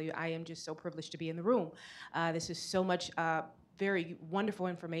just tell you, I am just so privileged to be in the room. This is so much very wonderful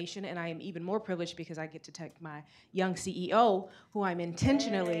information, and I am even more privileged because I get to take my young CEO, who I'm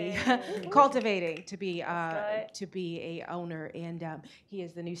intentionally cultivating to be a owner, and he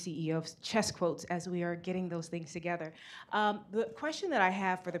is the new CEO of Chess Quotes as we are getting those things together. The question that I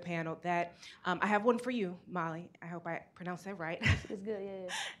have for the panel, that I have one for you, Molly. I hope I pronounced that right. It's good,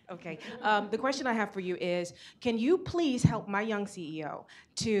 yeah. Okay. The question I have for you is, can you please help my young CEO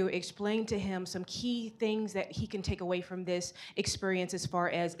to explain to him some key things that he can take away from this experience, as far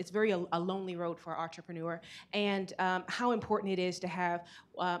as it's very a lonely road for an entrepreneur, and how important it is to have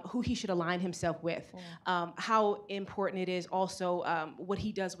who he should align himself with, how important it is also what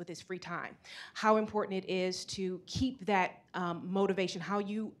he does with his free time, how important it is to keep that motivation, how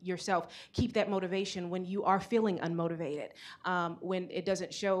you yourself keep that motivation when you are feeling unmotivated, when it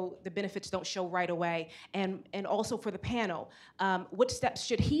doesn't show, the benefits don't show right away. And also for the panel, what steps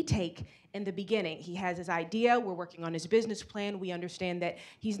should he take in the beginning? He has his idea, we're working on his business plan. We understand that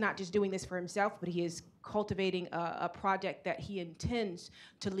he's not just doing this for himself, but he is cultivating a project that he intends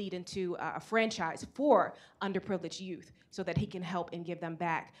to lead into a franchise for underprivileged youth so that he can help and give them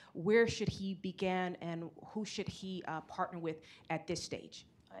back. Where should he begin and who should he partner with at this stage?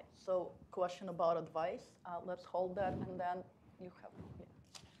 All right, so question about advice. Let's hold that, and then you have.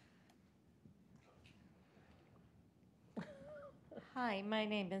 Hi, my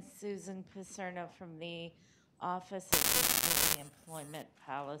name is Susan Paserno from the Office of Disability Employment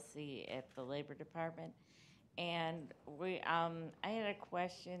Policy at the Labor Department. And I had a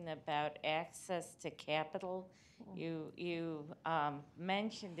question about access to capital. You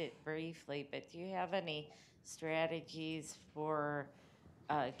mentioned it briefly, but do you have any strategies for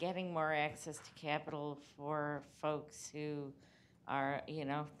getting more access to capital for folks who are,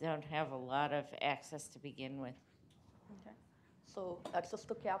 don't have a lot of access to begin with? Okay. So access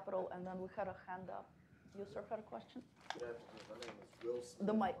to capital, and then we had a hand up. You, sir, had a question? Good afternoon. My name is Will Smith.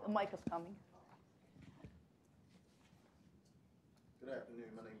 The mic is coming. Good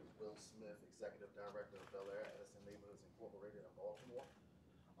afternoon. My name is Will Smith, Executive Director of Bel Air Edison Neighborhoods Incorporated in Baltimore.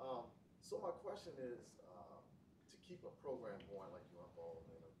 So my question is, to keep a program going like you're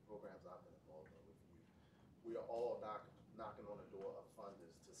involved in, the programs I've been involved in with you, we are all knocking on the door of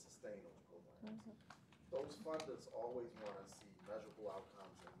funders to sustain those programs. Mm-hmm. Those funders always want to see measurable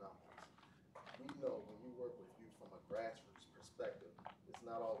outcomes and numbers. We know when we work with you from a grassroots perspective, it's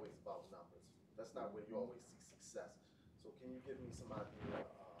not always about numbers. That's not where you always see success. So can you give me some idea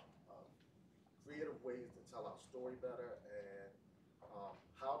of creative ways to tell our story better and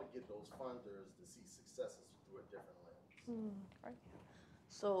how to get those funders to see successes through a different lens? Right.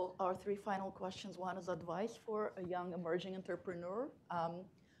 So our three final questions. One is advice for a young emerging entrepreneur.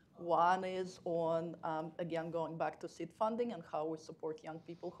 One is on, again, going back to seed funding and how we support young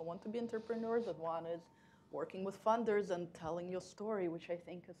people who want to be entrepreneurs. And one is working with funders and telling your story, which I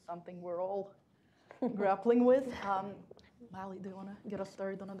think is something we're all grappling with. Mally, do you want to get us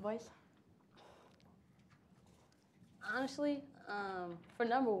started on advice? Honestly, for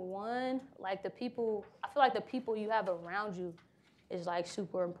number one, like I feel like the people you have around you is like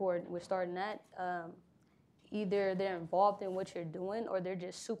super important. We're starting that. Either they're involved in what you're doing or they're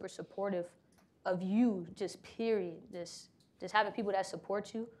just super supportive of you, just period. Just having people that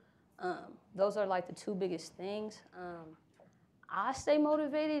support you. Those are like the two biggest things. I stay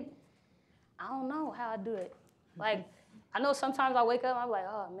motivated. I don't know how I do it. Like, I know sometimes I wake up and I'm like,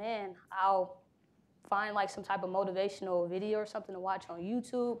 oh man, I'll find like some type of motivational video or something to watch on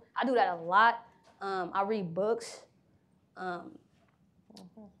YouTube. I do that a lot. I read books. I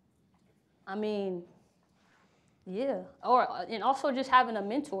mean, yeah. And also just having a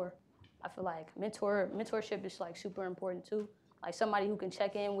mentor. I feel like mentorship is like super important too. Like somebody who can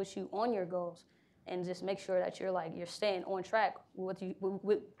check in with you on your goals and just make sure that you're staying on track with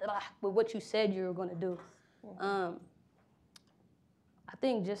what you said you were going to do. I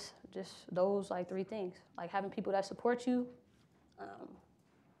think just those like three things, like having people that support you,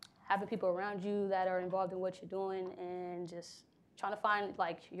 having people around you that are involved in what you're doing, and just trying to find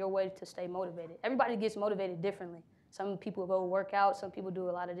like your way to stay motivated. Everybody gets motivated differently. Some people go work out, some people do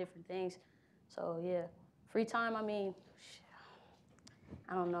a lot of different things. So yeah, free time, I mean,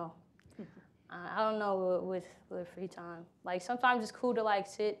 I don't know. I don't know with free time. Like sometimes it's cool to like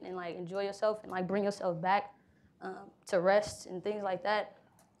sit and like enjoy yourself and like bring yourself back to rest and things like that.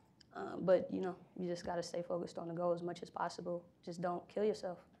 But you just gotta stay focused on the goal as much as possible. Just don't kill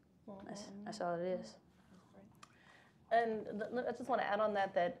yourself. That's all it is. And I just want to add on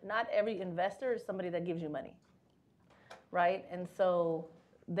that not every investor is somebody that gives you money, right? And so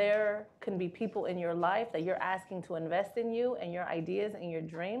there can be people in your life that you're asking to invest in you and your ideas and your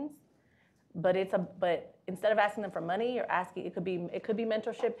dreams, but instead of asking them for money, you're asking, it could be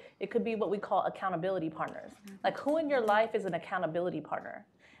mentorship, it could be what we call accountability partners. Like who in your life is an accountability partner?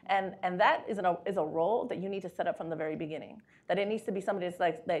 And that is a role that you need to set up from the very beginning. That it needs to be somebody that's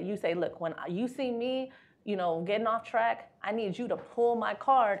like, that you say, look, when you see me, getting off track, I need you to pull my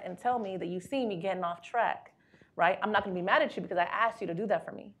card and tell me that you see me getting off track, right? I'm not gonna be mad at you because I asked you to do that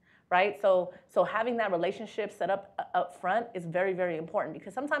for me, right? So having that relationship set up front is very, very important,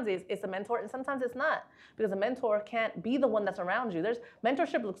 because sometimes it's a mentor and sometimes it's not, because a mentor can't be the one that's around you.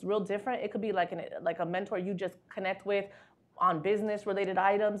 Mentorship looks real different. It could be like a mentor you just connect with on business related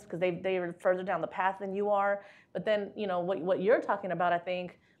items because they're further down the path than you are. But then, what you're talking about, I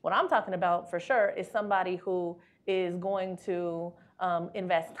think, what I'm talking about for sure is somebody who is going to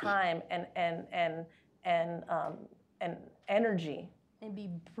invest time and energy. And be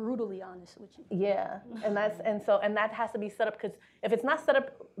brutally honest with you. Yeah, and that has to be set up, because if it's not set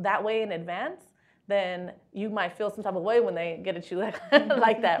up that way in advance, then you might feel some type of way when they get at you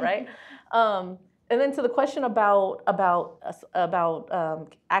like that, right? And then to the question about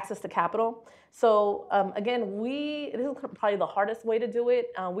access to capital. So again, this is probably the hardest way to do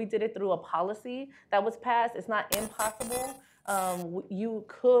it. We did it through a policy that was passed. It's not impossible. You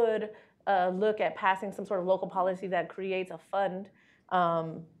could look at passing some sort of local policy that creates a fund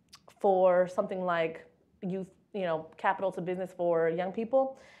for something like capital to business for young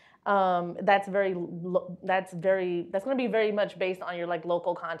people. That's going to be very much based on your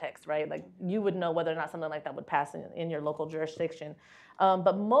local context, right? Like you would know whether or not something like that would pass in your local jurisdiction.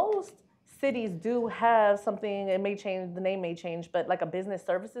 But most cities do have something. It may change, the name may change, but like a business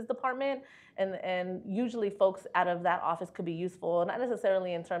services department, and usually folks out of that office could be useful, not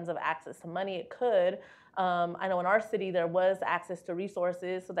necessarily in terms of access to money. It could. I know in our city there was access to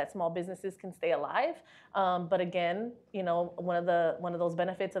resources so that small businesses can stay alive. But again, one of those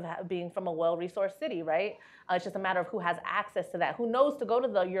benefits of being from a well-resourced city, right? It's just a matter of who has access to that, who knows to go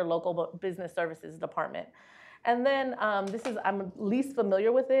to your local business services department. And then I'm least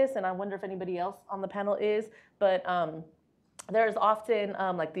familiar with this, and I wonder if anybody else on the panel is, but there's often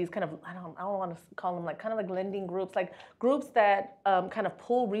like these kind of, I don't want to call them kind of like lending groups, like groups that kind of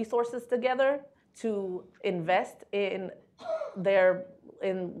pull resources together to invest in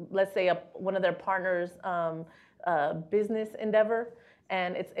let's say one of their partners' business endeavor.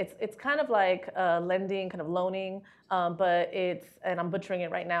 And it's kind of like lending, kind of loaning, but and I'm butchering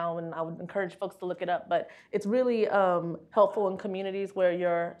it right now, and I would encourage folks to look it up, but it's really helpful in communities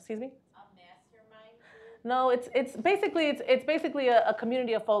where excuse me? No, it's basically a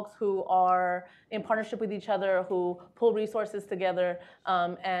community of folks who are in partnership with each other, who pull resources together,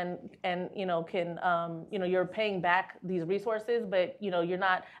 and can you're paying back these resources, but you're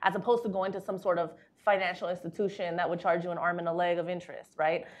not, as opposed to going to some sort of financial institution that would charge you an arm and a leg of interest,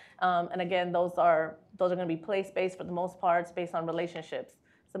 right? And again, those are going to be place-based for the most part, it's based on relationships.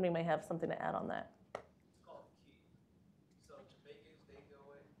 Somebody may have something to add on that.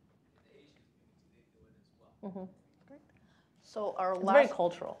 Mm-hmm. So it's very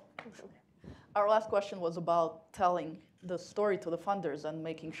cultural. Our last question was about telling the story to the funders and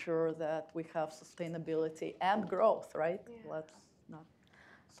making sure that we have sustainability and growth, right? Yeah.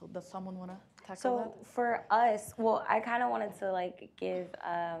 So does someone want to tackle that? So for us, well, I kind of wanted to give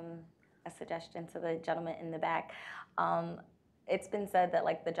a suggestion to the gentleman in the back. It's been said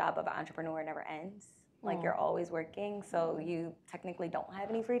that the job of an entrepreneur never ends. You're always working, so you technically don't have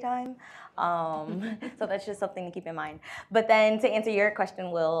any free time. So that's just something to keep in mind. But then to answer your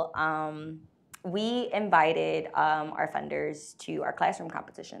question, Will, we invited our funders to our classroom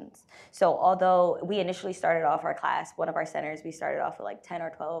competitions. So although we initially started off our class, one of our centers, we started off with 10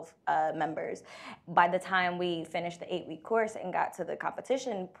 or 12 members. By the time we finished the 8-week course and got to the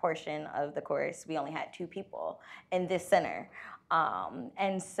competition portion of the course, we only had 2 people in this center.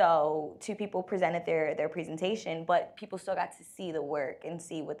 And so 2 people presented their presentation, but people still got to see the work and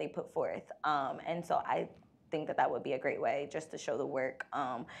see what they put forth. And so I think that would be a great way just to show the work.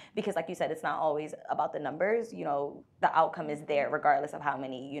 Because like you said, it's not always about the numbers. The outcome is there regardless of how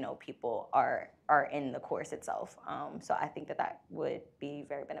many, people are in the course itself. So I think that would be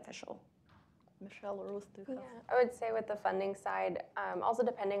very beneficial. Michelle or Ruth, do you have? I would say with the funding side, also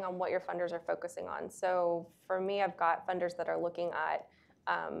depending on what your funders are focusing on. So for me, I've got funders that are looking at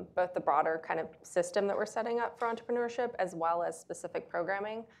both the broader kind of system that we're setting up for entrepreneurship as well as specific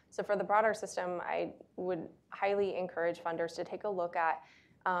programming. So for the broader system, I would highly encourage funders to take a look at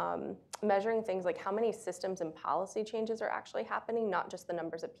measuring things like how many systems and policy changes are actually happening, not just the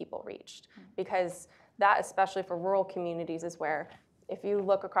numbers of people reached. Because that, especially for rural communities, is where if you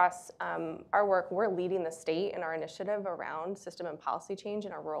look across our work, we're leading the state in our initiative around system and policy change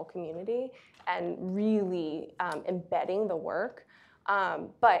in our rural community and really embedding the work.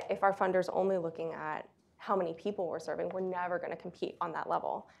 But if our funders are only looking at how many people we're serving, we're never going to compete on that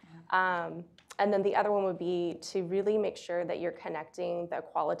level. And then the other one would be to really make sure that you're connecting the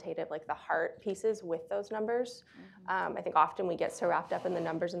qualitative, the heart pieces with those numbers. I think often we get so wrapped up in the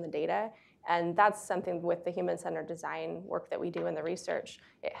numbers and the data. And that's something with the human-centered design work that we do in the research.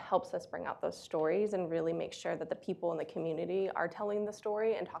 It helps us bring out those stories and really make sure that the people in the community are telling the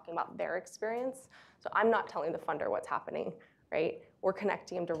story and talking about their experience. So I'm not telling the funder what's happening, right? We're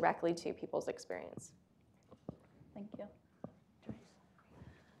connecting them directly to people's experience. Thank you.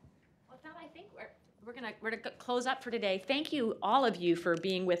 With that, I think We're gonna close up for today. Thank you, all of you, for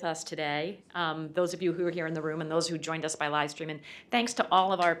being with us today. Those of you who are here in the room and those who joined us by live stream. And thanks to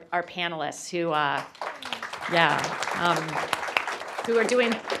all of our panelists who, who are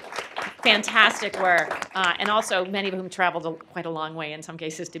doing fantastic work, and also many of whom traveled quite a long way in some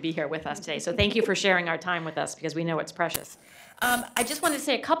cases to be here with us today. So thank you for sharing our time with us because we know it's precious. I just wanted to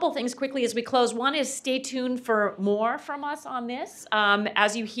say a couple things quickly as we close. One is stay tuned for more from us on this.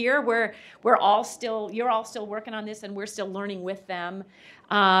 As you hear, you're all still working on this, and we're still learning with them.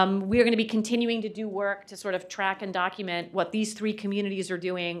 We're going to be continuing to do work to sort of track and document what these 3 communities are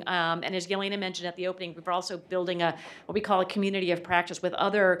doing. And as Yelena mentioned at the opening, we're also building what we call a community of practice with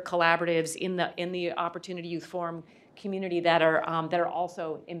other collaboratives in the Opportunity Youth Forum community that are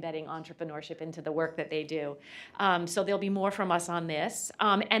also embedding entrepreneurship into the work that they do. So there'll be more from us on this.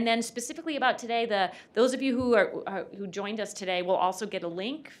 And then specifically about today, those of you who joined us today will also get a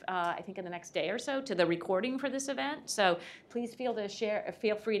link, I think in the next day or so, to the recording for this event. So please feel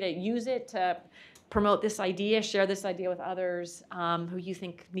free to use it to promote this idea, share this idea with others who you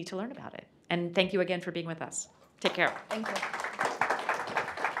think need to learn about it. And thank you again for being with us. Take care. Thank you.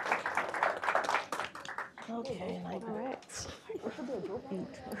 Okay, all right.